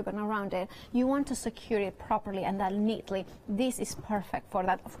bit of ribbon around it, you want to secure it properly and that neatly, this is perfect for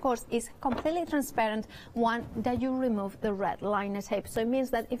that. Of course, it's completely transparent, one that you remove the red liner tape, so it means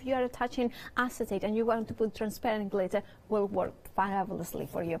that if you are attaching acetate and you want to put transparent glitter, will work fabulously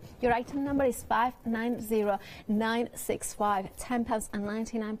for you. Your item number is 590965,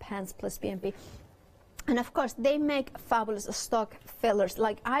 £10.99 plus PMP. And of course, they make fabulous stock fillers.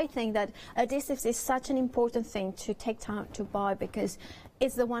 Like, I think that adhesives is such an important thing to take time to buy, because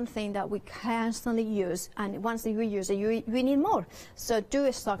it's the one thing that we constantly use, and once you use it, we need more. So do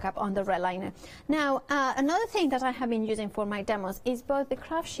a stock up on the red liner. Now, another thing that I have been using for my demos is both the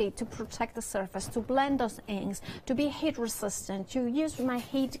craft sheet to protect the surface, to blend those inks, to be heat resistant, to use my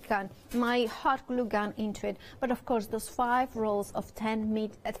heat gun, my hot glue gun into it. But of course, those 5 rolls of 10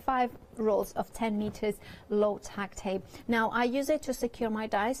 meters low tack tape. Now, I use it to secure my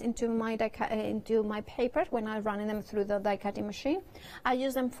dies into my paper when I run them through the die cutting machine. I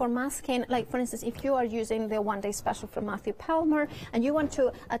use them for masking, like for instance, if you are using the one-day special from Matthew Palmer and you want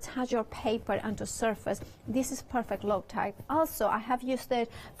to attach your paper onto surface, this is perfect low tack. Also, I have used it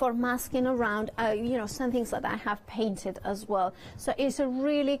for masking around, some things that I have painted as well. So it's a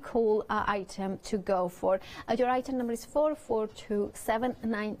really cool item to go for. Your item number is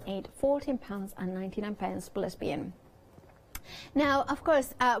 442798, £14.99 plus BN. Now, of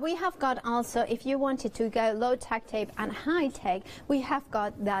course, we have got also, if you wanted to go low tack tape and high tack, we have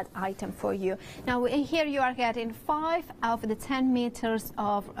got that item for you. Now, here you are getting 5 of the 10 meters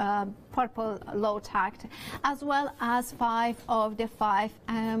of purple low tacked, as well as 5 of the 5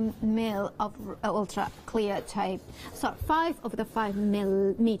 mil of ultra clear tape. So 5 of the 5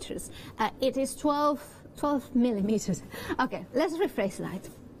 millimeters. It is 12 millimeters. Okay, let's rephrase that.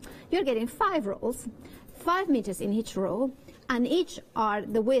 You're getting 5 rolls, 5 meters in each roll, and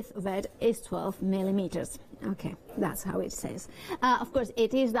the width of it is 12 millimeters. Okay, That's how it says. Of course,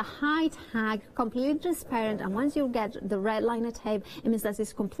 it is the high tag, completely transparent, and once you get the red liner tape, it means that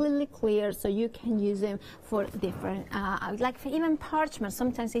it's completely clear, so you can use them for different, like for even parchment.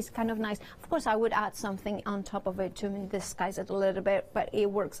 Sometimes it's kind of nice. Of course, I would add something on top of it to disguise it a little bit, but it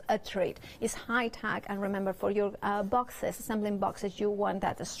works a treat. It's high tag, and remember, for your boxes, assembling boxes, you want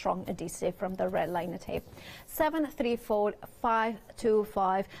that strong adhesive from the red liner tape.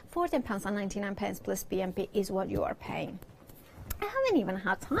 734-525, £14.99 plus PMP is what you are paying. I haven't even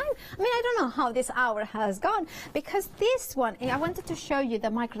had time. I mean, I don't know how this hour has gone, because this one, I wanted to show you the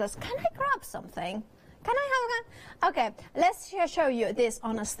microdust. Can I grab something? Can I have a... Okay, let's show you this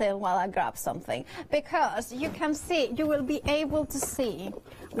on a still while I grab something, because you can see, you will be able to see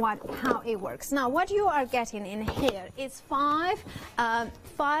how it works. Now, what you are getting in here is five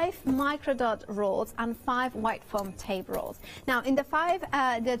microdot rolls and 5 white foam tape rolls. Now, in the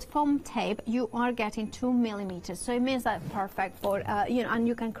the foam tape, you are getting 2 millimeters, so it means that perfect for and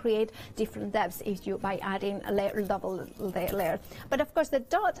you can create different depths if you by adding a layer, double layer. But of course, the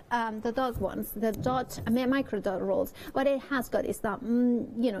dot ones, the micro dot rolls, what it has got is that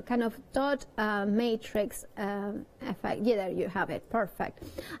kind of dot matrix effect. Yeah, there you have it, perfect.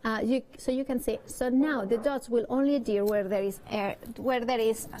 So you can see, so now the dots will only adhere where there is air, where there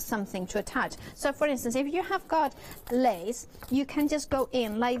is something to attach. So for instance, if you have got lace, you can just go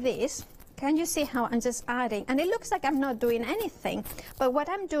in like this. Can you see how I'm just adding? And it looks like I'm not doing anything, but what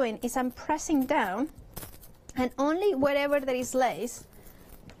I'm doing is I'm pressing down, and only wherever there is lace,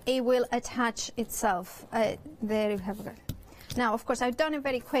 it will attach itself. There you have it. Now, of course, I've done it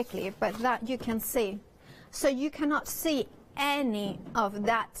very quickly, but that you can see. So you cannot see any of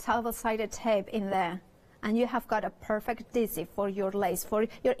that double-sided tape in there. And you have got a perfect adhesive for your lace, for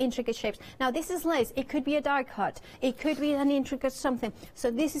your intricate shapes. Now, this is lace. It could be a die cut. It could be an intricate something. So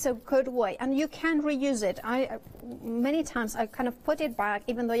this is a good way. And you can reuse it. Many times I kind of put it back,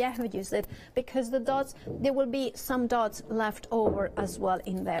 even though I have used it, because the dots, there will be some dots left over as well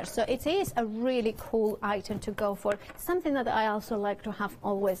in there. So it is a really cool item to go for. Something that I also like to have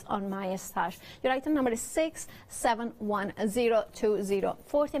always on my stash. Your item number is 671020.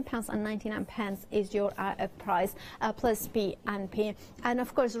 £14.99 is your price plus P&P. And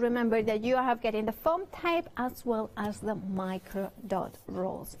of course, remember that you are getting the foam tape as well as the micro dot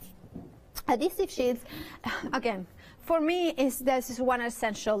rolls. Adhesive sheets, again, for me, this is one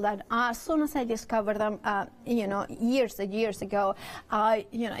essential that as soon as I discovered them, years ago,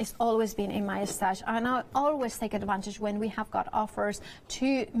 it's always been in my stash, and I always take advantage when we have got offers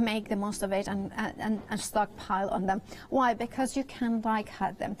to make the most of it and stockpile on them. Why? Because you can die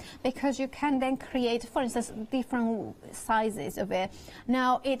cut them, because you can then create, for instance, different sizes of it.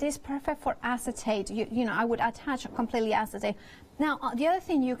 Now, it is perfect for acetate. I would attach completely acetate. Now, the other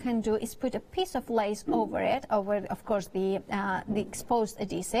thing you can do is put a piece of lace over it, of course, the exposed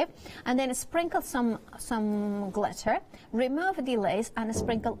adhesive, and then sprinkle some glitter, remove the lace, and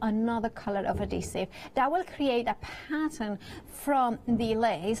sprinkle another color of adhesive. That will create a pattern from the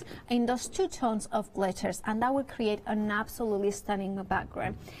lace in those 2 tones of glitters, and that will create an absolutely stunning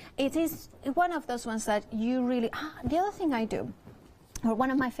background. It is one of those ones that you really... the other thing I do, or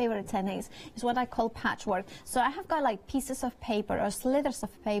one of my favorite techniques, is what I call patchwork. So I have got like pieces of paper or slithers of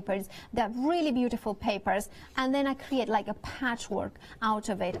papers, that really beautiful papers, and then I create like a patchwork out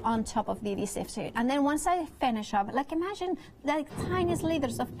of it on top of the adhesive sheet. And then once I finish up, like imagine like tiny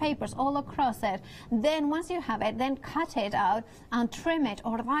slithers of papers all across it. Then once you have it, then cut it out and trim it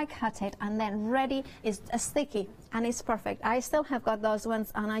or die cut it, and then ready is sticky. And it's perfect. I still have got those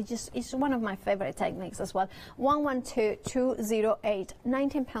ones, and it's one of my favorite techniques as well. 112208,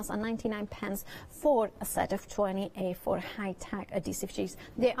 £19.99 for a set of 20 A4 high-tech adhesive sheets.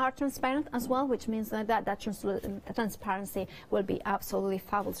 They are transparent as well, which means that transparency will be absolutely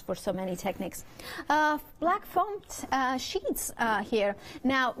fabulous for so many techniques. Black foam sheets here.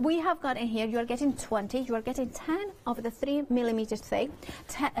 Now, we have got in here, you are getting 20, you are getting 10 of the 3 millimeters thick,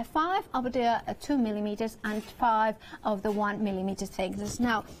 5 of the 2 millimeters, and 5 of the 1 millimeter thickness.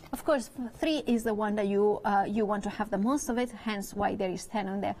 Now, of course, 3 is the one that you want to have the most of it, hence why there is 10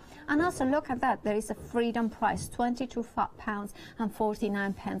 on there. And also look at that, there is a freedom price,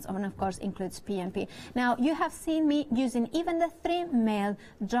 £22.49, and of course includes P&P. Now, you have seen me using even the 3 mil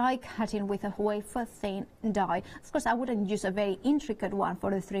die cutting with a wafer thin die. Of course, I wouldn't use a very intricate one for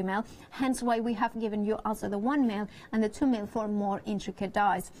the 3 mil, hence why we have given you also the 1 mil and the 2 mil for more intricate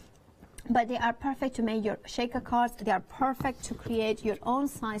dies. But they are perfect to make your shaker cards. They are perfect to create your own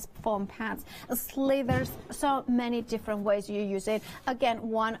size foam pads, slithers, so many different ways you use it. Again,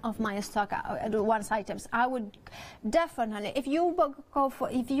 one of my stock items. I would definitely, if you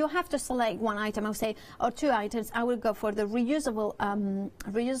have to select one item, I would say, or two items, I would go for the reusable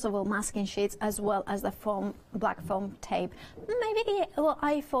masking sheets as well as the black foam tape. Maybe the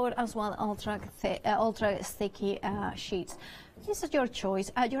I4 as well, ultra sticky sheets. This is your choice.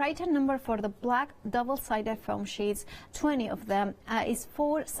 Your item number for the black double-sided foam sheets, 20 of them, is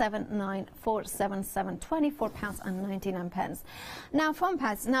 479,477, £24.99. Now, foam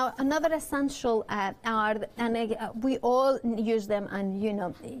pads. Now, another essential we all use them, and you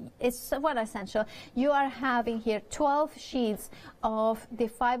know, it's what essential. You are having here 12 sheets of the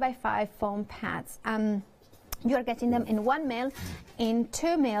 5x5 foam pads. You are getting them in 1 mil, in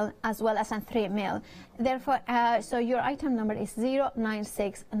 2 mil, as well as in 3 mil. Therefore, so your item number is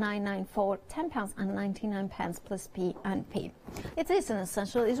 096994, £10.99 plus P&P. It is an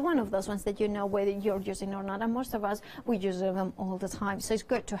essential. It's one of those ones that you know whether you're using or not, and most of us, we use them all the time, so it's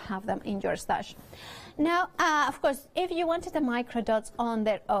good to have them in your stash. Now, of course, if you wanted the micro dots on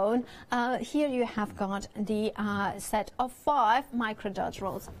their own, here you have got the set of 5 micro dot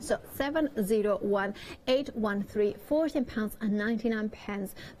rolls. So 701813,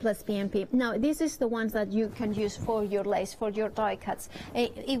 £14.99 plus P&P. Now, this is the ones that you can use for your lace, for your die cuts.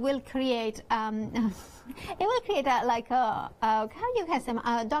 It will create like a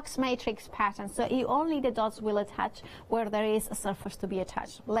dots matrix pattern, so only the dots will attach where there is a surface to be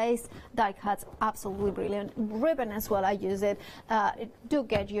attached. Lace, die cuts, absolutely brilliant. Ribbon as well, I use it. Do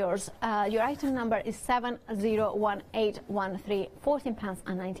get yours. Your item number is 701813,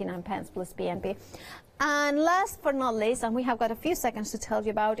 £14.99 plus P&P. And last but not least, and we have got a few seconds to tell you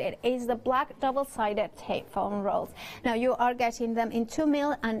about it, is the black double-sided tape foam rolls. Now, you are getting them in 2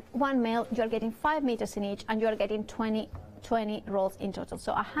 mil and 1 mil. You're getting 5 meters in each, and you're getting 20 rolls in total.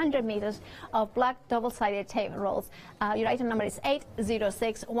 So 100 meters of black double-sided tape rolls. Your item number is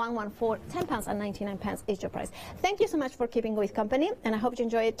 806114, £10.99 is your price. Thank you so much for keeping with company, and I hope you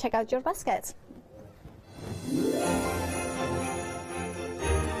enjoy it. Check out your baskets.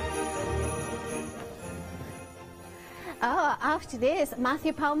 After this,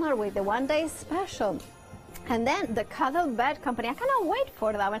 Matthew Palmer with the one-day special. And then the Cuddle Bed Company. I cannot wait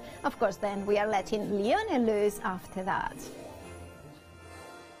for that one. Of course, then we are letting Leone loose after that.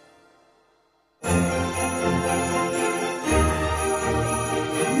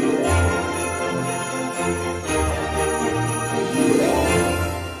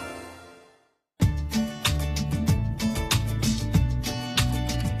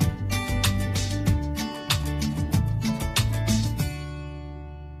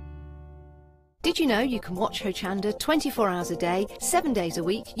 Did you know you can watch Hochanda 24 hours a day, 7 days a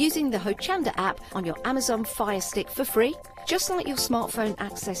week using the Hochanda app on your Amazon Fire Stick for free? Just like your smartphone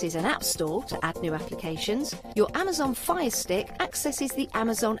accesses an app store to add new applications, your Amazon Fire Stick accesses the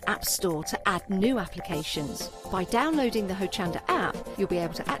Amazon App Store to add new applications. By downloading the Hochanda app, you'll be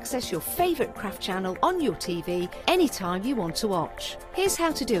able to access your favourite craft channel on your TV anytime you want to watch. Here's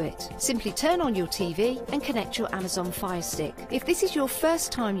how to do it. Simply turn on your TV and connect your Amazon Fire Stick. If this is your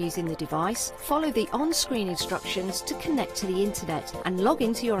first time using the device, follow the on-screen instructions to connect to the internet and log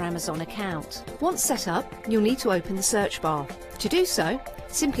into your Amazon account. Once set up, you'll need to open the search bar. To do so,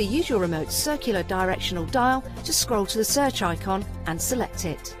 simply use your remote circular directional dial to scroll to the search icon and select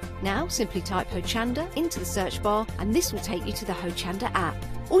it. Now simply type Hochanda into the search bar and this will take you to the Hochanda app.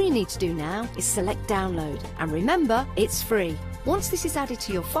 All you need to do now is select download, and remember, it's free. Once this is added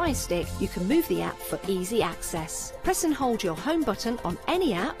to your Fire Stick, you can move the app for easy access. Press and hold your home button on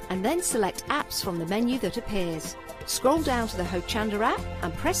any app and then select apps from the menu that appears. Scroll down to the Hochanda app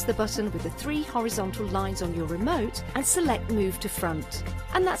and press the button with the 3 horizontal lines on your remote and select Move to Front.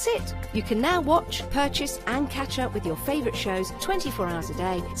 And that's it! You can now watch, purchase and catch up with your favourite shows 24 hours a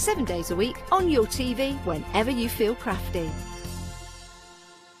day, 7 days a week on your TV whenever you feel crafty.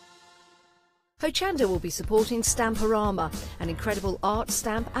 Hochanda will be supporting Stamporama, an incredible art,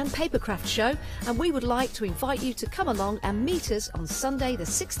 stamp and papercraft show, and we would like to invite you to come along and meet us on Sunday the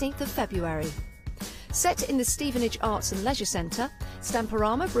 16th of February. Set in the Stevenage Arts and Leisure Centre,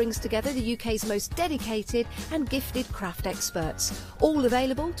 Stamporama brings together the UK's most dedicated and gifted craft experts, all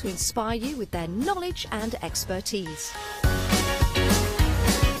available to inspire you with their knowledge and expertise.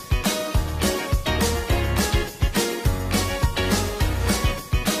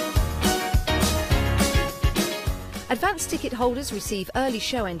 Advance ticket holders receive early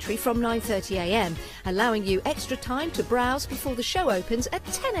show entry from 9:30 AM, allowing you extra time to browse before the show opens at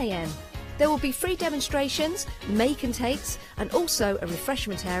 10 AM. There will be free demonstrations, make and takes, and also a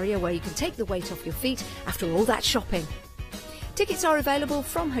refreshment area where you can take the weight off your feet after all that shopping. Tickets are available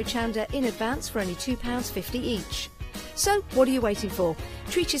from Hochanda in advance for only £2.50 each. So what are you waiting for?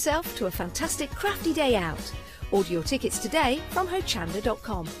 Treat yourself to a fantastic crafty day out. Order your tickets today from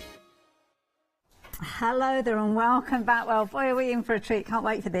hochanda.com. Hello there and welcome back. Well, boy, are we in for a treat. Can't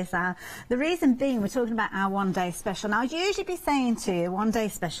wait for this hour. The reason being, we're talking about our one-day special. Now, I'd usually be saying to you, one-day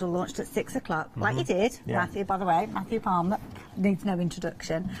special launched at 6 o'clock, like you did, Matthew, by the way. Matthew Palmer needs no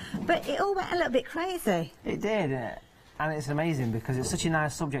introduction. But it all went a little bit crazy. It did. And it's amazing because it's such a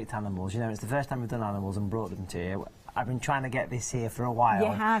nice subject, animals. You know, it's the first time we've done animals and brought them to you. I've been trying to get this here for a while.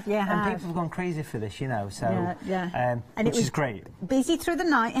 You have. And people have gone crazy for this, you know, so, and which is great. Busy through the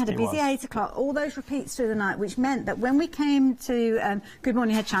night, had a busy 8 o'clock, all those repeats through the night, which meant that when we came to Good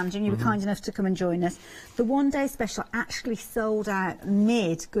Morning Hochanda, and you were kind enough to come and join us, the one-day special actually sold out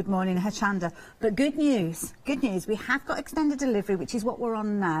mid Good Morning Hochanda. But good news, we have got extended delivery, which is what we're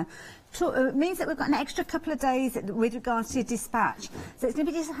on now. It means that we've got an extra couple of days with regards to dispatch. So it's going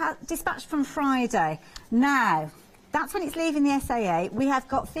to be dispatched from Friday. Now, that's when it's leaving the SAA. We have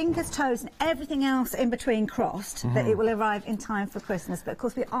got fingers, toes and everything else in between crossed that it will arrive in time for Christmas. But of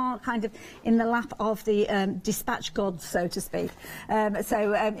course we are kind of in the lap of the dispatch gods, so to speak.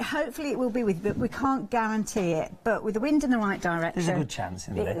 Hopefully it will be with you, but we can't guarantee it. But with the wind in the right direction... There's a good chance,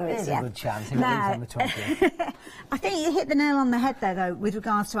 isn't there? There's a good chance. Now, on the 20th. I think you hit the nail on the head there, though, with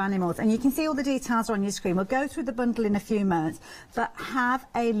regards to animals. And you can see all the details on your screen. We'll go through the bundle in a few moments. But have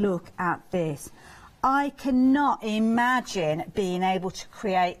a look at this. I cannot imagine being able to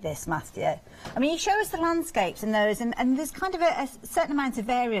create this, Matthew. I mean, you show us the landscapes and those, and there's kind of a certain amount of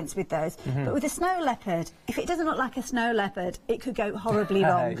variance with those. But with a snow leopard, if it doesn't look like a snow leopard, it could go horribly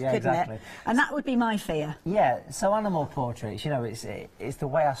wrong, couldn't it? And that would be my fear. Yeah, so animal portraits, you know, it's the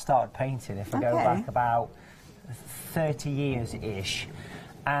way I started painting, if I go back about 30 years-ish.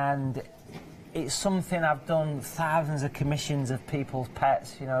 And it's something I've done thousands of commissions of people's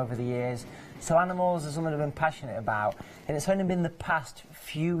pets, you know, over the years. So animals are something I've been passionate about, and it's only been the past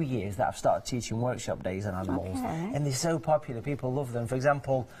few years that I've started teaching workshop days on animals, and they're so popular, people love them. For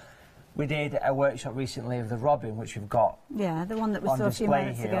example, we did a workshop recently of the robin, which we've got the one that we on saw a few display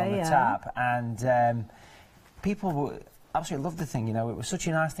minutes here ago, on the tap, and people absolutely loved the thing, you know. It was such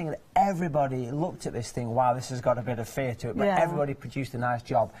a nice thing that everybody looked at this thing, wow, this has got a bit of fear to it, but everybody produced a nice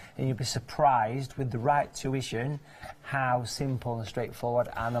job, and you'd be surprised with the right tuition how simple and straightforward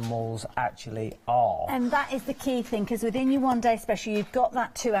animals actually are. And that is the key thing, because within your one-day special, you've got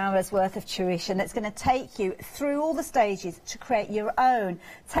that 2 hours worth of tuition that's going to take you through all the stages to create your own,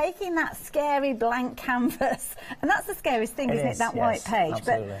 taking that scary blank canvas. And that's the scariest thing, isn't it, that white page?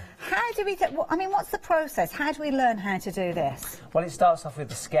 Absolutely. But how do we, I mean, what's the process? How do we learn how to do this? Well, it starts off with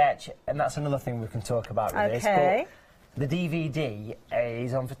the sketch, and that's another thing we can talk about with this. But the DVD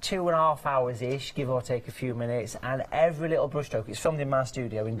is on for 2.5 hours-ish, give or take a few minutes, and every little brushstroke, it's filmed in my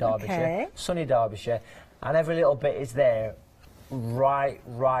studio in Derbyshire, sunny Derbyshire, and every little bit is there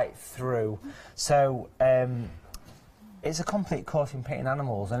right through. So it's a complete course in painting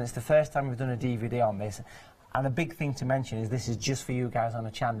animals, and it's the first time we've done a DVD on this. And a big thing to mention is this is just for you guys on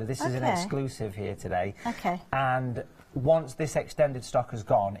Hochanda. This is an exclusive here today. And once this extended stock has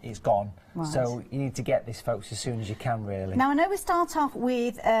gone, it's gone. So you need to get this, folks, as soon as you can, really. Now, I know we start off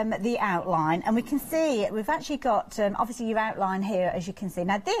with the outline, and we can see we've actually got, obviously, your outline here, as you can see.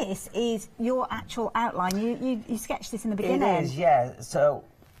 Now, this is your actual outline. You sketched this in the beginning. It is, yeah. So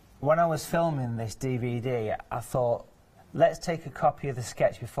when I was filming this DVD, I thought, let's take a copy of the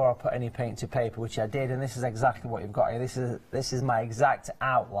sketch before I put any paint to paper, which I did, and this is exactly what you've got here. This is my exact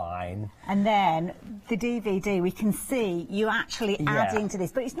outline. And then the DVD, we can see you actually adding to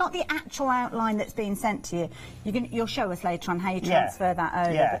this, but it's not the actual outline that's being sent to you. You'll show us later on how you transfer that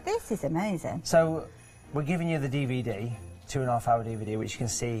over. But this is amazing. So we're giving you the DVD, 2.5 hour DVD, which you can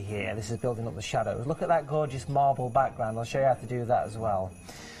see here. This is building up the shadows. Look at that gorgeous marble background. I'll show you how to do that as well.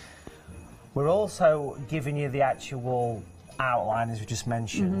 We're also giving you the actual outline, as we just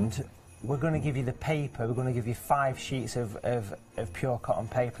mentioned. We're going to give you the paper. We're going to give you 5 sheets of pure cotton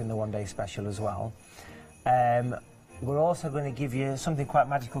paper in the one-day special as well. We're also going to give you something quite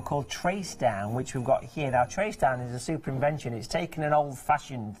magical called Trace Down, which we've got here. Now, Trace Down is a super invention. It's taken an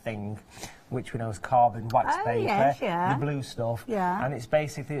old-fashioned thing, which we know as carbon wax paper, the blue stuff, and it's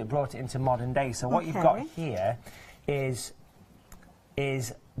basically brought it into modern day. So what you've got here is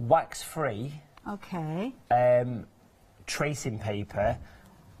wax-free tracing paper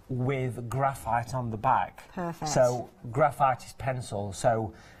with graphite on the back. Perfect. So graphite is pencil.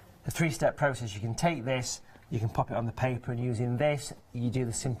 So the 3-step process, you can take this, You can pop it on the paper, and using this, you do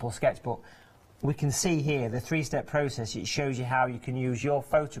the simple sketch. But we can see here the 3-step process. It shows you how you can use your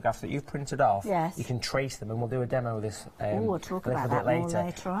photographs that you've printed off. Yes. You can trace them, and we'll do a demo of this we'll talk a little about bit that later. more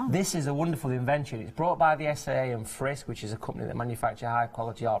later on. This is a wonderful invention. It's brought by the SAA and Frisk, which is a company that manufacture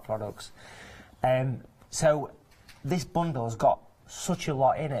high-quality art products. So this bundle has got such a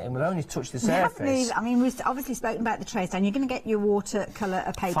lot in it, and we've only touched the surface. I mean, we've obviously spoken about the trace down. You're going to get your watercolour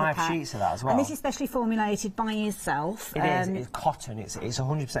paper 5 pack. sheets of that as well. And this is specially formulated by yourself. It is. It's cotton. It's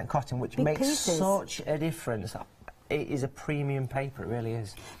 100% cotton, which makes such a difference. It is a premium paper, it really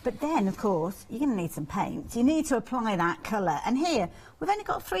is. But then, of course, you're going to need some paint. You need to apply that colour. And here, we've only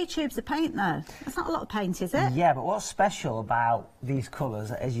got 3 tubes of paint, though. That's not a lot of paint, is it? Yeah, but what's special about these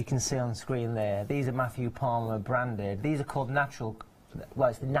colours, as you can see on the screen there, these are Matthew Palmer branded. These are called natural... Well,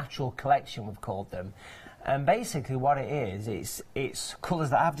 it's the Natural Collection, we've called them. And basically what it is, it's colours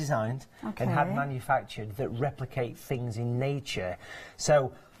that I've designed and had manufactured that replicate things in nature.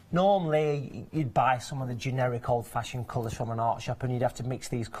 So... normally, you'd buy some of the generic old-fashioned colours from an art shop and you'd have to mix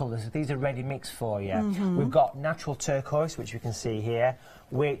these colours. These are ready mixed for you. We've got natural turquoise, which we can see here,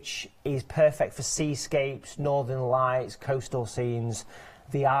 which is perfect for seascapes, northern lights, coastal scenes,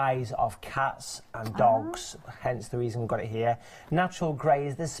 the eyes of cats and dogs, hence the reason we've got it here. Natural grey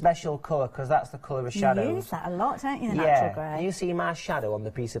is the special colour because that's the colour of shadows. You use that a lot, don't you, the natural grey? You see my shadow on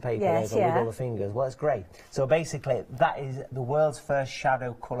the piece of paper yes, with all the fingers. Well, it's grey. So basically, that is the world's first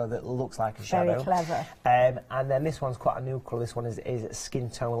shadow colour that looks like a shadow. Very clever. And then this one's quite a new colour. This one is skin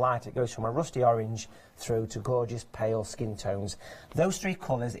tone light. It goes from a rusty orange through to gorgeous pale skin tones. Those 3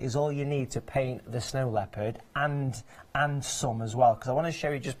 colours is all you need to paint the snow leopard and some as well, because I want to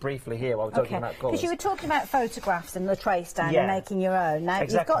show you just briefly here while we're talking about colours. Because you were talking about photographs and the trace down and making your own. Now,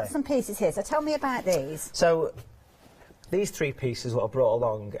 you've got some pieces here, so tell me about these. So, these 3 pieces, what I brought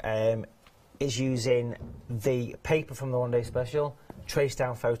along, is using the paper from the One Day Special, trace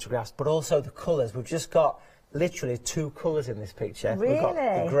down photographs, but also the colours. We've just got literally 2 colours in this picture. Really? We've got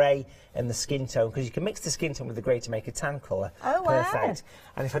the grey and the skin tone, because you can mix the skin tone with the grey to make a tan colour. Oh, wow. Perfect.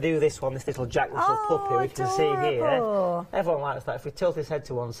 And if I do this one, this little Jack Russell puppy, we can see here. Everyone likes that. If we tilt his head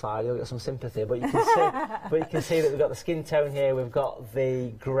to one side, you'll get some sympathy. But you can see, that we've got the skin tone here. We've got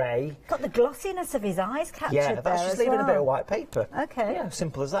the grey. Got the glossiness of his eyes captured there. Yeah, that's just leaving a bit of white paper. Okay. Yeah,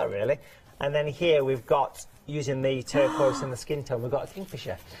 simple as that, really. And then here we've got, using the turquoise and the skin tone, we've got a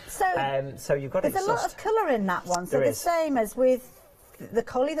kingfisher. So you've got there's a lot of colour in that one. So the same as with the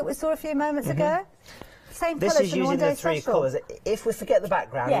collie that we saw a few moments ago. Same colours. This is using the 3 colours. If we forget the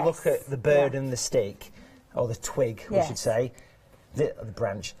background and look at the bird and the stick, or the twig, we should say, the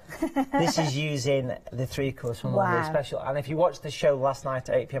branch. This is using the 3 colours from the One Day Special. And if you watched the show last night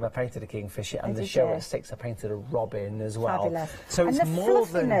at 8 PM, I painted a kingfisher, and the show at 6, I painted a robin as well. Fabulous. So and it's more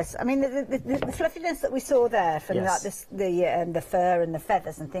fluffiness. I mean, the fluffiness that we saw there from like the fur and the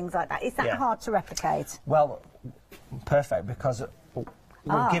feathers and things like that. Is that hard to replicate? Well, perfect, because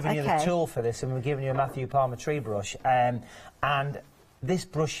we're giving you the tool for this, and we're giving you a Matthew Palmer tree brush. And this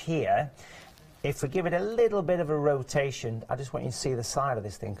brush here, if we give it a little bit of a rotation, I just want you to see the side of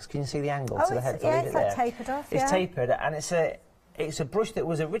this thing, because can you see the angle to the head? It's like tapered off. It's tapered, and it's a brush that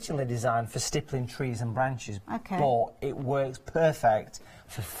was originally designed for stippling trees and branches, but it works perfect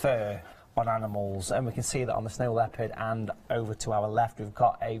for fur on animals, and we can see that on the snow leopard. And over to our left, we've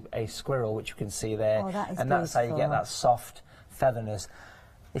got a squirrel, which you can see there, and that's how you get that soft featherness.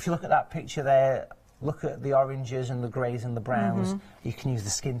 If you look at that picture there, look at the oranges and the greys and the browns. You can use the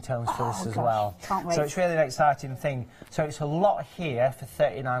skin tones for this as well. Can't wait. So it's really an exciting thing. So it's a lot here for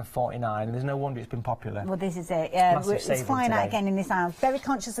 $39.49, and there's no wonder it's been popular. Well, this is it. It's flying out again in this hour. Very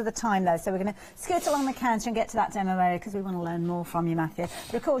conscious of the time, though, so we're going to scoot along the counter and get to that demo area, because we want to learn more from you, Matthew.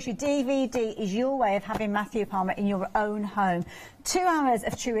 But of course, your DVD is your way of having Matthew Palmer in your own home. 2 hours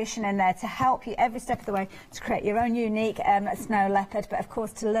of tuition in there to help you every step of the way to create your own unique snow leopard, but of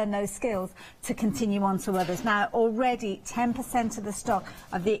course to learn those skills to continue on to others. Now, already 10% of the stock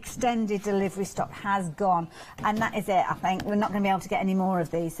of the extended delivery stock has gone, and that is it. I think we're not going to be able to get any more of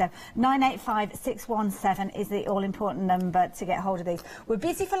these. So 985617 is the all-important number to get hold of these. We're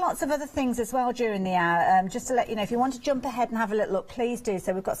busy for lots of other things as well during the hour. Just to let you know, if you want to jump ahead and have a little look, please do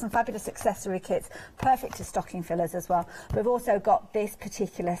so. We've got some fabulous accessory kits, perfect to stocking fillers as well. We've also got this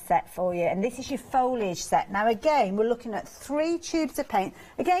particular set for you, and this is your foliage set. Now again, we're looking at 3 tubes of paint.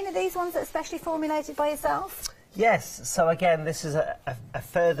 Again, are these ones that are specially formulated by yourself? Yes, so again, this is a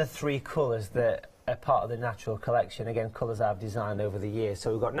further 3 colours that are part of the Natural Collection. Again, colours I've designed over the years.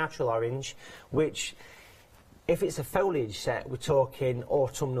 So we've got natural orange, which, if it's a foliage set, we're talking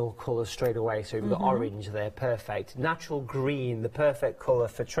autumnal colours straight away. So we've got orange there, perfect. Natural green, the perfect colour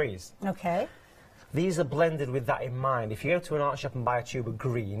for trees. Okay. These are blended with that in mind. If you go to an art shop and buy a tube of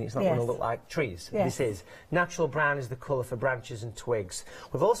green, it's not going to look like trees. This is. Natural brown is the colour for branches and twigs.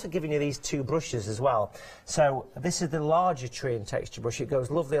 We've also given you these 2 brushes as well. So this is the larger tree and texture brush. It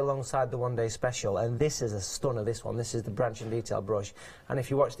goes lovely alongside the One Day Special, and this is a stunner, this one. This is the branch and detail brush. And if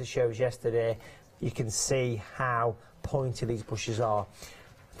you watched the shows yesterday, you can see how pointy these brushes are.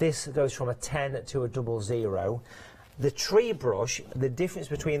 This goes from a 10 to a 00. The tree brush, the difference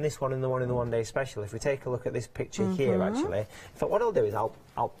between this one and the one in the One Day Special, if we take a look at this picture here, actually, in fact, what I'll do is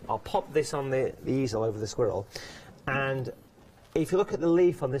I'll pop this on the easel over the squirrel, and if you look at the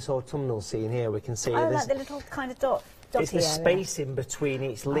leaf on this autumnal scene here, we can see like the little kind of dot. It's the space in between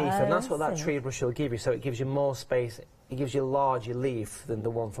each leaf, and that's what that tree brush will give you. So it gives you more space. It gives you a larger leaf than the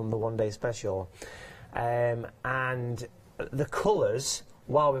one from the One Day Special, and the colours.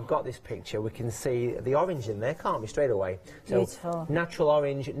 While we've got this picture, we can see the orange in there, can't we, straight away? So beautiful. Natural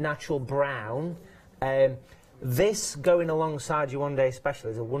orange, natural brown. This going alongside your One Day Special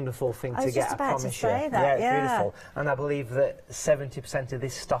is a wonderful thing to get, I promise you. Yeah, it's beautiful. And I believe that 70% of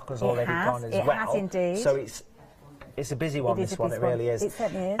this stock has already gone as well. It has indeed. So it's a busy one, this one, it really is. It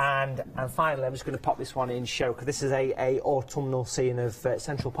certainly is. And finally, I'm just going to pop this one in show, because this is a autumnal scene of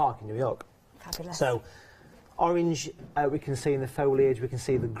Central Park in New York. Fabulous. So, orange, we can see in the foliage, we can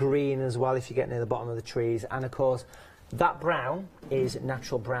see the green as well if you get near the bottom of the trees, and of course that brown is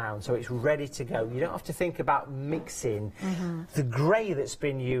natural brown, so it's ready to go. You don't have to think about mixing. The grey that's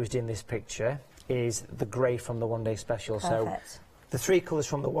been used in this picture is the grey from the One Day Special. Perfect. So the 3 colours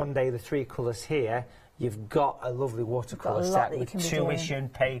from the One Day, the 3 colours here, you've got a lovely watercolour set with tuition,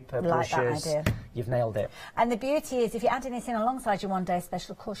 paper, brushes. You've nailed it. And the beauty is, if you're adding this in alongside your One Day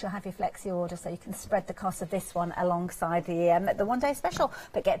Special, of course you'll have your flexi order, so you can spread the cost of this one alongside the One Day Special,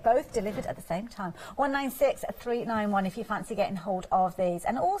 but get both delivered at the same time. 196391 if you fancy getting hold of these.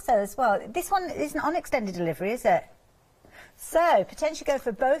 And also as well, this one isn't on extended delivery, is it? So, potentially go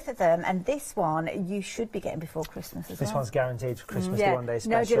for both of them, and this one you should be getting before Christmas as well. This one's guaranteed for Christmas, the One Day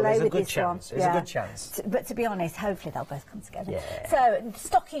Special. No delay There's with a good this chance. one. There's a good chance. But to be honest, hopefully they'll both come together. Yeah. So,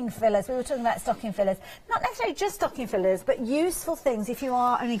 stocking fillers. We were talking about stocking fillers. Not necessarily just stocking fillers, but useful things if you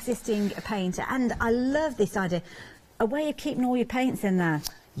are an existing painter. And I love this idea. A way of keeping all your paints in there.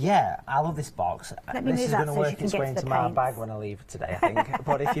 Yeah, I love this box. This is going to work its way into my bag when I leave today, I think.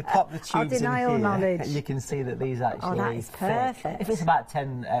 But if you pop the tubes in here, you can see that these actually that is perfect. If it's about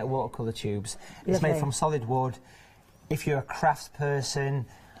 10 watercolour tubes, it's made from solid wood. If you're a crafts person,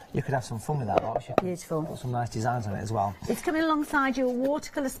 you could have some fun with that lot. Beautiful. Put some nice designs on it as well. It's coming alongside your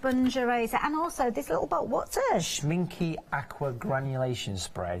watercolour sponge eraser, and also this little box. What's this? Schminky Aqua Granulation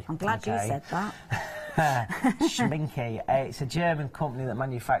Spray. I'm glad you said that. Schminky. It's a German company that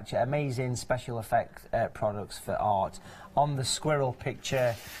manufacture amazing special effect products for art. On the squirrel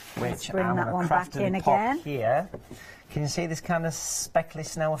picture, which I'm going to craftily pop here, can you see this kind of speckly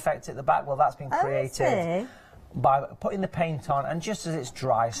snow effect at the back? Well, that's been created by putting the paint on, and just as it's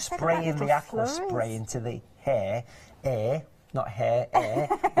dry, spraying the aqua spray into the hair, not hair, air,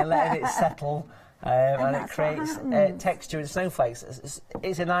 and letting it settle. And it creates texture and snowflakes.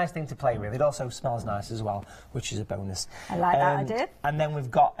 It's a nice thing to play with. It also smells nice as well, which is a bonus. I like that idea. And then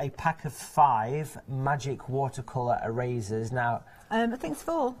we've got a pack of 5 magic watercolour erasers. Now, I think it's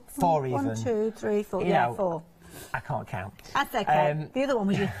 4. 4 even. 1, 2, 3, 4. Yeah, 4. I can't count. That's okay. The other one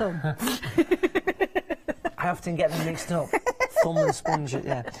was your thumb. I often get them mixed up. Thumb and sponge,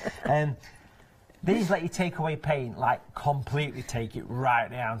 yeah. These let you take away paint, like completely take it right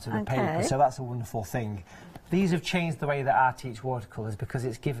down to the paper, so that's a wonderful thing. These have changed the way that I teach watercolours because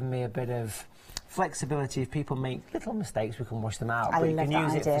it's given me a bit of flexibility. If people make little mistakes, we can wash them out, but you can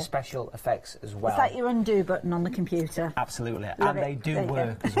use it for special effects as well. It's like your undo button on the computer. Absolutely, and they do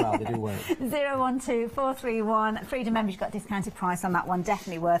work as well, they do work. 012431, Freedom members, you've got a discounted price on that one,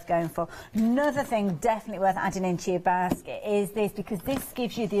 definitely worth going for. Another thing definitely worth adding into your basket is this, because this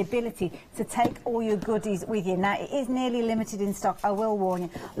gives you the ability to take all your goodies with you. Now, it is nearly limited in stock, I will warn you.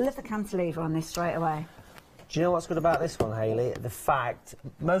 I love the cantilever on this straight away. Do you know what's good about this one, Hayley? The fact,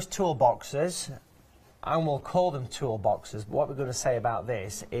 most toolboxes, and we'll call them toolboxes, but what we're going to say about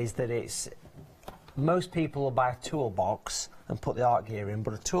this is that most people will buy a toolbox and put the art gear in,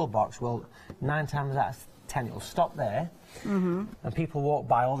 but a toolbox will, 9 times out of 10, it'll stop there, and people walk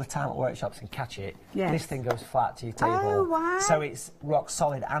by all the time at workshops and catch it. Yes. This thing goes flat to your table. Oh, wow. So it's rock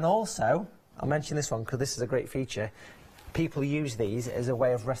solid. And also, I'll mention this one because this is a great feature, people use these as a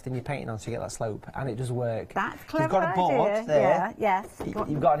way of resting your painting on to get that slope, and it does work. That's clever. You've got a board idea. there. Yeah, yes.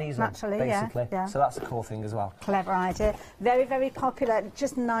 You've got an easel, Naturally, basically. Yeah. So that's a cool thing as well. Clever idea. Very, very popular.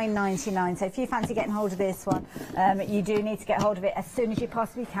 Just £9.99. So if you fancy getting hold of this one, you do need to get hold of it as soon as you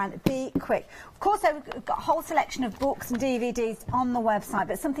possibly can. Be quick. Of course, we've got a whole selection of books and DVDs on the website,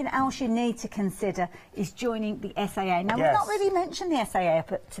 but something else you need to consider is joining the SAA. Now, we've not really mentioned the SAA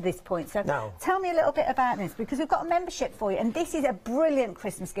up to this point, so tell me a little bit about this, because we've got a membership for you, and this is a brilliant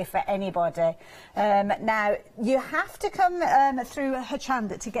Christmas gift for anybody. Now, you have to come through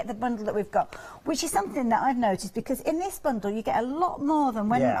Hochanda to get the bundle that we've got, which is something that I've noticed, because in this bundle you get a lot more than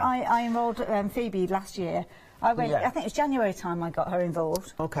when I enrolled Phoebe last year. I think it was January time I got her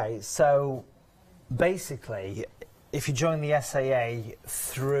involved. Okay, so basically, if you join the SAA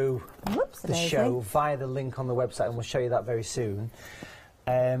through the show via the link on the website, and we'll show you that very soon,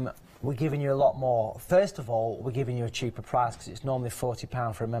 we're giving you a lot more. First of all, we're giving you a cheaper price, because it's normally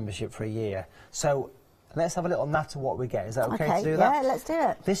 £40 for a membership for a year. So let's have a little natter what we get. Is that okay to do that? Yeah, let's do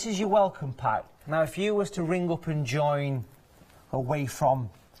it. This is your welcome pack. Now, if you was to ring up and join away from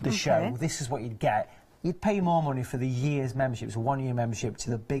the show, this is what you'd get. You'd pay more money for the year's membership. It's a one-year membership to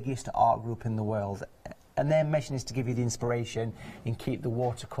the biggest art group in the world. And their mission is to give you the inspiration and keep the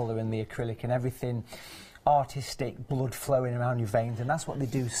watercolour and the acrylic and everything artistic, blood flowing around your veins, and that's what they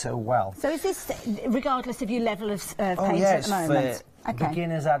do so well. So is this regardless of your level of paint at the moment? For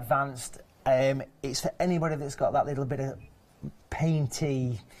beginners, advanced. It's for anybody that's got that little bit of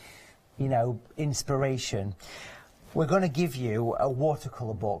painty, you know, inspiration. We're going to give you a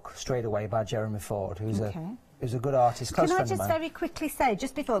watercolour book straight away by Jeremy Ford, who's a good artist, close friend of mine. Can I just very quickly say,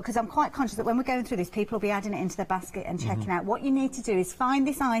 just before, because I'm quite conscious that when we're going through this, people will be adding it into their basket and checking out. What you need to do is find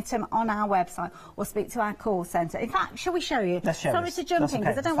this item on our website or speak to our call centre. In fact, shall we show you? Sorry to jump in,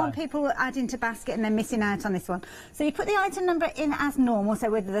 because I don't want people adding to basket and then missing out on this one. So you put the item number in as normal, so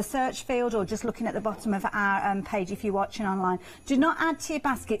whether the search field or just looking at the bottom of our page if you're watching online. Do not add to your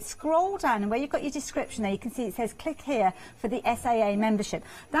basket. Scroll down, and where you've got your description there, you can see it says click here for the SAA membership.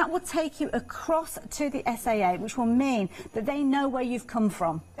 That will take you across to the SAA, which will mean that they know where you've come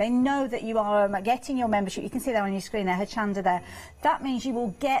from. They know that you are getting your membership. You can see that on your screen there, Hochanda there. That means you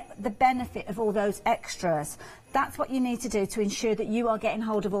will get the benefit of all those extras. That's what you need to do to ensure that you are getting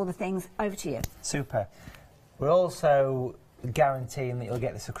hold of all the things. Over to you. Super. We're also guaranteeing that you'll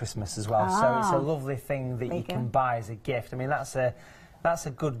get this for Christmas as well. So it's a lovely thing that you can buy as a gift. I mean, that's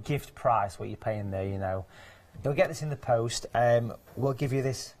a good gift price, what you're paying there, you know. You'll get this in the post. We'll give you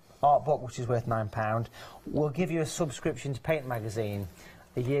this art book, which is worth £9. We'll give you a subscription to Paint Magazine,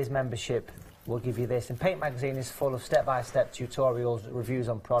 a year's membership. We'll give you this, and Paint Magazine is full of step-by-step tutorials, reviews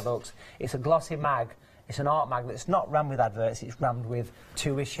on products. It's a glossy mag. It's an art mag that's not rammed with adverts. It's rammed with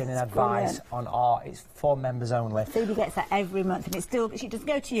tuition and advice on art. It's for members only. Phoebe gets that every month, and it's still, she doesn't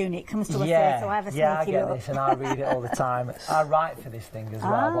go to uni, it comes to us yeah, first, so I have a yeah, I sneaky get look. this, and I read it all the time. I write for this thing as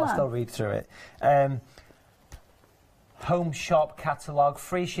well, but I still read through it. Home shop catalogue,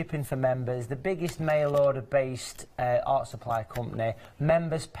 free shipping for members, the biggest mail order based art supply company.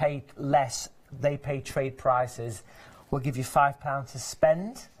 Members pay less, they pay trade prices. We'll give you £5 to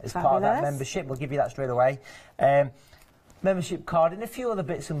spend as part of that membership. We'll give you that straight away. Membership card and a few other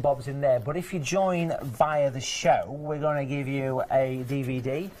bits and bobs in there. But if you join via the show, we're going to give you a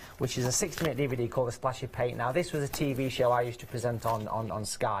DVD, which is a 60-minute DVD called A Splash of Paint. Now, this was a TV show I used to present on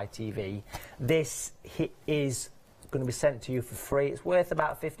Sky TV. This is going to be sent to you for free. It's worth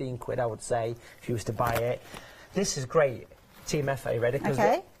about 15 quid, I would say, if you was to buy it. This is great. Team FA ready? Because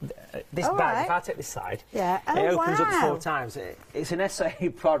this bag, if I take this side, it opens up 4 times. It's an SA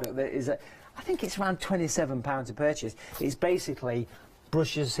product that is, I think it's around £27 to purchase. It's basically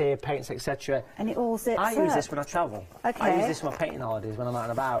brushes here, paints, etc. And it all zips I use this when I travel. Okay. I use this for my painting holidays when I'm out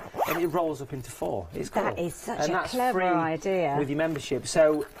and about, and it rolls up into 4. It's cool. That is such and a clever idea. With your membership,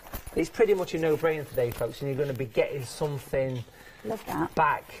 so it's pretty much a no-brainer today, folks, and you're going to be getting something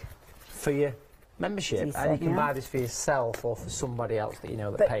back for your membership, and you can buy this for yourself or for somebody else that you know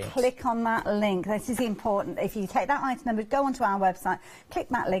that paints. Click on that link. This is important. If you take that item number, go onto our website, click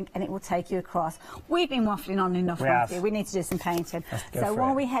that link, and it will take you across. We've been waffling on enough, Matthew. We need to do some painting. So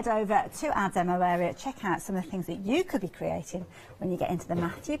while we head over to our demo area, check out some of the things that you could be creating when you get into the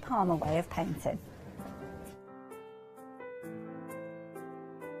Matthew Palmer way of painting.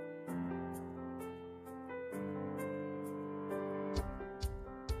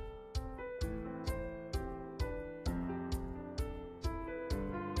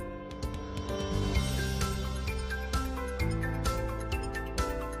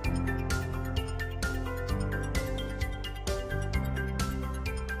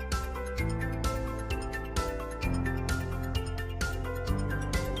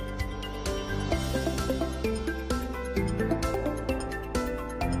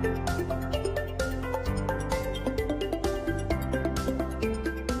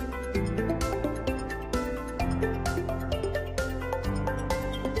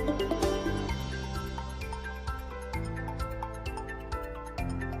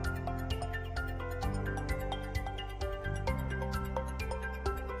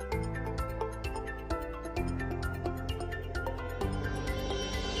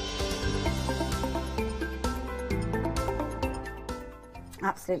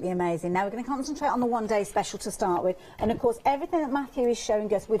 Absolutely amazing. Now we're going to concentrate on the one-day special to start with, and of course everything that Matthew is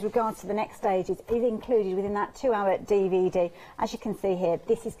showing us with regards to the next stages is included within that 2-hour DVD. As you can see here,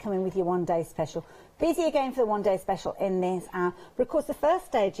 this is coming with your one-day special. Busy again for the one-day special in this hour. But of course the first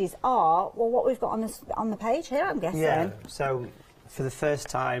stages are, well, what we've got on the page here, I'm guessing. Yeah, so for the first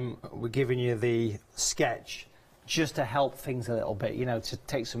time we're giving you the sketch just to help things a little bit, you know, to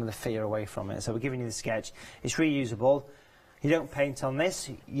take some of the fear away from it. So we're giving you the sketch. It's reusable. You don't paint on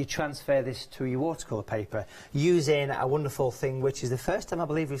this, you transfer this to your watercolour paper using a wonderful thing, which is the first time I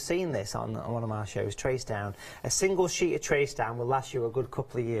believe we've seen this on one of our shows, Trace Down. A single sheet of Trace Down will last you a good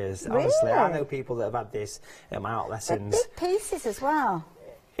couple of years. Really? Honestly, I know people that have had this at my art lessons. They're big pieces as well.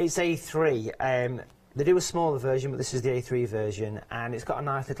 It's A3. They do a smaller version, but this is the A3 version, and it's got a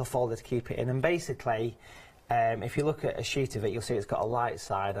nice little folder to keep it in. And basically, if you look at a sheet of it, you'll see it's got a light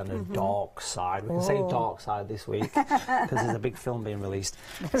side and a dark side. We can say dark side this week because there's a big film being released.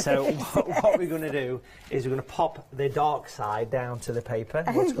 So what we're going to do is we're going to pop the dark side down to the paper,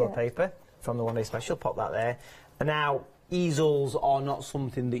 watercolour paper from the one-day special. Pop that there. And now, easels are not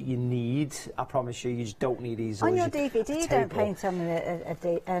something that you need. I promise you, you just don't need easels. On your DVD, you don't paint on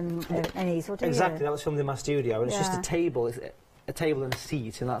an easel, do you? Exactly. That was filmed in my studio, and it's just a table. It's a table and a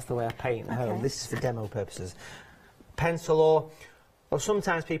seat, and that's the way I paint at home. This is for demo purposes. Pencil or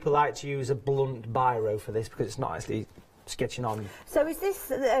sometimes people like to use a blunt biro for this because it's not actually sketching on. So is this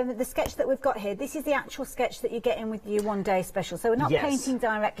the sketch that we've got here? This is the actual sketch that you get in with your one-day special, so we're not painting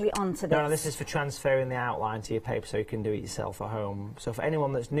directly onto this? No, this is for transferring the outline to your paper so you can do it yourself at home. So for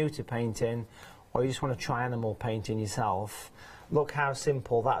anyone that's new to painting, or you just want to try animal painting yourself, look how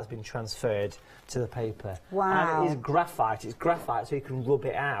simple that has been transferred to the paper. Wow. And it is graphite. It's graphite so you can rub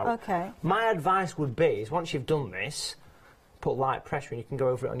it out. Okay. My advice would be is once you've done this, put light pressure and you can go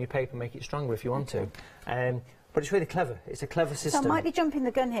over it on your paper and make it stronger if you want to. But it's really clever. It's a clever system. So I might be jumping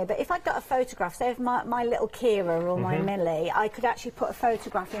the gun here, but if I got a photograph, say of my little Kira or my Millie, I could actually put a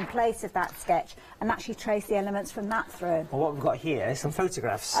photograph in place of that sketch and actually trace the elements from that through. Well, what we've got here is some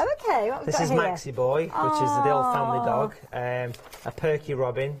photographs. Oh, OK. What we've got here? This is Maxie Boy, which is the old family dog, a Perky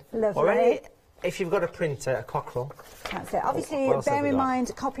Robin. Lovely. Or if you've got a printer, a cockerel. That's it. Obviously, bear in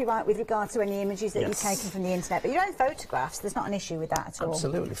mind copyright with regard to any images that you've taken from the internet, but your own photographs, there's not an issue with that at all.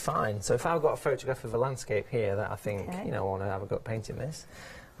 Absolutely fine. So if I've got a photograph of a landscape here that I think, you know, I want to have a go at painting this,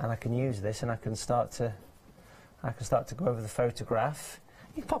 and I can use this and I can start to go over the photograph.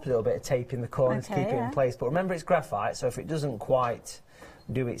 You can pop a little bit of tape in the corner to keep it in place, but remember it's graphite, so if it doesn't quite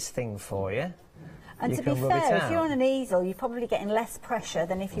do its thing for you, and to be fair, if you're on an easel, you're probably getting less pressure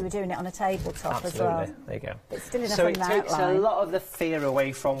than if you were doing it on a tabletop as well. Absolutely, there you go. It's still enough in that outline. So it takes a lot of the fear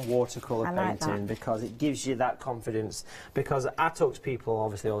away from watercolour painting because it gives you that confidence. Because I talk to people,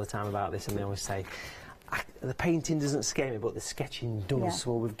 obviously, all the time about this, and they always say, the painting doesn't scare me, but the sketching does. Yeah.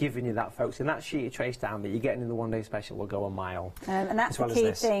 So we've given you that, folks. And that sheet of Trace Down that you're getting in the one-day special will go a mile. And that's the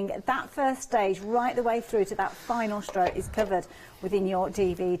key thing. That first stage, right the way through to that final stroke, is covered within your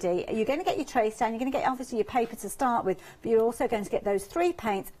DVD. You're going to get your Trace Down, you're going to get, obviously, your paper to start with, but you're also going to get those 3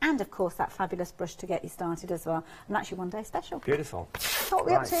 paints and, of course, that fabulous brush to get you started as well. And that's your one-day special. Beautiful. So what are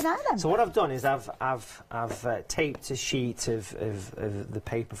we up to now, then? So what I've done is I've taped a sheet of the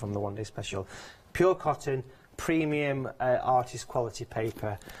paper from the one-day special. Pure cotton, premium artist quality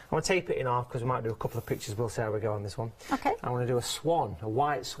paper. I want to tape it in half because we might do a couple of pictures. We'll see how we go on this one. Okay. I want to do a swan, a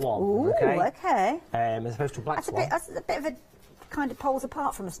white swan. Ooh, okay. As opposed to a black swan. That's a bit of a kind of poles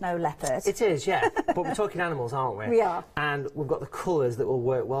apart from a snow leopard. It is, yeah. But we're talking animals, aren't we? We are. And we've got the colours that will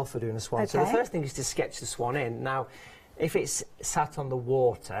work well for doing a swan. Okay. So the first thing is to sketch the swan in. Now, if it's sat on the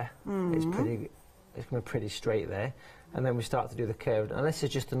water, it's going to be pretty straight there. And then we start to do the curve. And this is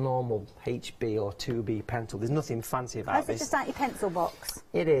just a normal HB or 2B pencil. There's nothing fancy about this. Is it just out your pencil box?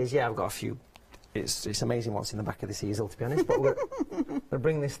 It is, yeah. I've got a few. It's amazing what's in the back of this easel, to be honest. But we'll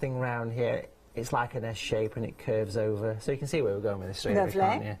bring this thing round here. It's like an S shape and it curves over. So you can see where we're going with this straight away,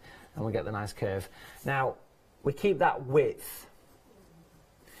 can't you? And we get the nice curve. Now, we keep that width.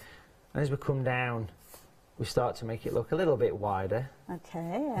 And as we come down, we start to make it look a little bit wider.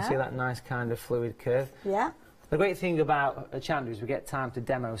 Okay, yeah. You see that nice kind of fluid curve? Yeah. The great thing about Hochanda is we get time to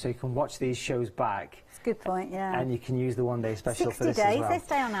demo, so you can watch these shows back. It's a good point, yeah. And you can use the one-day special for this as well. 60 days, they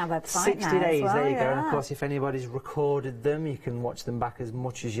stay on our website 60 days, well, there you go. And of course, if anybody's recorded them, you can watch them back as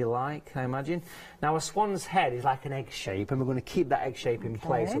much as you like, I imagine. Now, a swan's head is like an egg shape, and we're going to keep that egg shape in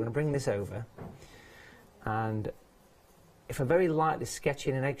place. So we're going to bring this over. And if I very lightly sketch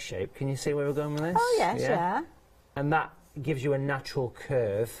in an egg shape, can you see where we're going with this? Oh, yes, yeah. And that gives you a natural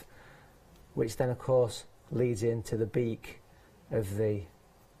curve, which then, of course, leads into the beak of the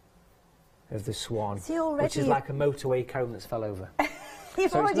swan, which is like a motorway cone that's fell over.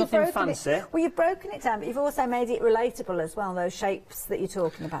 You've so already it's nothing broken fancy. it. Well, you've broken it down, but you've also made it relatable as well, those shapes that you're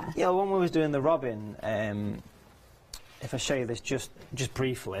talking about. Yeah, when we was doing the robin, if I show you this just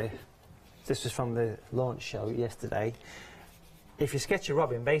briefly, this was from the launch show yesterday. If you sketch a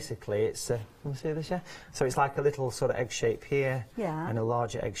robin, basically it's, can you see this, yeah? So it's like a little sort of egg shape here, and a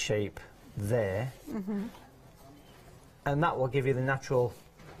larger egg shape there. And that will give you the natural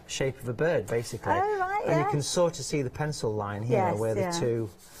shape of a bird, basically. Oh, right, and you can sort of see the pencil line here, where the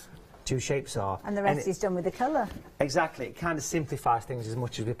two shapes are. And the rest is done with the colour. Exactly, it kind of simplifies things as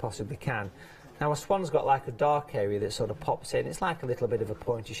much as we possibly can. Now a swan's got like a dark area that sort of pops in. It's like a little bit of a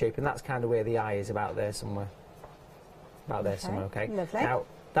pointy shape, and that's kind of where the eye is, about there somewhere. About there somewhere, okay? Lovely. Now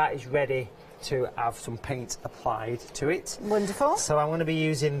that is ready to have some paint applied to it. Wonderful. So I'm going to be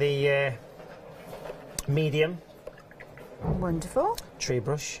using the medium. Wonderful. Tree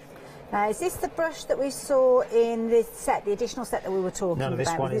brush. Now, is this the brush that we saw in this set, the additional set that we were talking about? No,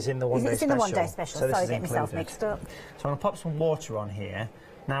 this one is in the one-day special. It's in the one-day special. So Sorry, get myself mixed up. So I'm going to pop some water on here.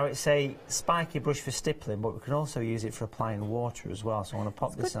 Now, it's a spiky brush for stippling, but we can also use it for applying water as well. So I want to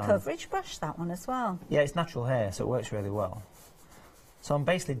pop this on. Good coverage brush, that one as well. Yeah, it's natural hair, so it works really well. So I'm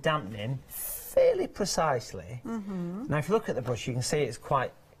basically dampening fairly precisely. Now, if you look at the brush, you can see it's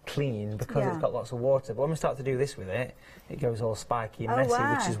quite clean because it's got lots of water. But when we start to do this with it, it goes all spiky and messy,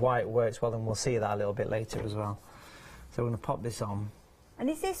 which is why it works well, and we'll see that a little bit later as well. So we're going to pop this on. And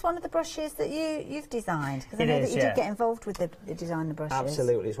is this one of the brushes that you've designed? Because I know that you did get involved with the design of the brushes.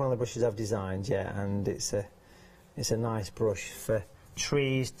 Absolutely, it's one of the brushes I've designed, and it's a nice brush for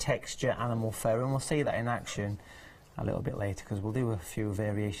trees, texture, animal fur, and we'll see that in action a little bit later because we'll do a few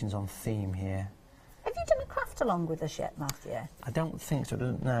variations on theme here. Have you done a craft along with us yet, Matthew? I don't think so, I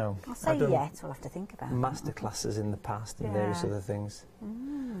don't know. I'll say yet, we'll have to think about it. Master classes in the past and various other things.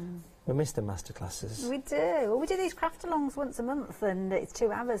 We miss the master classes. We do. Well, we do these craft alongs once a month, and it's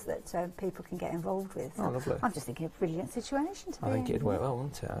 2 hours that people can get involved with. So lovely. I'm just thinking a brilliant situation to be in. I think it'd work well,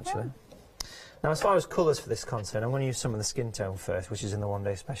 wouldn't it, actually? Now, as far as colours for this concern, I'm going to use some of the skin tone first, which is in the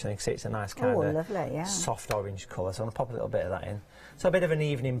one-day special. You can see it's a nice kind of soft orange colour, so I'm going to pop a little bit of that in. So a bit of an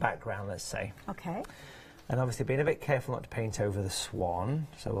evening background, let's say. Okay. And obviously being a bit careful not to paint over the swan,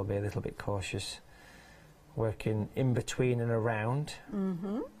 so we'll be a little bit cautious, working in between and around.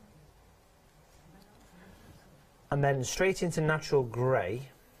 And then straight into natural grey,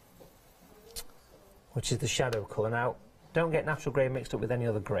 which is the shadow colour. Now, don't get natural grey mixed up with any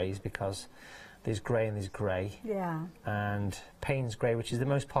other greys because there's grey and there's grey. Yeah. And Payne's grey, which is the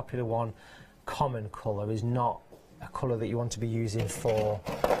most popular one, common colour, is not a colour that you want to be using for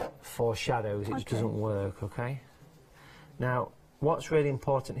shadows. It just doesn't work, okay? Now, what's really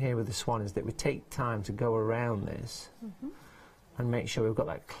important here with the swan is that we take time to go around this and make sure we've got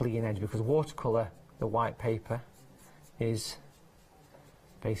that clean edge, because watercolour, the white paper, is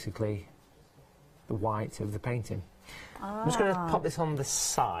basically the white of the painting. I'm just going to pop this on the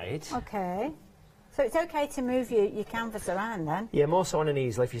side. Okay. So it's okay to move your canvas around then? Yeah, more so on an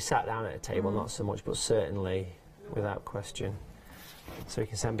easel if you sat down at a table, not so much, but certainly without question. So you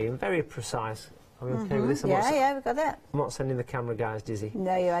can see I'm being very precise. Are we okay with this? Yeah, we've got it. I'm not sending the camera guys dizzy.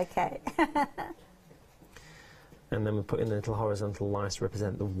 No, you're okay. And then we put in the little horizontal lines to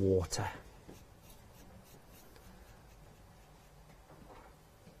represent the water.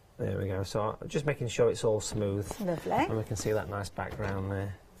 There we go. So just making sure it's all smooth. Lovely. And we can see that nice background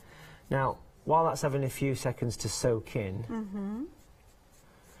there. Now, while that's having a few seconds to soak in, you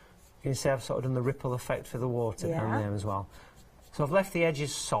can see I've sort of done the ripple effect for the water down there as well. So I've left the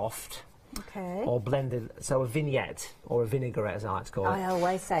edges soft. Okay. Or blended, so a vignette, or a vinaigrette as I like to call it. I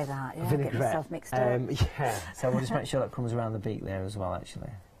always say that, yeah, get myself mixed up. Yeah, so we'll just make sure that comes around the beak there as well, actually.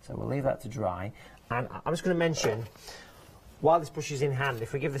 So we'll leave that to dry. And I'm just going to mention, while this brush is in hand,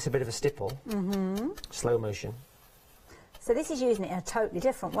 if we give this a bit of a stipple, slow motion. So this is using it in a totally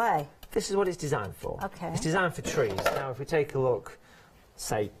different way. This is what it's designed for. Okay. It's designed for trees. Now, if we take a look,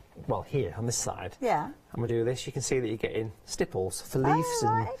 say, well, here, on this side, and we do this, you can see that you're getting stipples for leaves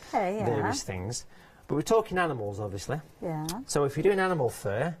and various things. But we're talking animals, obviously. Yeah. So if you're doing animal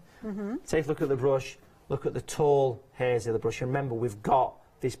fur, take a look at the brush, look at the tall hairs of the brush. And remember, we've got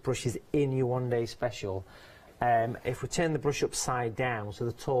this brush is in your one-day special. If we turn the brush upside down, so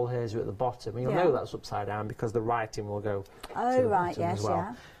the tall hairs are at the bottom, and you'll know that's upside down because the writing will go to the bottom as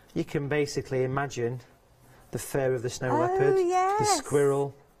well. You can basically imagine the fur of the snow leopard, the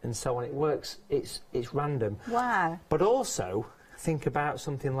squirrel, and so on. It works, it's random. Wow. But also, think about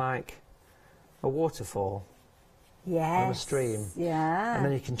something like a waterfall. on a stream. Yeah. And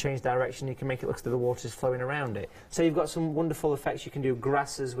then you can change direction, you can make it look as though the water's flowing around it. So you've got some wonderful effects. You can do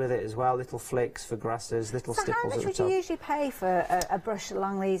grasses with it as well, little flicks for grasses, little stipples at the top. So how much would you usually pay for a brush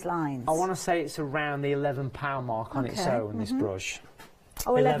along these lines? I want to say it's around the £11 mark on its own, this brush.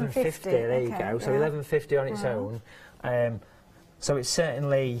 Oh, £11.50. There you go. So £11.50 on its own. So it's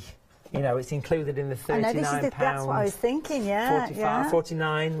certainly, you know, it's included in the £39. That's what I was thinking, yeah.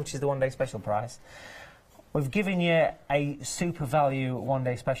 49, which is the one-day special price. We've given you a super value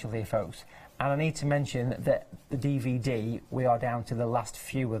one-day special here, folks. And I need to mention that the DVD, we are down to the last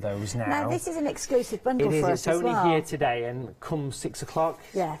few of those now. Now, this is an exclusive bundle for us as well. It's only here today, and come 6 o'clock,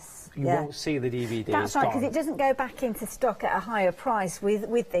 you won't see the DVD. That's right, because it doesn't go back into stock at a higher price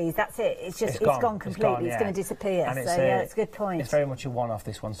with these. That's it. It's just it's gone completely. It's going to disappear. And so yeah, it's a good point. It's very much a one-off,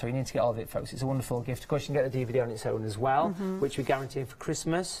 this one. So you need to get all of it, folks. It's a wonderful gift. Of course, you can get the DVD on its own as well, which we're guaranteeing for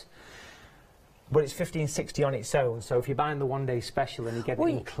Christmas. But it's $15.60 on its own, so if you're buying the one-day special and you get it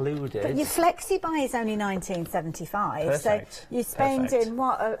included... But your Flexi buy is only $19.75, perfect. So you're spending,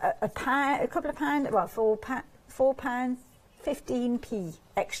 what, a pound, a couple of pounds, what, £4, 15p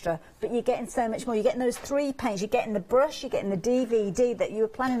extra, but you're getting so much more. You're getting those 3 paints, you're getting the brush, you're getting the DVD that you were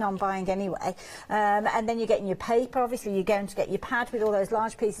planning on buying anyway, and then you're getting your paper. Obviously you're going to get your pad with all those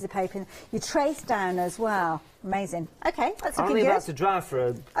large pieces of paper, your trace down as well. Amazing. Okay, that's looking good. I'll leave that to dry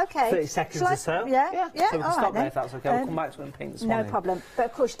for 30 seconds or so. Yeah. So we can stop there if that's okay. We'll come back to it and paint this No problem. But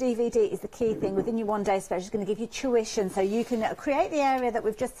of course, DVD is the key thing within your one-day special. It's going to give you tuition, so you can create the area that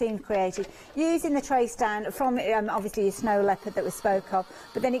we've just seen created using the trace down from obviously your snow leopard that we spoke of.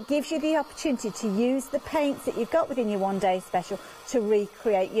 But then it gives you the opportunity to use the paints that you've got within your one-day special to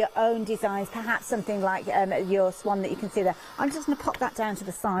recreate your own designs, perhaps something like your swan that you can see there. I'm just going to pop that down to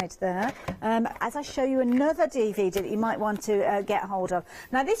the side there as I show you another DVD that you might want to get hold of.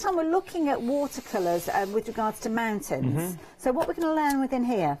 Now this time we're looking at watercolours with regards to mountains. So what we're going to learn within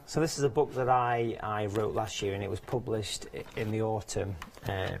here? So this is a book that I wrote last year, and it was published in the autumn,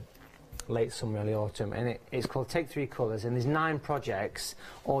 late summer, early autumn, and it's called Take 3 Colours, and there's 9 projects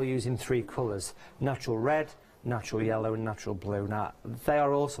all using 3 colours: natural red, natural yellow and natural blue. Now they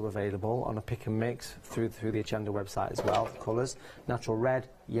are also available on a pick and mix through the Hochanda website as well, the colours: natural red,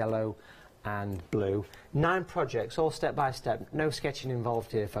 yellow and blue. 9 projects, all step by step, no sketching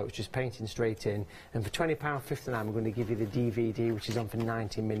involved here, folks, just painting straight in. And for £20.59 I'm going to give you the DVD, which is on for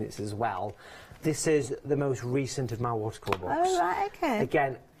 90 minutes as well. This is the most recent of my watercolour books. Oh, right, okay.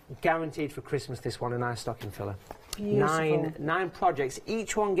 Again, guaranteed for Christmas, this one, a nice stocking filler. Beautiful. 9 projects,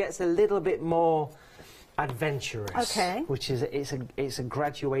 each one gets a little bit more adventurous, okay, which is it's a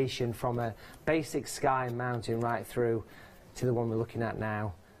graduation from a basic sky and mountain right through to the one we're looking at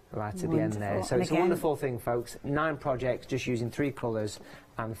now, right at the end there. So it's a wonderful thing, folks. 9 projects, just using 3 colours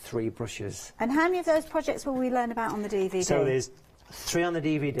and 3 brushes. And how many of those projects will we learn about on the DVD? So there's 3 on the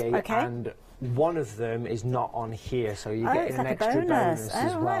DVD, okay, and one of them is not on here, so you're getting an like extra bonus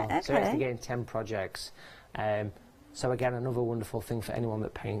as well. Right, okay. So you're actually getting 10 projects. So again, another wonderful thing for anyone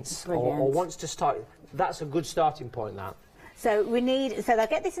that paints or wants to start. That's a good starting point, that. So we need, so they'll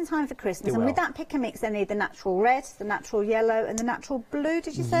get this in time for Christmas, and with that pick and mix they need the natural red, the natural yellow and the natural blue,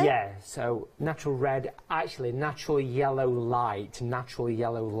 did you say? Yeah, so natural red, actually natural yellow light,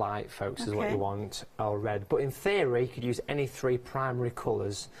 folks, is what you want, or red. But in theory, you could use any 3 primary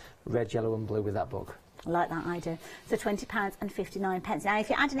colours, red, yellow and blue, with that book. I like that idea. So £20.59. Now, if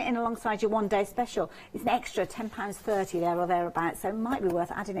you're adding it in alongside your one-day special, it's an extra £10.30 there or thereabouts, so it might be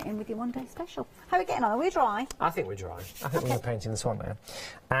worth adding it in with your one-day special. How are we getting on? Are we dry? I think we're dry. I think we're painting this one now.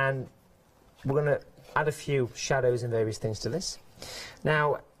 And we're going to add a few shadows and various things to this.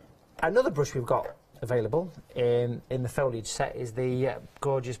 Now, another brush we've got available in the foliage set is the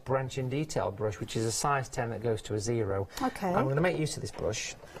gorgeous branching detail brush, which is a size 10 that goes to a 0. Okay. I'm going to make use of this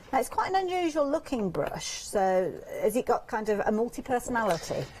brush. Now, it's quite an unusual looking brush, so has it got kind of a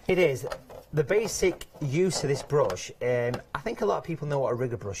multi-personality? It is. The basic use of this brush, I think a lot of people know what a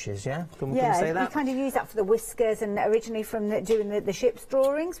rigger brush is, yeah? Can we say that? You kind of use that for the whiskers and originally from doing the ship's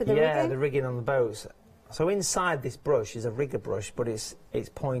drawings with the rigging? Yeah, the rigging on the boats. So inside this brush is a rigger brush, but it's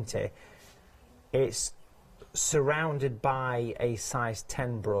pointy. It's surrounded by a size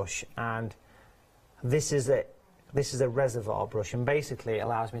 10 brush, and this is a reservoir brush, and basically it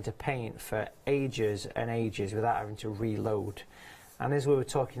allows me to paint for ages and ages without having to reload. And as we were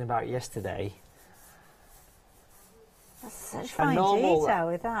talking about yesterday, that's such fine detail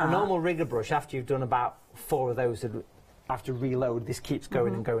with that. A normal rigger brush, after you've done about 4 of those, after reload, this keeps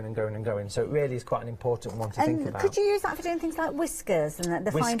going and going and going and going. So it really is quite an important one to think about. Could you use that for doing things like whiskers and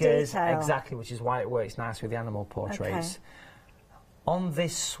the fine detail? Whiskers, exactly, which is why it works nice with the animal portraits. On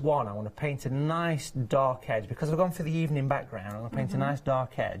this swan, I want to paint a nice dark edge. Because I've gone for the evening background, I want to paint a nice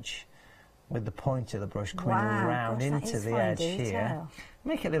dark edge with the point of the brush coming around into the edge here.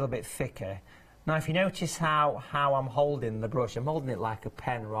 Make it a little bit thicker. Now, if you notice how I'm holding the brush, I'm holding it like a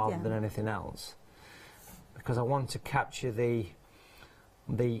pen rather than anything else, because I want to capture the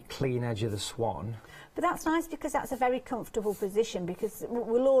clean edge of the swan. But that's nice because that's a very comfortable position, because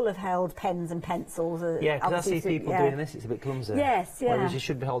we'll all have held pens and pencils. Yeah, because I see people doing this, it's a bit clumsy. Yes, yeah. Whereas you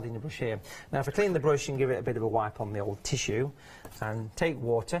should be holding the brush here. Now, if I clean the brush and give it a bit of a wipe on the old tissue, and take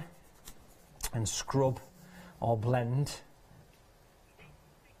water and scrub or blend.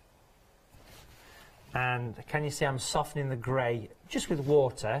 And can you see I'm softening the grey just with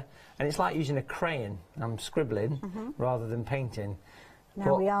water, and it's like using a crayon. I'm scribbling rather than painting.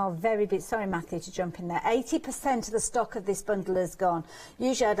 Now we are very big. Sorry, Matthew, to jump in there. 80% of the stock of this bundle has gone.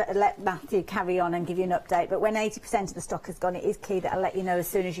 Usually I'd let Matthew carry on and give you an update, but when 80% of the stock has gone, it is key that I'll let you know as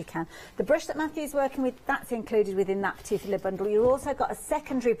soon as you can. The brush that Matthew's working with, that's included within that particular bundle. You've also got a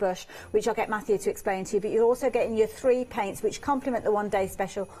secondary brush, which I'll get Matthew to explain to you, but you're also getting your 3 paints, which complement the one-day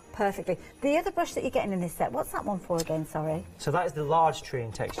special perfectly. The other brush that you're getting in this set, what's that one for again, sorry? So that is the large tree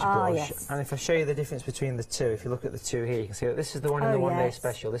and texture brush. Yes. And if I show you the difference between the two, if you look at the two here, you can see that this is the one in the one-day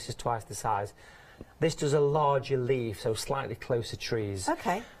special. This is twice the size. This does a larger leaf, so slightly closer trees.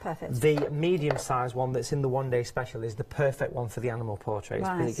 Okay, perfect. The medium-sized one that's in the one-day special is the perfect one for the animal portraits,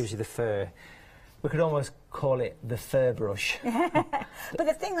 because it gives you the fur. We could almost call it the fur brush. But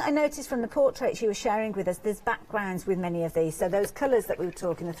the thing that I noticed from the portraits you were sharing with us, there's backgrounds with many of these, so those colours that we were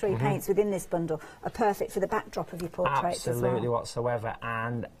talking, the 3 paints within this bundle, are perfect for the backdrop of your portraits Absolutely whatsoever.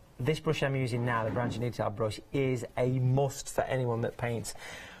 And this brush I'm using now, the branching detail brush, is a must for anyone that paints.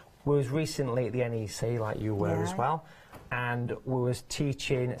 We was recently at the NEC, like you were as well, and we was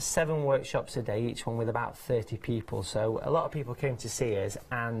teaching 7 workshops a day, each one with about 30 people. So a lot of people came to see us,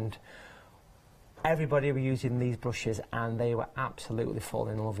 and everybody were using these brushes, and they were absolutely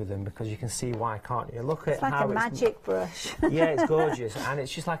falling in love with them, because you can see why, can't you? Look at it's like how a magic brush. Yeah, it's gorgeous, and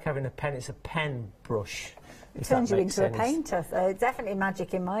it's just like having a pen. It's a pen brush. It turns you into a painter, so definitely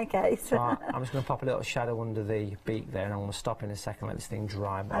magic in my case. Right, I'm just going to pop a little shadow under the beak there, and I'm going to stop in a second, let this thing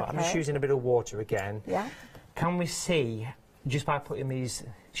dry. But I'm just using a bit of water again. Yeah. Can we see, just by putting these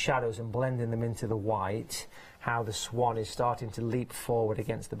shadows and blending them into the white, how the swan is starting to leap forward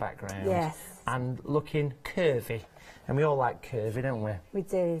against the background? Yes. And looking curvy. And we all like curvy, don't we? We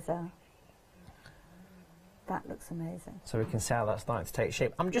do, so. That looks amazing. So we can see how that's starting to take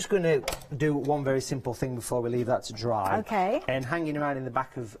shape. I'm just going to do one very simple thing before we leave that to dry. Okay. And hanging around in the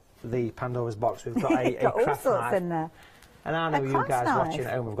back of the Pandora's box, we've got a got craft all sorts knife. In there. And I know you guys knife. watching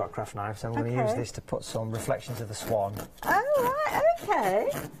at home, we've got a craft knife, so I'm going to use this to put some reflections of the swan. Oh, right,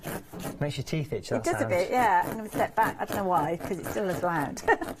 okay. Makes your teeth itch, It does a bit, yeah. I'm going to step back. I don't know why, because it's still as loud.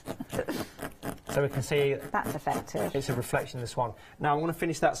 So we can see that's effective. It's a reflection of the swan. Now I'm going to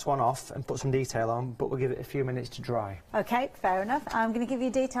finish that swan off and put some detail on, but we'll give it a few minutes to dry. Okay, fair enough. I'm going to give you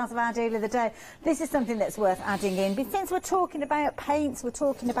details of our deal of the day. This is something that's worth adding in. But since we're talking about paints, we're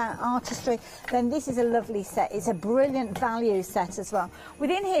talking about artistry, then this is a lovely set. It's a brilliant value set as well.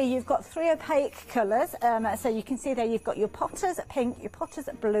 Within here you've got 3 opaque colours. So you can see there you've got your Potter's pink, your Potter's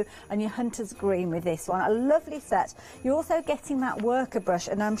blue and your Hunter's green with this one. A lovely set. You're also getting that worker brush,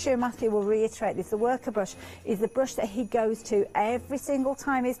 and I'm sure Matthew will reiterate this. The worker brush is the brush that he goes to every single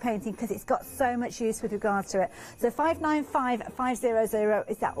time he's painting, because it's got so much use with regards to it. So 595500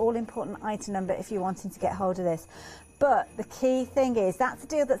 is that all-important item number if you're wanting to get hold of this. But the key thing is that's a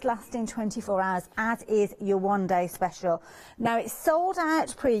deal that's lasting 24 hours, as is your one-day special. Now, it's sold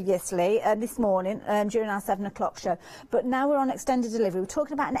out previously this morning during our 7 o'clock show, but now we're on extended delivery. We're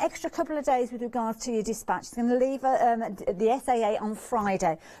talking about an extra couple of days with regards to your dispatch. It's going to leave the SAA on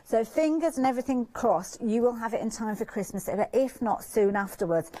Friday. So fingers and everything crossed, you will have it in time for Christmas, if not soon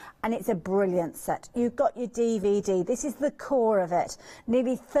afterwards. And it's a brilliant set. You've got your DVD. This is the core of it.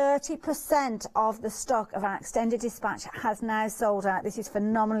 Nearly 30% of the stock of our extended dispatch has now sold out. This is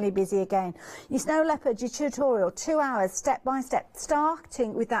phenomenally busy again. Your Snow Leopard, your tutorial, 2 hours, step by step,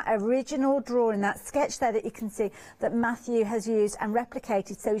 starting with that original drawing, that sketch there that you can see that Matthew has used and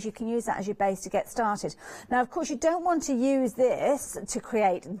replicated, so as you can use that as your base to get started. Now, of course, you don't want to use this to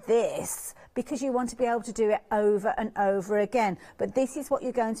create this, because you want to be able to do it over and over again. But this is what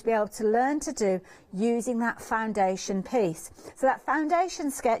you're going to be able to learn to do using that foundation piece. So that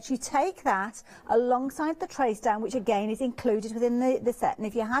foundation sketch, you take that alongside the trace down, which again is included within the set. And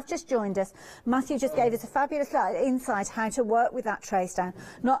if you have just joined us, Matthew just gave us a fabulous insight how to work with that trace down,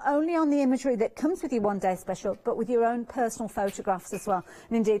 not only on the imagery that comes with your one-day special, but with your own personal photographs as well.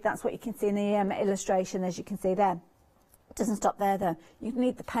 And indeed, that's what you can see in the illustration, as you can see there. Doesn't stop there though. You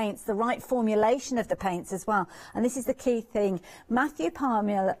need the paints, the right formulation of the paints as well. And this is the key thing. Matthew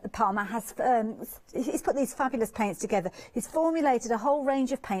Palmer has he's put these fabulous paints together. He's formulated a whole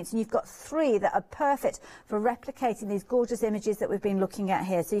range of paints, and you've got 3 that are perfect for replicating these gorgeous images that we've been looking at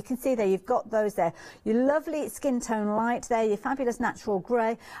here. So you can see there, you've got those there. Your lovely skin tone light there, your fabulous natural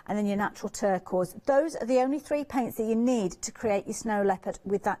grey, and then your natural turquoise. Those are the only 3 paints that you need to create your snow leopard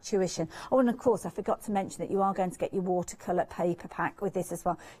with that tuition. Oh, and of course, I forgot to mention that you are going to get your watercolour paper pack with this as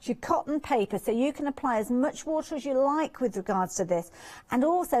well. It's your cotton paper, so you can apply as much water as you like with regards to this, and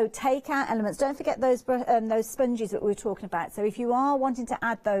also take out elements. Don't forget those sponges that we were talking about. So if you are wanting to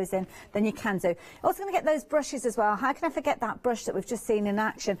add those in, then you can do. You're also going to get those brushes as well. How can I forget that brush that we've just seen in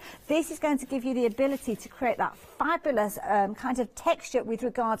action? This is going to give you the ability to create that fabulous kind of texture with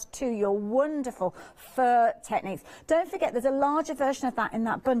regards to your wonderful fur techniques. Don't forget there's a larger version of that in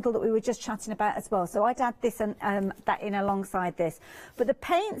that bundle that we were just chatting about as well. So I'd add this and that in alongside this. But the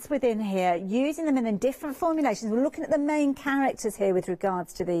paints within here, using them in different formulations, we're looking at the main characters here with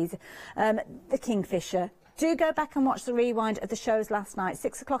regards to these. The Kingfisher. Do go back and watch the rewind of the shows last night,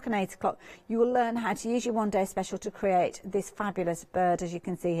 6 o'clock and 8 o'clock. You will learn how to use your one-day special to create this fabulous bird, as you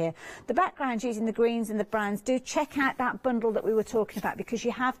can see here. The backgrounds using the greens and the browns. Do check out that bundle that we were talking about, because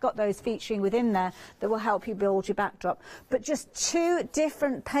you have got those featuring within there that will help you build your backdrop. But just 2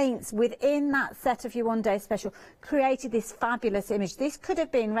 different paints within that set of your one-day special created this fabulous image. This could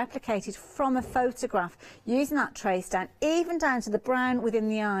have been replicated from a photograph using that trace down, even down to the brown within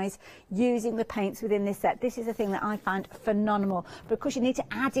the eyes, using the paints within this set. This is a thing that I found phenomenal, because you need to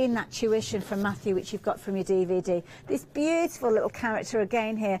add in that tuition from Matthew, which you've got from your DVD. This beautiful little character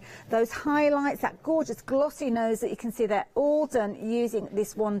again here, those highlights, that gorgeous glossy nose that you can see there, all done using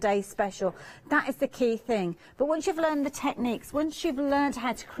this one-day special. That is the key thing. But once you've learned the techniques, once you've learned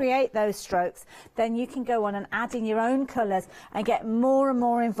how to create those strokes, then you can go on and add in your own colours and get more and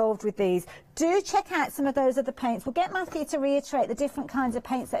more involved with these. Do check out some of those other paints. We'll get Matthew to reiterate the different kinds of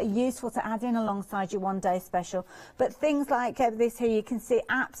paints that are useful to add in alongside your one-day special. But things like this here, you can see,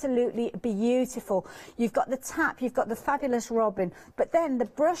 absolutely beautiful. You've got the tap, you've got the fabulous robin, but then the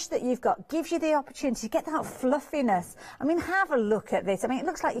brush that you've got gives you the opportunity to get that fluffiness. I mean, have a look at this. I mean, it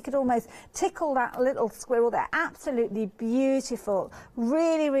looks like you could almost tickle that little squirrel there. Absolutely beautiful.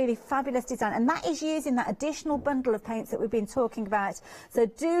 Really, really fabulous design. And that is using that additional bundle of paints that we've been talking about. So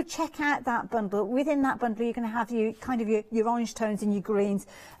do check out that bundle. Within that bundle, you're going to have your orange tones and your greens,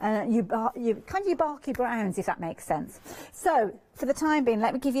 your barky browns, if that makes sense. So for the time being,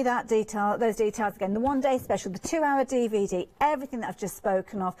 let me give you those details again. The one-day special, the 2-hour DVD, everything that I've just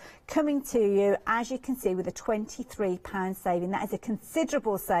spoken of, coming to you, as you can see, with a £23 saving. That is a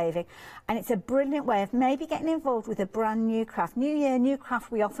considerable saving, and it's a brilliant way of maybe getting involved with a brand new craft. New year, new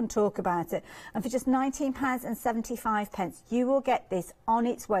craft, we often talk about it. And for just £19.75, you will get this on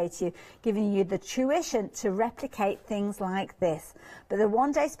its way to you, giving you the tuition to replicate things like this. But the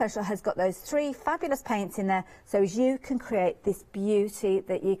one-day special has got those 3 fabulous paints in there, so as you can create this beauty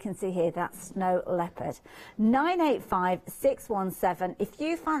that you can see here, that snow leopard. 985617. If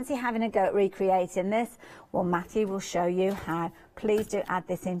you fancy having a go at recreating this, well, Matthew will show you how. Please do add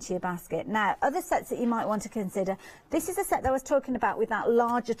this into your basket. Now, other sets that you might want to consider. This is a set that I was talking about with that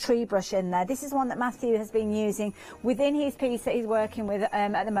larger tree brush in there. This is one that Matthew has been using within his piece that he's working with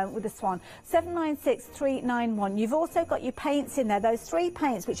at the moment with the swan. 796391. You've also got your paints in there, those 3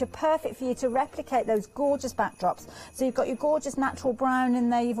 paints which are perfect for you to replicate those gorgeous backdrops. So you've got your gorgeous natural brown in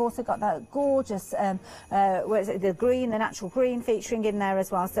there. You've also got that gorgeous, the green, the natural green featuring in there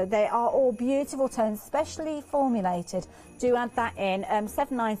as well. So they are all beautiful tones, specially formulated. Do add that in,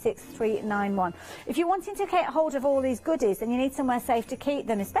 796391. If you're wanting to get hold of all these goodies and you need somewhere safe to keep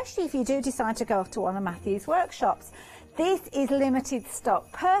them, especially if you do decide to go off to one of Matthew's workshops, this is limited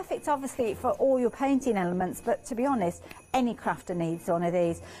stock. Perfect, obviously, for all your painting elements, but to be honest, any crafter needs one of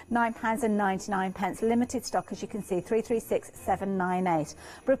these. £9.99, limited stock, as you can see, 336798.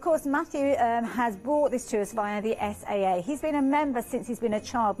 But of course, Matthew has brought this to us via the SAA. He's been a member since he's been a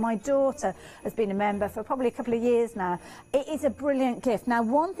child. My daughter has been a member for probably a couple of years now. It is a brilliant gift. Now,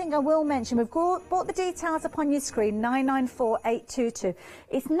 one thing I will mention, we've brought the details up on your screen, 994822.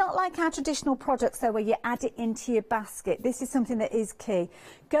 It's not like our traditional products, though, where you add it into your basket. This is something that is key.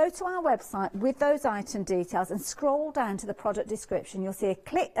 Go to our website with those item details and scroll down to the product description. You'll see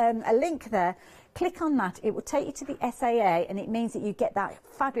a link there. Click on that. It will take you to the SAA, and it means that you get that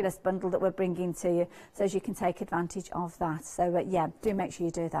fabulous bundle that we're bringing to you, so as you can take advantage of that. So yeah, do make sure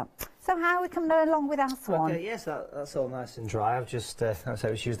you do that. So how are we coming along with our swan? Okay, yes, that's all nice and dry. I've just,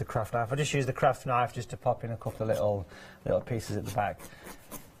 let's use the craft knife. I just use the craft knife just to pop in a couple of little pieces at the back.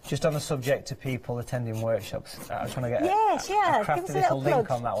 Just on the subject of people attending workshops, I was trying to get a crafty little link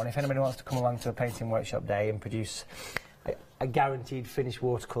on that one. If anybody wants to come along to a painting workshop day and produce a guaranteed finished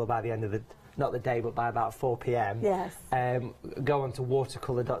watercolour by the end of the, not the day, but by about 4 p.m. Yes. Go on to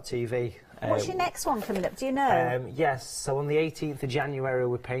watercolour.tv. What's your next one coming up? Do you know? Yes. So on the 18th of January,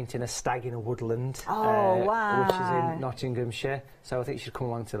 we're painting a stag in a woodland. Oh, wow. Which is in Nottinghamshire. So I think you should come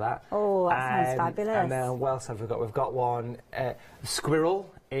along to that. Oh, that sounds fabulous. And then what else have we got? We've got one,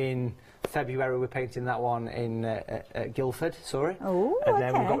 squirrel in February. We're painting that one in Guildford, Surrey. Oh, and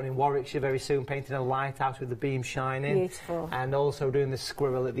then we've got one in Warwickshire very soon, painting a lighthouse with the beam shining. Beautiful. And also doing the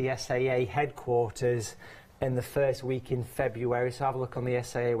squirrel at the SAA headquarters in the first week in February, so have a look on the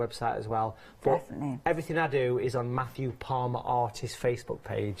SAA website as well. But definitely. Everything I do is on Matthew Palmer Artist Facebook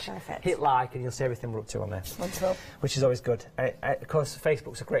page. Perfect. Hit like and you'll see everything we're up to on there. Wonderful. Which is always good. Of course,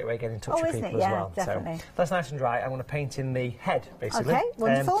 Facebook's a great way of getting in touch with people as well. Definitely. So that's nice and dry. I'm going to paint in the head, basically. Okay,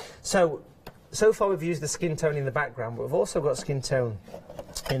 wonderful. So far we've used the skin tone in the background, but we've also got skin tone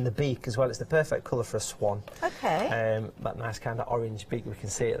in the beak as well. It's the perfect colour for a swan. Okay. That nice kind of orange beak, we can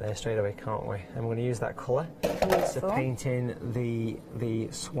see it there straight away, can't we? And we're going to use that colour to paint in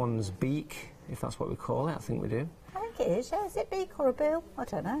the swan's beak, if that's what we call it. I think we do. I think it is. Yeah. Is it beak or a bill? I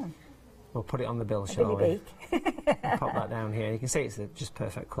don't know. We'll put it on the bill, shall we? Beak. Pop that down here. You can see it's the just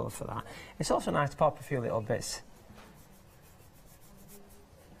perfect colour for that. It's also nice to pop a few little bits.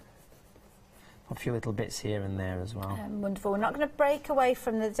 A few little bits here and there as well. Wonderful. We're not going to break away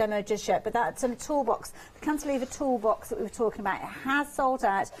from the demo just yet, but that's a toolbox. The cantilever toolbox that we were talking about, it has sold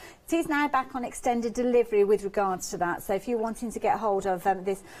out. It is now back on extended delivery with regards to that. So if you're wanting to get hold of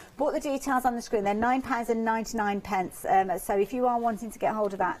this, put the details on the screen. They're £9.99. So if you are wanting to get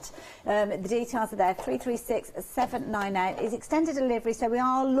hold of that, the details are there. 336798 is extended delivery. So we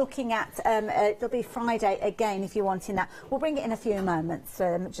are looking at it'll be Friday again if you're wanting that. We'll bring it in a few moments,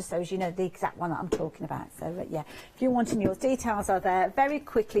 just so as you know the exact one that I'm talking about. So yeah, if you're wanting yours, details are there. Very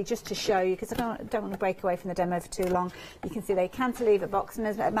quickly, just to show you, because I don't want to break away from the demo for too long. You can see the cantilever box, and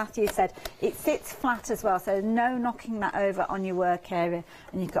as Matthew said, it sits flat as well, so no knocking that over on your work area,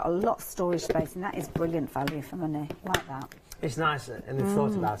 and you've got a lot of storage space, and that is brilliant value for money, like that. It's nice, and they've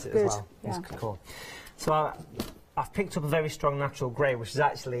thought about it as well. Yeah. It's cool. So I've picked up a very strong natural grey, which is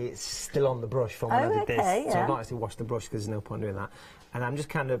actually still on the brush from when I did this. So I've not actually washed the brush because there's no point doing that. And I'm just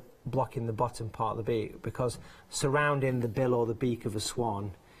kind of blocking the bottom part of the beak, because surrounding the bill or the beak of a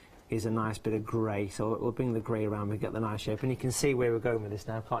swan is a nice bit of grey. So we'll bring the grey around and get the nice shape. And you can see where we're going with this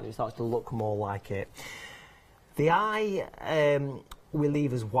now, can't you? It starts to look more like it. The eye we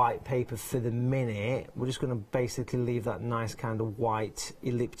leave as white paper for the minute. We're just going to basically leave that nice kind of white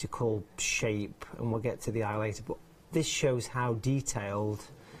elliptical shape, and we'll get to the eye later. But this shows how detailed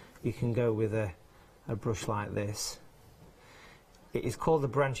you can go with a brush like this. It is called the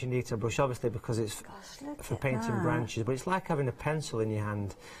branching detail brush, obviously, because it's for painting branches, but it's like having a pencil in your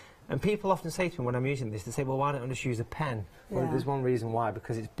hand. And people often say to me when I'm using this, they say, well, why don't I just use a pen? Well, there's one reason why,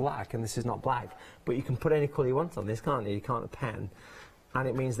 because it's black, and this is not black. But you can put any colour you want on this, can't you? You can't a pen. And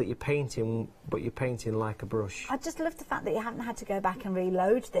it means that you're painting, but you're painting like a brush. I just love the fact that you haven't had to go back and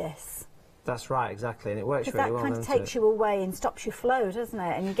reload this. That's right, exactly, and it works really well. That kind of takes you away and stops your flow, doesn't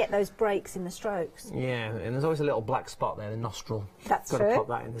it? And you get those breaks in the strokes. Yeah, and there's always a little black spot there, the nostril. That's true. Got to pop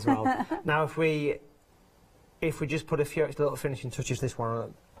that in as well. Now, if we just put a few extra little finishing touches, this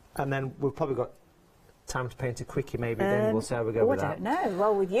one, and then we've probably got time to paint a quickie, maybe. Then we'll see how we go with that. I don't know.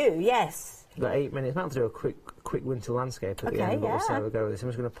 Well, with you, yes. We've got 8 minutes. Might have to do a quick winter landscape at the end, but we'll see how we go with this. I'm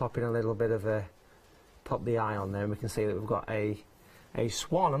just going to pop in a little bit of pop the eye on there, and we can see that we've got a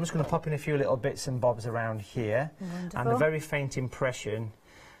swan. I'm just going to pop in a few little bits and bobs around here. Wonderful. And a very faint impression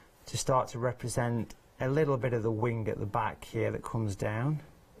to start to represent a little bit of the wing at the back here that comes down.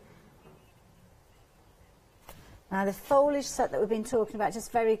 Now the foliage set that we've been talking about,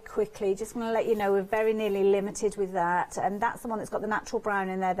 just very quickly, just going to let you know we're very nearly limited with that, and that's the one that's got the natural brown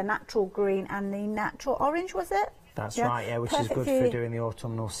in there, the natural green and the natural orange, was it? That's right, yeah, which is good for doing the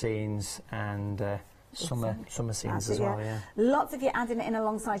autumnal scenes and summer scenes as well, yeah. Lots of you adding it in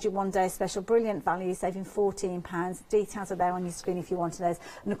alongside your one-day special. Brilliant value, saving £14. Details are there on your screen if you wanted those.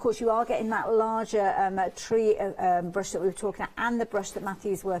 And of course, you are getting that larger tree brush that we were talking about, and the brush that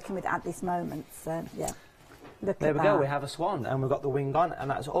Matthew's working with at this moment. So yeah. There we go, we have a swan, and we've got the wing on,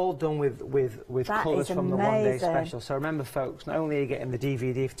 and that's all done with colours from the one-day special. So remember, folks, not only are you getting the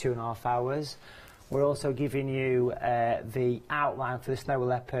DVD for 2.5 hours, we're also giving you the outline for the snow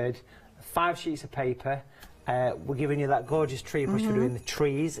leopard, 5 sheets of paper, we're giving you that gorgeous tree brush for doing the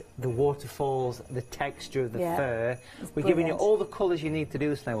trees, the waterfalls, the texture of the fur. We're giving you all the colours you need to do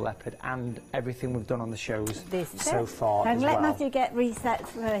the snow leopard and everything we've done on the shows so far Now, as let well. Matthew get reset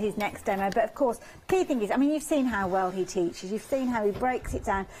for his next demo, but of course, key thing is, I mean, you've seen how well he teaches, you've seen how he breaks it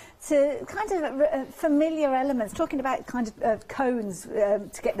down to kind of familiar elements, talking about kind of cones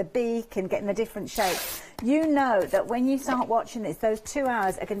to get the beak and getting the different shapes. You know that when you start watching this, those 2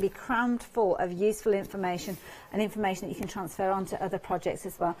 hours are going to be crammed full of useful information and information that you can transfer onto other projects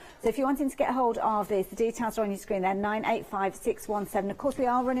as well. So if you're wanting to get hold of this, the details are on your screen there, 985617. Of course, we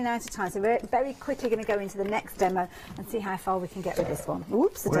are running out of time, so we're very quickly going to go into the next demo and see how far we can get with this one.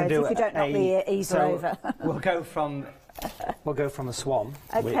 Whoops, if you don't knock the easer over. We'll go from the swan,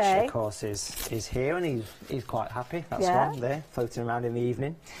 which of course is here, and he's quite happy. That swan there, floating around in the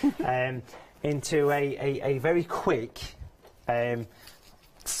evening, into a very quick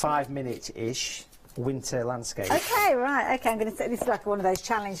 5-minute-ish winter landscape. Okay, right. Okay, I'm going to say this is like one of those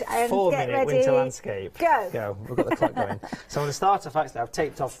challenges. 4-minute winter landscape. Go. We've got the clock going. So I'm going to start off. Actually, I've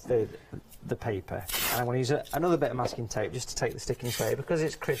taped off the paper, and I'm going to use another bit of masking tape just to take the sticking away because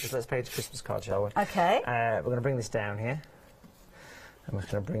it's Christmas. Let's paint a Christmas card, shall we? Okay. We're going to bring this down here. I'm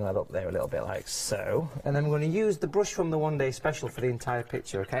just going to bring that up there a little bit like so. And then we're going to use the brush from the one-day special for the entire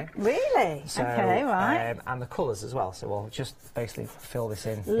picture, OK? Really? So, OK, right. And the colours as well, so we'll just basically fill this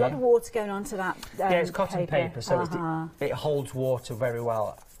in. A lot of water going onto that yeah, it's cotton paper, so it holds water very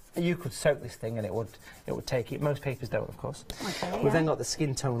well. You could soak this thing and it would take it. Most papers don't, of course. Okay, We've then got the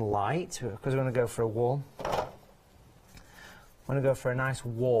skin tone light, because we're going to go for a warm. We're going to go for a nice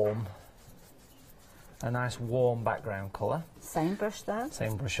warm background colour. Same brush though.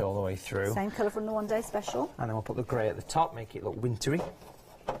 Same brush all the way through. Same colour from the one-day special. And then we'll put the grey at the top, make it look wintry.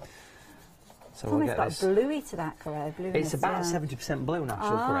 So we'll get this. It's got bluey to that grey. It's about 70% blue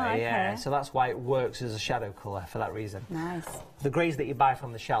natural grey, yeah. So that's why it works as a shadow colour for that reason. Nice. The greys that you buy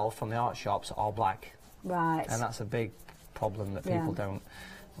from the shelf, from the art shops, are black. Right. And that's a big problem that people don't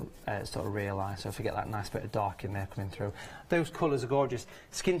sort of realise. So if you get that nice bit of dark in there coming through. Those colours are gorgeous.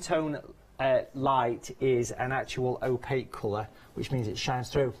 Skin tone light is an actual opaque colour, which means it shines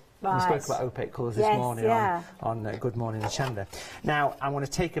through. Right. We spoke about opaque colours this morning on Good Morning Hochanda. Now, I'm going to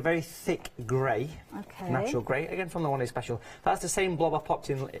take a very thick grey, natural grey, again from the one-day special. That's the same blob I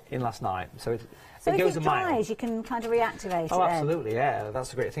popped in last night, so it goes a mile. So if it dries, you can kind of reactivate it. Oh, absolutely, yeah. That's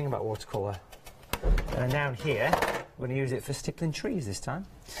the great thing about watercolour. And down here, we're going to use it for stippling trees this time.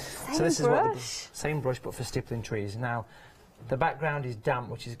 Same brush? Same brush, but for stippling trees. Now, the background is damp,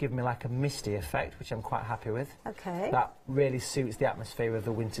 which is giving me like a misty effect, which I'm quite happy with. Okay. That really suits the atmosphere of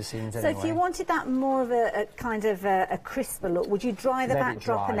the winter scenes anyway. So if you wanted that more of a kind of a crisper look, would you dry the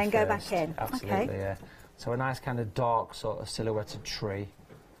backdrop and then go back in? Absolutely, yeah. So a nice kind of dark sort of silhouetted tree.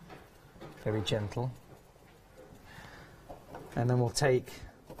 Very gentle. And then we'll take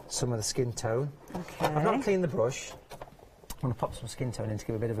some of the skin tone. Okay. I've not cleaned the brush. I'm going to pop some skin tone in to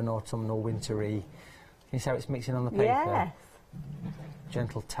give a bit of an autumnal, wintry. Can you see how it's mixing on the paper? Yes.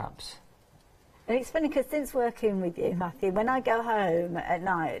 Gentle taps. And it's funny because since working with you, Matthew, when I go home at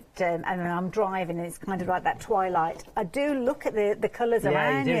night and I'm driving and it's kind of like that twilight, I do look at the colours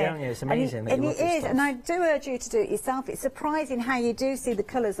around you. Yeah, you do, don't you? It's amazing. And it is, and I do urge you to do it yourself. It's surprising how you do see the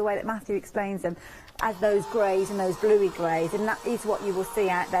colours the way that Matthew explains them, as those greys and those bluey greys, and that is what you will see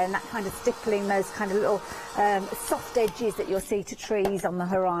out there, and that kind of stippling, those kind of little soft edges that you'll see to trees on the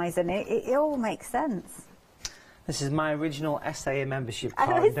horizon. It all makes sense. This is my original SAA membership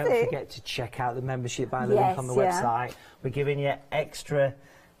card. And don't forget to check out the membership by the link on the website. We're giving you extra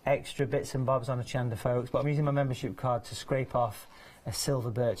bits and bobs on Hochanda, folks. But I'm using my membership card to scrape off a silver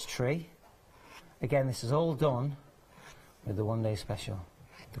birch tree. Again, this is all done with the one-day special.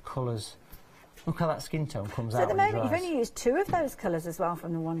 The colours. Look how that skin tone comes out. So at the moment, you've only used 2 of those colours as well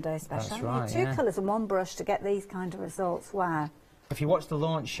from the one-day special. That's right. 2 colours and 1 brush to get these kind of results. Wow. If you watch the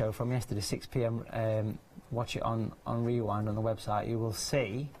launch show from yesterday, 6 p.m. Watch it on Rewind on the website, you will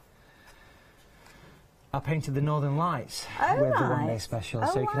see I painted the Northern Lights with the one-day special,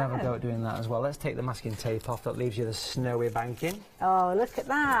 so you can have a go at doing that as well. Let's take the masking tape off, that leaves you the snowy banking. Oh, look at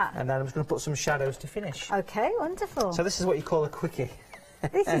that. And then I'm just going to put some shadows to finish. OK, wonderful. So this is what you call a quickie.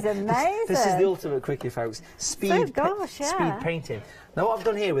 This is amazing. This is the ultimate quickie, folks. Speed painting. Now what I've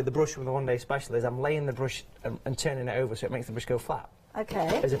done here with the brush from the one-day special is I'm laying the brush and turning it over so it makes the brush go flat.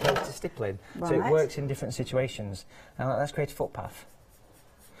 Okay. As opposed to stippling. Right. So it works in different situations. Now let's create a footpath.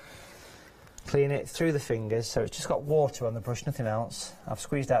 Clean it through the fingers, so it's just got water on the brush, nothing else. I've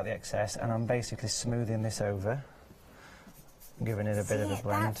squeezed out the excess and I'm basically smoothing this over. Giving it a bit of a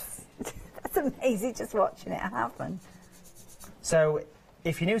blend. That's amazing, just watching it happen. So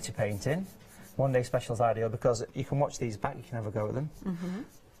if you're new to painting, one-day specials ideal because you can watch these back, you can have a go at them.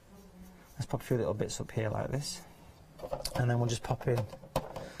 Let's pop a few little bits up here like this, and then we'll just pop in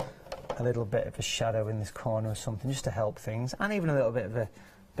a little bit of a shadow in this corner or something just to help things, and even a little bit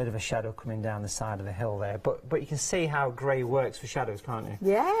of a shadow coming down the side of the hill there. But you can see how grey works for shadows, can't you?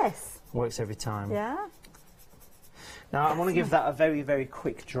 Yes. Works every time. Yeah. Now I want to give that a very, very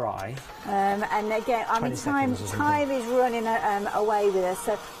quick dry. And again, I mean, time is running away with us,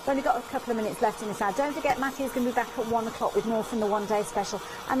 so we've only got a couple of minutes left in this hour. Don't forget, Matthew's going to be back at 1 o'clock with more from the one-day special,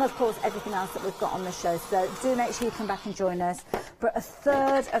 and of course everything else that we've got on the show. So do make sure you come back and join us. But a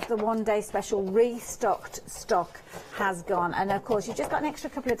third of the one-day special restocked stock has gone, and of course you've just got an extra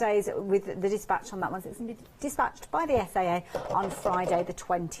couple of days with the dispatch on that one. So it's going to be dispatched by the SAA on Friday the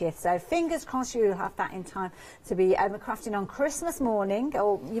 20th. So fingers crossed you have that in time to be crafting on Christmas morning,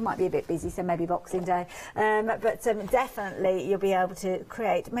 or you might be a bit busy, so maybe Boxing Day, but definitely you'll be able to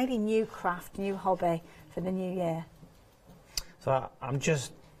create maybe new craft, new hobby for the new year. So I'm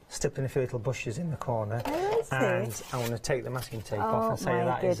just stippling a few little bushes in the corner, and I want to take the masking tape off and say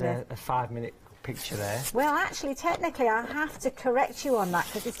that is a 5-minute picture there. Well, actually, technically, I have to correct you on that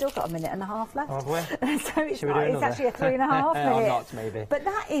because we've still got a minute and a half left. Have we? So it's actually a 3.5 minute. Or not, maybe. But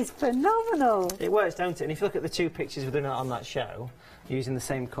that is phenomenal. It works, don't it? And if you look at the two pictures we're doing on that show, using the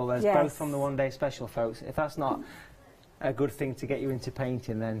same colours, both from the one-day special, folks, if that's not a good thing to get you into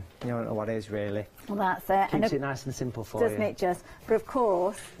painting, then you don't know what is, really. Well, that's it. Keeps it nice and simple for you. Doesn't it just? But of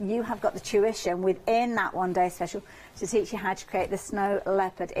course, you have got the tuition within that one-day special to teach you how to create the snow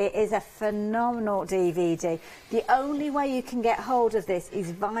leopard. It is a phenomenal DVD. The only way you can get hold of this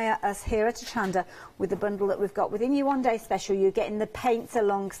is via us here at Hochanda with the bundle that we've got within your one-day special. You're getting the paints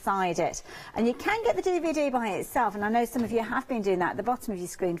alongside it. And you can get the DVD by itself, and I know some of you have been doing that at the bottom of your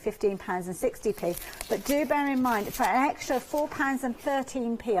screen, £15.60. But do bear in mind, for an extra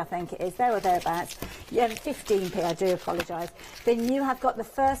 £4.13, I think it is, there or thereabouts, 15p, I do apologise, then you have got the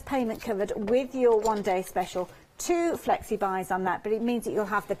first payment covered with your one-day special. 2 flexi buys on that, but it means that you'll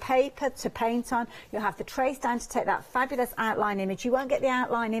have the paper to paint on, you'll have the trace down to take that fabulous outline image. You won't get the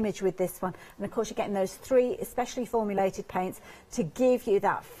outline image with this one, and of course you're getting those 3 especially formulated paints to give you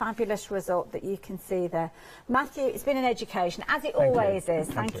that fabulous result that you can see there. Matthew, it's been an education, as it always is.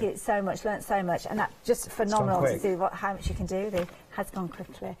 Thank you so much, learnt so much, and that's just phenomenal to see how much you can do with it. Has gone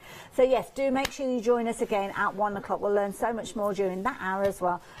quickly. So yes, do make sure you join us again at 1 o'clock. We'll learn so much more during that hour as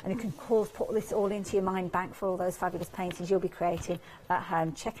well, and you can of course put this all into your mind bank for all those fabulous paintings you'll be creating at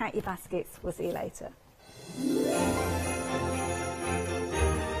home. Check out your baskets. We'll see you later.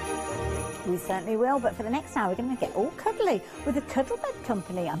 We certainly will, but for the next hour we're going to get all cuddly with the Cuddle Bed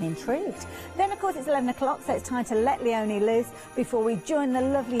Company. I'm intrigued. Then of course it's 11 o'clock, so it's time to let Leonie loose before we join the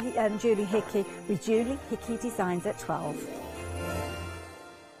lovely Julie Hickey with Julie Hickey Designs at 12.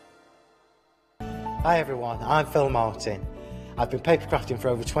 Hi everyone, I'm Phil Martin. I've been paper crafting for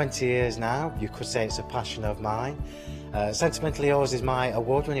over 20 years now. You could say it's a passion of mine. Sentimentally Yours is my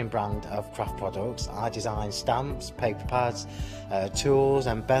award-winning brand of craft products. I design stamps, paper pads, tools,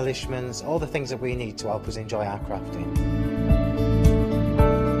 embellishments, all the things that we need to help us enjoy our crafting.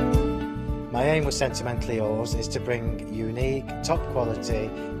 My aim with Sentimentally Yours is to bring unique, top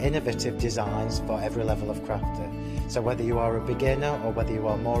quality, innovative designs for every level of crafter. So whether you are a beginner or whether you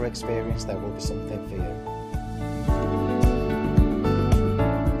are more experienced, there will be something for you.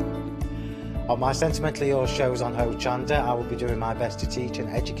 On my Sentimentally Yours shows on Hochanda, I will be doing my best to teach and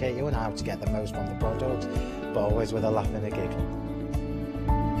educate you on how to get the most from the product, but always with a laugh and a giggle.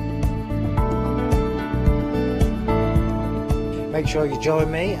 Make sure you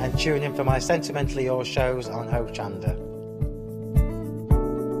join me and tune in for my Sentimentally Yours shows on Hochanda.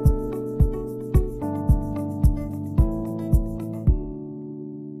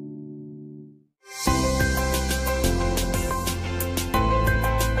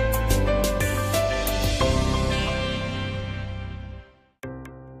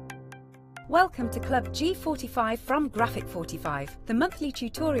 Welcome to Club G45 from Graphic 45, the monthly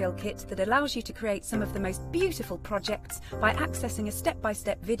tutorial kit that allows you to create some of the most beautiful projects by accessing a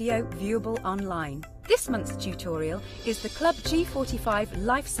step-by-step video viewable online. This month's tutorial is the Club G45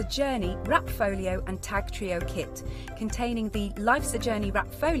 Life's a Journey Wrap Folio and Tag Trio kit, containing the Life's a Journey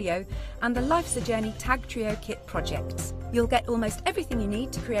Wrap Folio and the Life's a Journey Tag Trio kit projects. You'll get almost everything you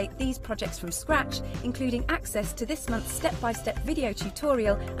need to create these projects from scratch, including access to this month's step-by-step video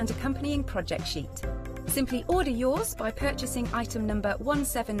tutorial and accompanying project sheet. Simply order yours by purchasing item number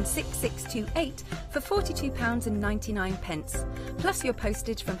 176628 for £42.99, plus your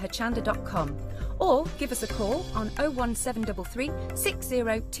postage from hochanda.com. Or give us a call on 01733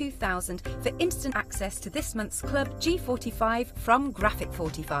 602000 for instant access to this month's Club G45 from Graphic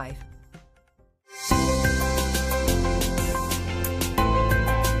 45.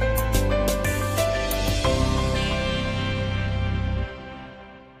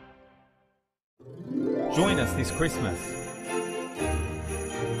 Join us this Christmas.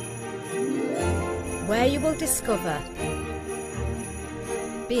 Where you will discover,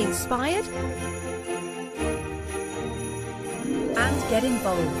 Be inspired and get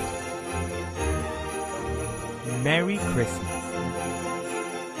involved. Merry Christmas.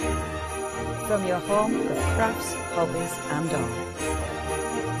 From your home of crafts, hobbies and arts.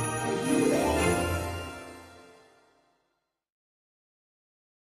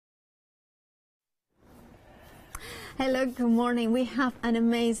 Hello, good morning. We have an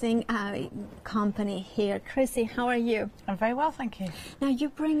amazing company here. Chrissy, how are you? I'm very well, thank you. Now, you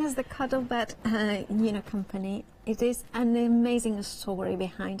bring us the Cuddle Bed, company. It is an amazing story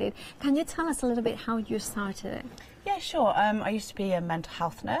behind it. Can you tell us a little bit how you started it? Yeah, sure. I used to be a mental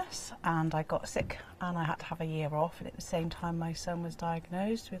health nurse and I got sick and I had to have a year off, and at the same time my son was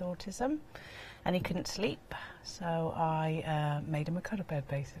diagnosed with autism and he couldn't sleep, so I made him a cuddle bed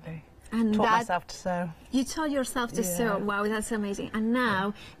basically. And taught myself to sew. You taught yourself to sew. Wow, that's amazing. And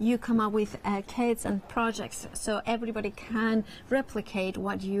now you come up with kits and projects so everybody can replicate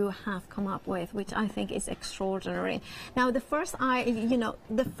what you have come up with, which I think is extraordinary. Now, the first,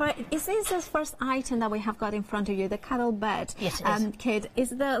 is this the first item that we have got in front of you, the Cuddle Bed kit, is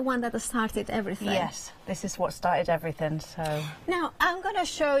the one that started everything? Yes, this is what started everything. So now I'm going to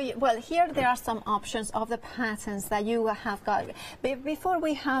show you. Well, here there are some options of the patterns that you have got. Before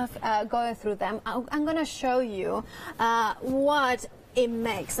we have go through them, I'm going to show you what it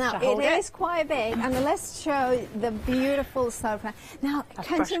makes. Now, it is quite big, and let's show the beautiful surface. Now,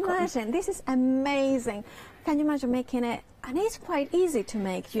 can you imagine? This is amazing. Can you imagine making it? And it's quite easy to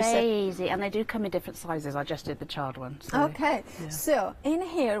make. Very easy, and they do come in different sizes. I just did the child one. So, okay, so in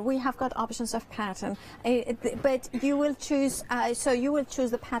here we have got options of pattern, but you will choose. So you will choose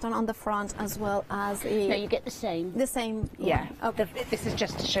the pattern on the front as well as the. No, you get the same. The same. Yeah. Okay. This is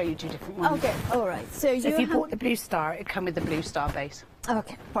just to show you two different ones. Okay. All right. So if you bought the blue star, it come with the blue star base.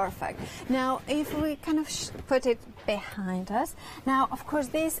 Okay, perfect. Now, if we kind of put it behind us, now, of course,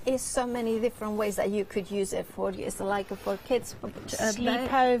 this is so many different ways that you could use it for. It's like for kids, for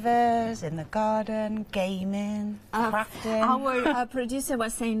sleepovers, in the garden, gaming, crafting. Our producer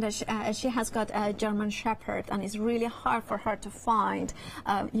was saying that she has got a German Shepherd, and it's really hard for her to find,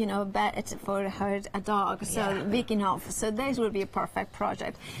 bed for her dog, so big enough. So this will be a perfect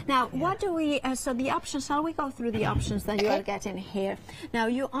project. Now, what do we? So the options. Shall we go through the options that you are getting here? Now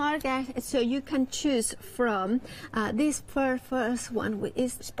you are so you can choose from this first one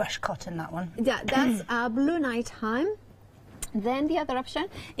is it's brush cotton. That one. Yeah, that's blue nighttime. Then the other option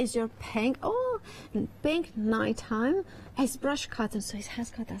is your pink. Oh, pink nighttime. It's brush cotton, so it has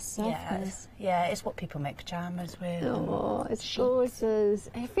got that softness. Yeah, it's what people make pajamas with. Oh, it's gorgeous.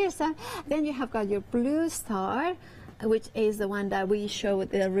 It feels so. Then you have got your blue star, which is the one that we show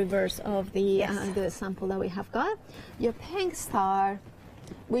the reverse of the sample that we have got. Your pink star,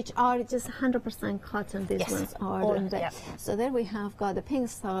 which are just 100% cotton. These ones are. So there we have got the pink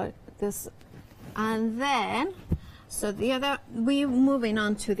star. This, and then. So the other, we're moving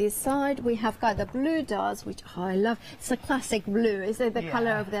on to this side. We have got the blue dots, which I love. It's a classic blue. Is it the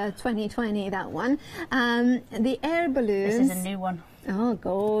color of the 2020? That one. The air balloons. This is a new one. Oh,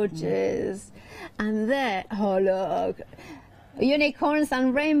 gorgeous! And there, oh look, unicorns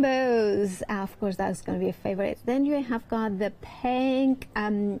and rainbows. Of course, that's going to be a favorite. Then you have got the pink,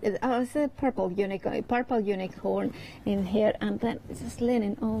 it's a purple unicorn in here, and then it's just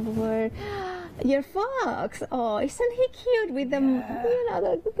leaning over. Your fox. Oh, isn't he cute with the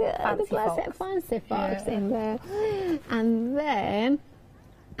fancy fox in there? And then,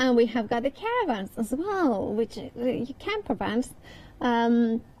 we have got the caravans as well, which camper vans.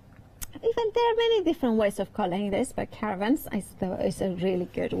 Even there are many different ways of calling this, but caravans is a really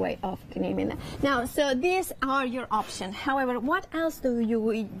good way of naming it. Now, so these are your options. However, what else do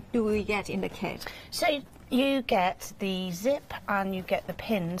we get in the kit? So you get the zip and you get the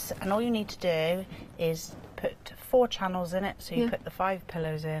pins, and all you need to do is put 4 channels in it. So you put the 5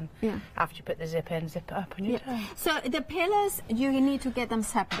 pillows in. After you put the zip in, zip it up, and you're done. So the pillows, you need to get them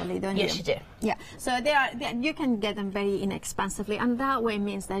separately, don't you? Yes, you do. Yeah. So you can get them very inexpensively, and that way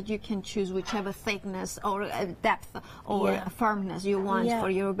means that you can choose whichever thickness or depth or firmness you want for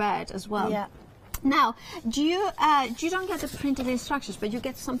your bed as well. Yeah. Now, you don't get the printed instructions, but you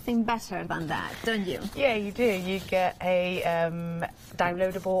get something better than that, don't you? Yeah, you do. You get a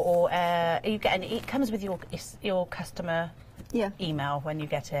downloadable, or you get it comes with your customer email when you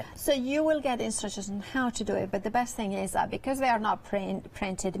get it. So you will get instructions on how to do it, but the best thing is that because they are not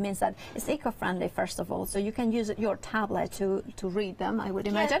printed, it means that it's eco-friendly first of all. So you can use your tablet to read them, I would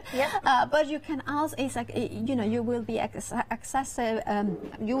imagine. But you can also, it's like, you know, you will be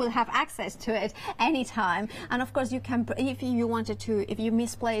you will have access to it anytime. And of course, you can, if you wanted to, if you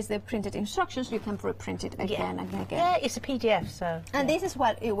misplace the printed instructions, you can reprint it again and again. Yeah, it's a PDF, so. And this is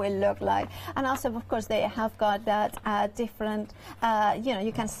what it will look like. And also, of course, they have got that different. You know,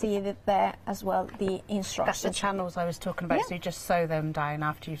 you can see that there as well, the instructions. That's the channels I was talking about, so you just sew them down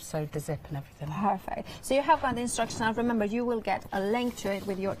after you've sewed the zip and everything. Perfect. So you have got the instructions. Now remember, you will get a link to it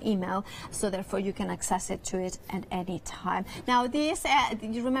with your email, so therefore you can access it to it at any time. Now this,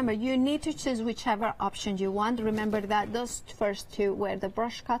 remember, you need to choose whichever option you want. Remember that those first two were the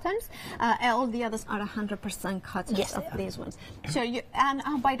brush cottons. All the others are 100% cottons of these ones. So you, and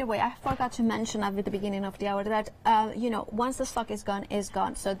by the way, I forgot to mention at the beginning of the hour that, you know, once the stock is gone, is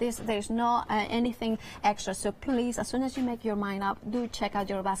gone. So there's no anything extra. So please, as soon as you make your mind up, do check out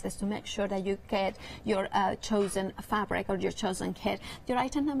your baskets to make sure that you get your chosen fabric or your chosen kit. Your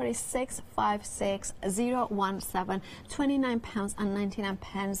item number is 656017.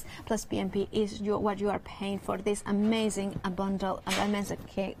 £29.99 plus BMP is what you are paying for this amazing bundle of amazing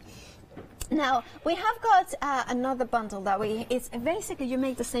kit. Now, we have got another bundle that it's basically you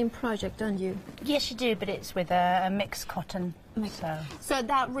make the same project, don't you? Yes, you do, but it's with a mixed cotton. So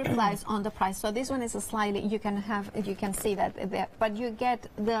that reflects on the price. So this one is a slightly, you can see that there, but you get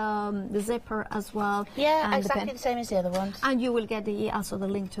the zipper as well. Yeah, exactly the same as the other ones. And you will get also the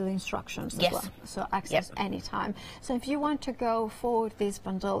link to the instructions as well. So access anytime. So if you want to go for this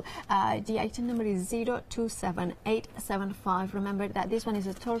bundle, the item number is 027875. Remember that this one is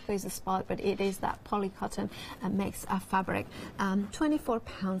a turquoise spot, but it is that polycotton mixed fabric.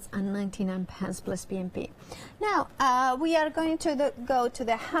 £24.99 plus BMP. Now we are going to go to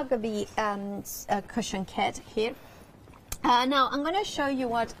the Hobbies cushion kit here. Now I'm going to show you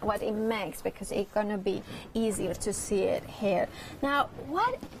what it makes because it's going to be easier to see it here. Now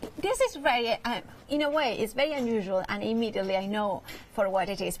this is very, in a way, it's very unusual, and immediately I know for what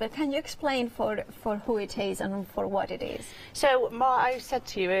it is. But can you explain for who it is and for what it is? So I said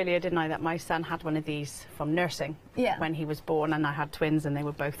to you earlier, didn't I, that my son had one of these from nursing when he was born, and I had twins and they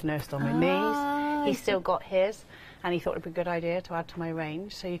were both nursed on my knees. He still got his. And he thought it'd be a good idea to add to my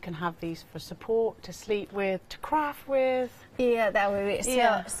range, so you can have these for support, to sleep with, to craft with. Yeah, that would be.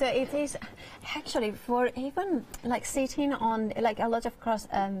 So it is actually for even like sitting on, like a lot of cross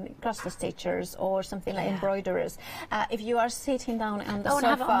stitchers or something like embroiderers. If you are sitting down on the sofa, and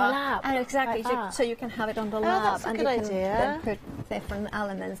have it on the lap. And exactly, so you can have it on the lap, that's a and good you can idea. then put different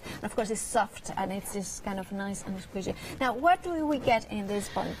elements. And of course, it's soft and it's just kind of nice and squishy. Now, what do we get in this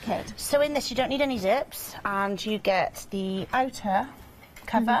bund kit? So in this, you don't need any zips, and you get the outer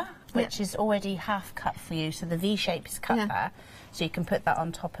cover, which is already half cut for you, so the V shape is cut there, so you can put that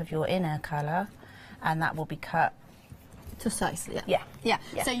on top of your inner colour, and that will be cut to size. Yeah.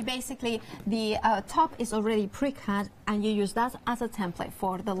 So you basically, the top is already pre-cut, and you use that as a template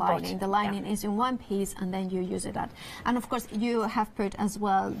for the lining. The lining is in one piece, and then you use it at. And of course, you have put as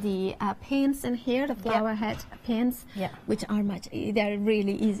well the pins in here, the flower head pins, which are they're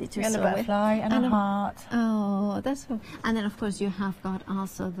really easy to sew with. And a butterfly and a heart. Oh, that's cool. And then of course you have got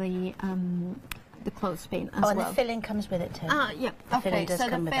also the clothespin as well. And the filling comes with it too. Okay, so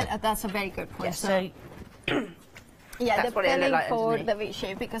that's a very good point. Yeah, the filling for the V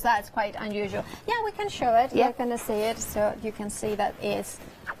shape, because that's quite unusual. Yeah, we can show it. You're going to see it, so you can see that it's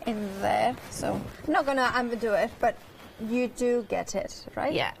in there. So I'm not going to undo it, but you do get it,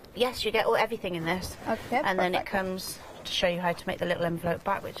 right? Yeah. Yes, you get everything in this. Okay. And then it comes to show you how to make the little envelope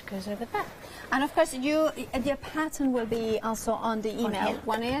back, which goes over there. And of course, your pattern will be also on the email.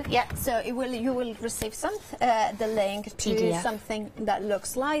 One here. Yeah. So you will receive the link to PDF. something that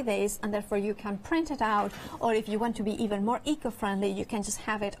looks like this, and therefore you can print it out. Or if you want to be even more eco-friendly, you can just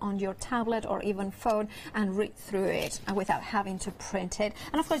have it on your tablet or even phone and read through it without having to print it.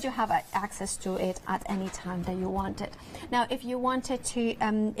 And of course, you have access to it at any time that you want it. Now, if you wanted to,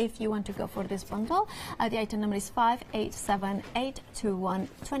 if you want to go for this bundle, the item number is 587821,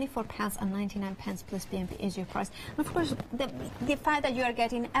 £24.99 plus BMP is your price. And of course, the fact that you are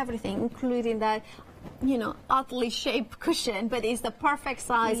getting everything, including that, you know, oddly shaped cushion, but it's the perfect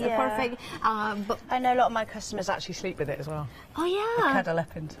size, the perfect. I know a lot of my customers actually sleep with it as well. Oh yeah. They cuddle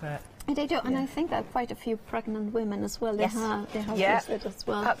up into it. They do, and I think that quite a few pregnant women as well. They have used it as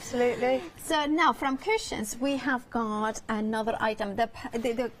well. Absolutely. So now, from cushions, we have got another item. The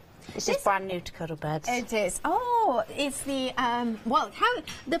This is brand new to cuddle beds. It is. Oh, it's the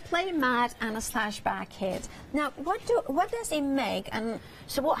the play mat and a stash bag kit. Now, what does it make? And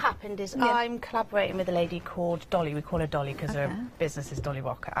so what happened is I'm collaborating with a lady called Dolly. We call her Dolly because her business is Dolly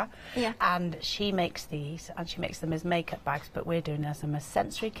Rocker. Yeah. And she makes these, and she makes them as makeup bags, but we're doing them as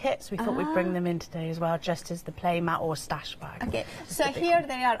sensory kits. We thought we'd bring them in today as well, just as the play mat or stash bag. Okay. So here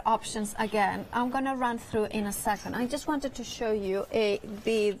there are options again. I'm going to run through in a second. I just wanted to show you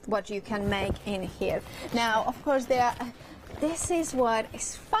what you can make in here. Now, of course, this is what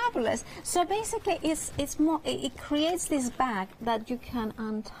is fabulous. So basically, it creates this bag that you can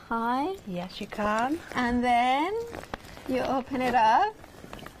untie. Yes, you can. And then you open it up.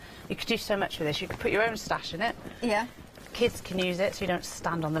 You could do so much with this. You could put your own stash in it. Yeah. Kids can use it, so you don't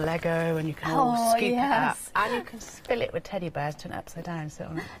stand on the Lego, and you can all scoop it up. And you can fill it with teddy bears, turn it upside down, sit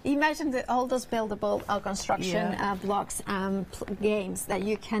on it. Imagine all those buildable construction blocks games that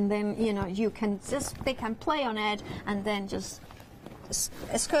you can then, they can play on it, and then just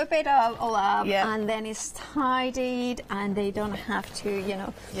scoop it all up, and then it's tidied, and they don't have to, you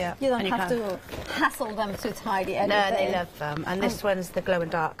don't have to hassle them to tidy anything. No, they love them. And this one's the glow in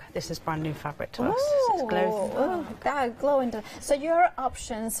dark. This is brand new fabric to us. It's glow in dark. So your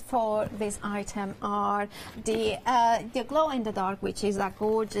options for this item are the glow in the dark, which is that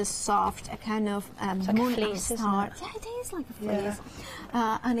gorgeous, soft kind of moonlight star. Yeah, it is like a fleece.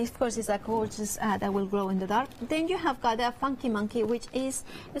 And of course, it's that gorgeous that will glow in the dark. Then you have got a funky monkey, which is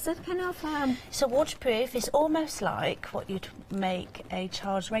that kind of so waterproof. It's almost like what you'd make a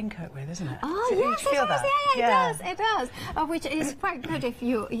child's raincoat with, isn't it? Oh, so yes, feel that? It does. Which is quite good if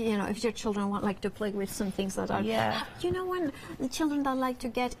if your children want to play with some things that are. Yeah. When the children that like to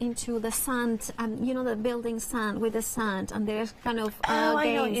get into the sand, the building sand with the sand, and there's kind of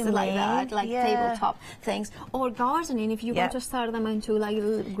games like that, like tabletop things, or gardening. If you want to start them into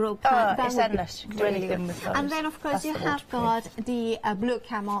grow plants, it's endless. Really good with those. And then of course you have got the blue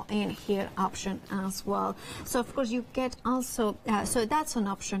camel in here option as well. So of course you get also so that's an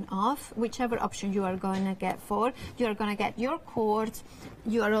option of whichever option you are going to get for. You are going to get your cord.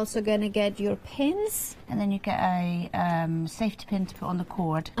 You are also going to get your pins, and then you get a safety pin to put on the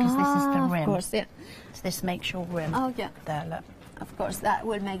cord because this is the rim. Of course, yeah. So this makes your rim. Oh yeah. There, look. Of course, that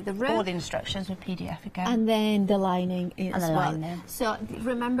will make the rim. All the instructions with PDF again. And then the lining as well. Lining. So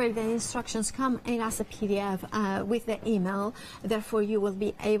remember, the instructions come in as a PDF with the email. Therefore, you will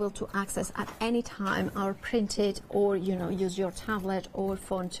be able to access at any time or print it, or use your tablet or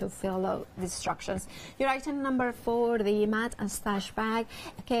phone to follow the instructions. Your item number for the mat and stash bag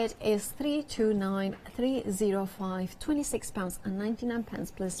kit is 329305,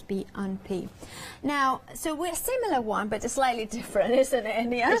 £26.99 plus B&P. Now, so we're a similar one, but it's slightly different. Isn't it,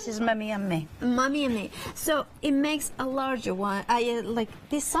 Anya? This is Mummy and Me. Mummy and Me. So it makes a larger one, like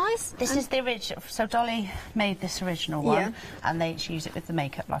this size? This is the original. So Dolly made this original one, and she use it with the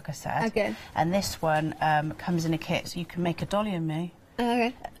makeup, like I said. Okay. And this one comes in a kit, so you can make a Dolly and Me.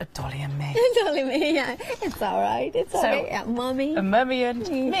 Okay. A Dolly and Me. Dolly and Me, yeah. It's all right. It's all right. Yeah, Mummy. A Mummy and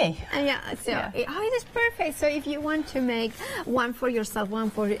Me. It is perfect. So if you want to make one for yourself,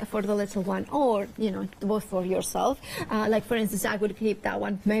 one for the little one, or, both for yourself, like, for instance, I would keep that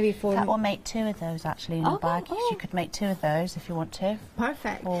one maybe for... Or make two of those, actually, in a bag. You could make two of those if you want to.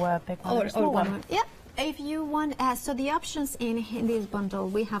 Perfect. Or a big one or a small one. Yeah. If you want, so the options in this bundle,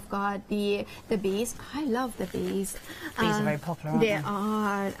 we have got the bees. I love the bees. Bees are very popular, aren't they?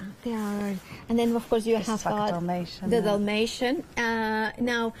 They are. And then, of course, you have got Dalmatian, the Dalmatian.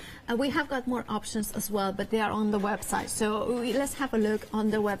 Now, we have got more options as well, but they are on the website. So let's have a look on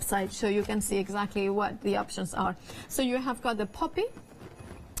the website so you can see exactly what the options are. So you have got the puppy.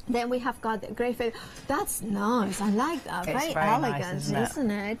 Then we have got the grey face. That's nice. I like that. It's very elegant, nice,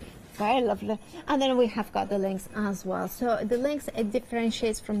 isn't it? Very lovely. And then we have got the lynx as well. So the lynx, it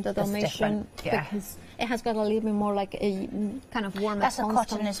differentiates from the Dalmatian because it has got a little bit more like a kind of warmer. That's a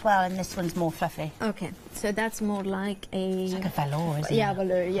cotton as well, and this one's more fluffy. Okay, so that's more like a... It's like a velour, isn't it? Yeah,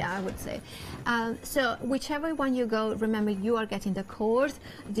 velour, yeah, I would say. So whichever one you go, remember you are getting the cord,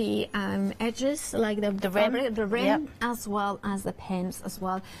 the edges, like the rim, as well as the pins as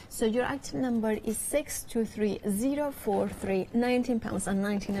well. So your item number is 623043,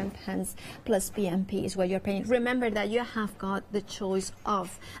 £19.99 plus BMP is what you're paying. Remember that you have got the choice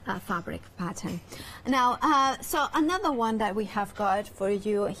of fabric pattern. Now, so another one that we have got for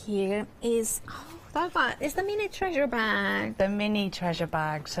you here is... It's the mini treasure bag. The mini treasure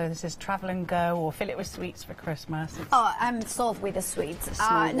bag. So this is travel and go, or fill it with sweets for Christmas. I'm sold with the sweets.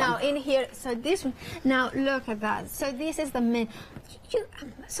 Now in here, so this one. Now look at that. So this is the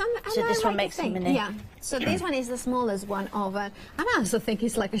So this one makes a mini. Yeah. So this one is the smallest one of it. And I also think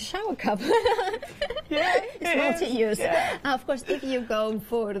it's like a shower cup. Yeah, it's multi-use. Yeah. Of course, if you go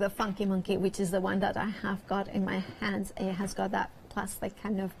for the Funky Monkey, which is the one that I have got in my hands, it has got that plastic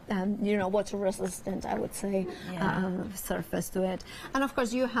kind of, you know, water resistant, I would say, surface to it. And of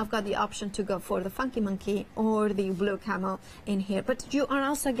course, you have got the option to go for the Funky Monkey or the blue camel in here. But you are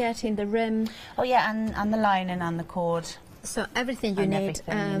also getting the rim. Oh yeah, and the lining and the cord. So everything you need,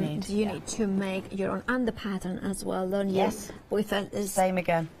 you need to make your own, and the pattern as well, don't you? Yes. With same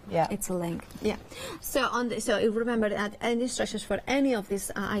again. Yeah. It's a link. Yeah. So remember that any instructions for any of these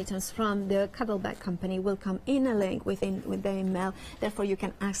items from the Cuddle Bag Company will come in a link with the email. Therefore, you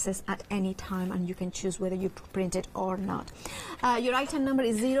can access at any time, and you can choose whether you print it or not. Your item number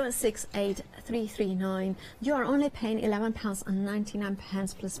is 068339. You are only paying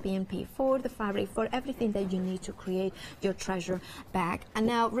 £11.99 plus P&P for the fabric, for everything that you need to create your treasure bag. And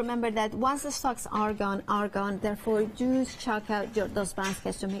now remember that once the stocks are gone, therefore do check out those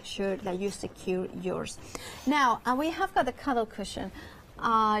baskets to make sure that you secure yours. Now we have got the cuddle cushion.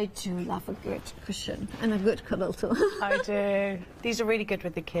 I do love a good cushion and a good cuddle too. I do. These are really good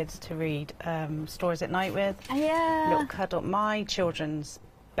with the kids to read stories at night with. Yeah. Little cuddle. My children's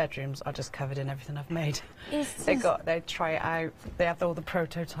bedrooms are just covered in everything I've made. They try it out. They have all the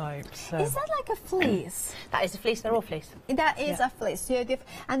prototypes. So. Is that like a fleece? That is a fleece. They're all fleece. That is a fleece.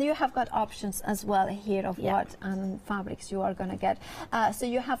 And you have got options as well here of what fabrics you are going to get. So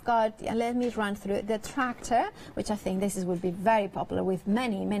you have got, let me run through the tractor, which I think this would be very popular with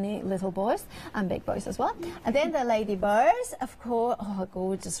many little boys and big boys as well. And then the ladybirds, of course. Oh,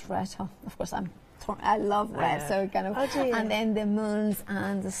 gorgeous red. Oh, of course, I love red, so kind of. And then the moons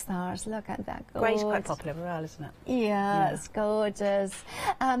and the stars. Look at that. Grey's quite popular as well, isn't it? Yeah, it's gorgeous.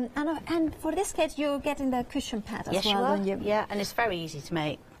 And for this kit, you're getting the cushion pad as well, don't you? Yeah, and it's very easy to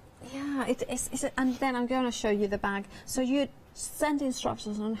make. Yeah, it is. And then I'm going to show you the bag. So you send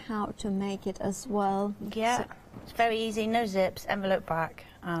instructions on how to make it as well. Yeah, so it's very easy. No zips, envelope back.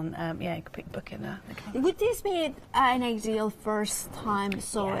 And yeah, you can put your book in there. Would this be an ideal first-time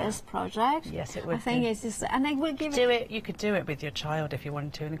sewist project? Yes, it would. I think it's just, and I will give it. You could do it with your child if you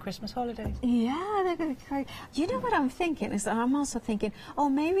wanted to in the Christmas holidays. Yeah, that could be great. You know what I'm thinking is that I'm also thinking, oh,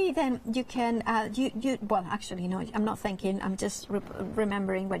 maybe then you can. Well, actually, no, I'm not thinking. I'm just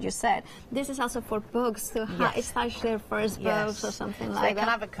remembering what you said. This is also for books to start their first books or something like that. They can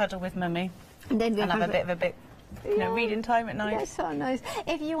have a cuddle with mummy, and then have a bit of a bit. You know, reading time at night. That's so nice.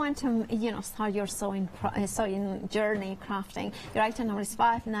 If you want to, start your sewing journey crafting, your item number is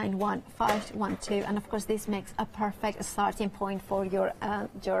 591512, and of course this makes a perfect starting point for your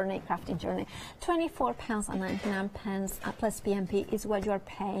crafting journey. £24.99 plus P&P is what you are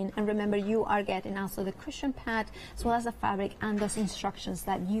paying, and remember you are getting also the cushion pad as well as the fabric and those instructions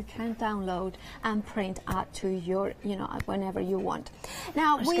that you can download and print out to your, whenever you want.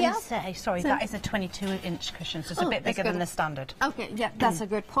 Now I was going to say, sorry, that is a 22-inch cushion. So it's a bit bigger than the standard. Okay, yeah, that's a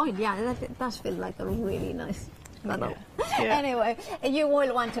good point. Yeah, that does feel like a really nice cuddle. Yeah. Anyway, you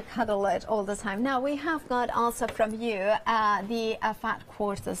will want to cuddle it all the time. Now, we have got also from you the fat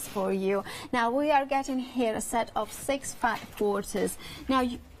quarters for you. Now, we are getting here a set of 6 fat quarters. Now,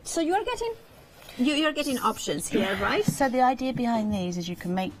 so you're getting options here, right? So the idea behind these is you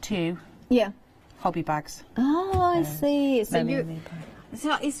can make 2 hobby bags. Oh, I see.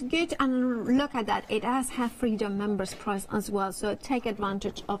 So it's good, and look at that. It has Freedom members price as well. So take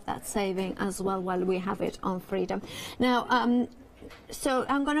advantage of that saving as well while we have it on Freedom. Now, so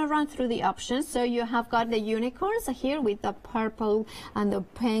I'm going to run through the options. So you have got the unicorns here with the purple and the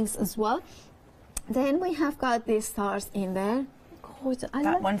pinks as well. Then we have got the stars in there.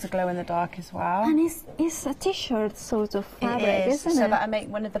 That one's a glow in the dark as well. And it's a t-shirt sort of fabric, isn't it? So that I make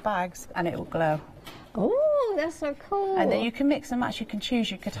one of the bags and it will glow. Oh, that's so cool. And then you can mix and match. You can choose.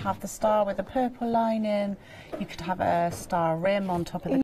 You could have the star with the purple lining. You could have a star rim on top of the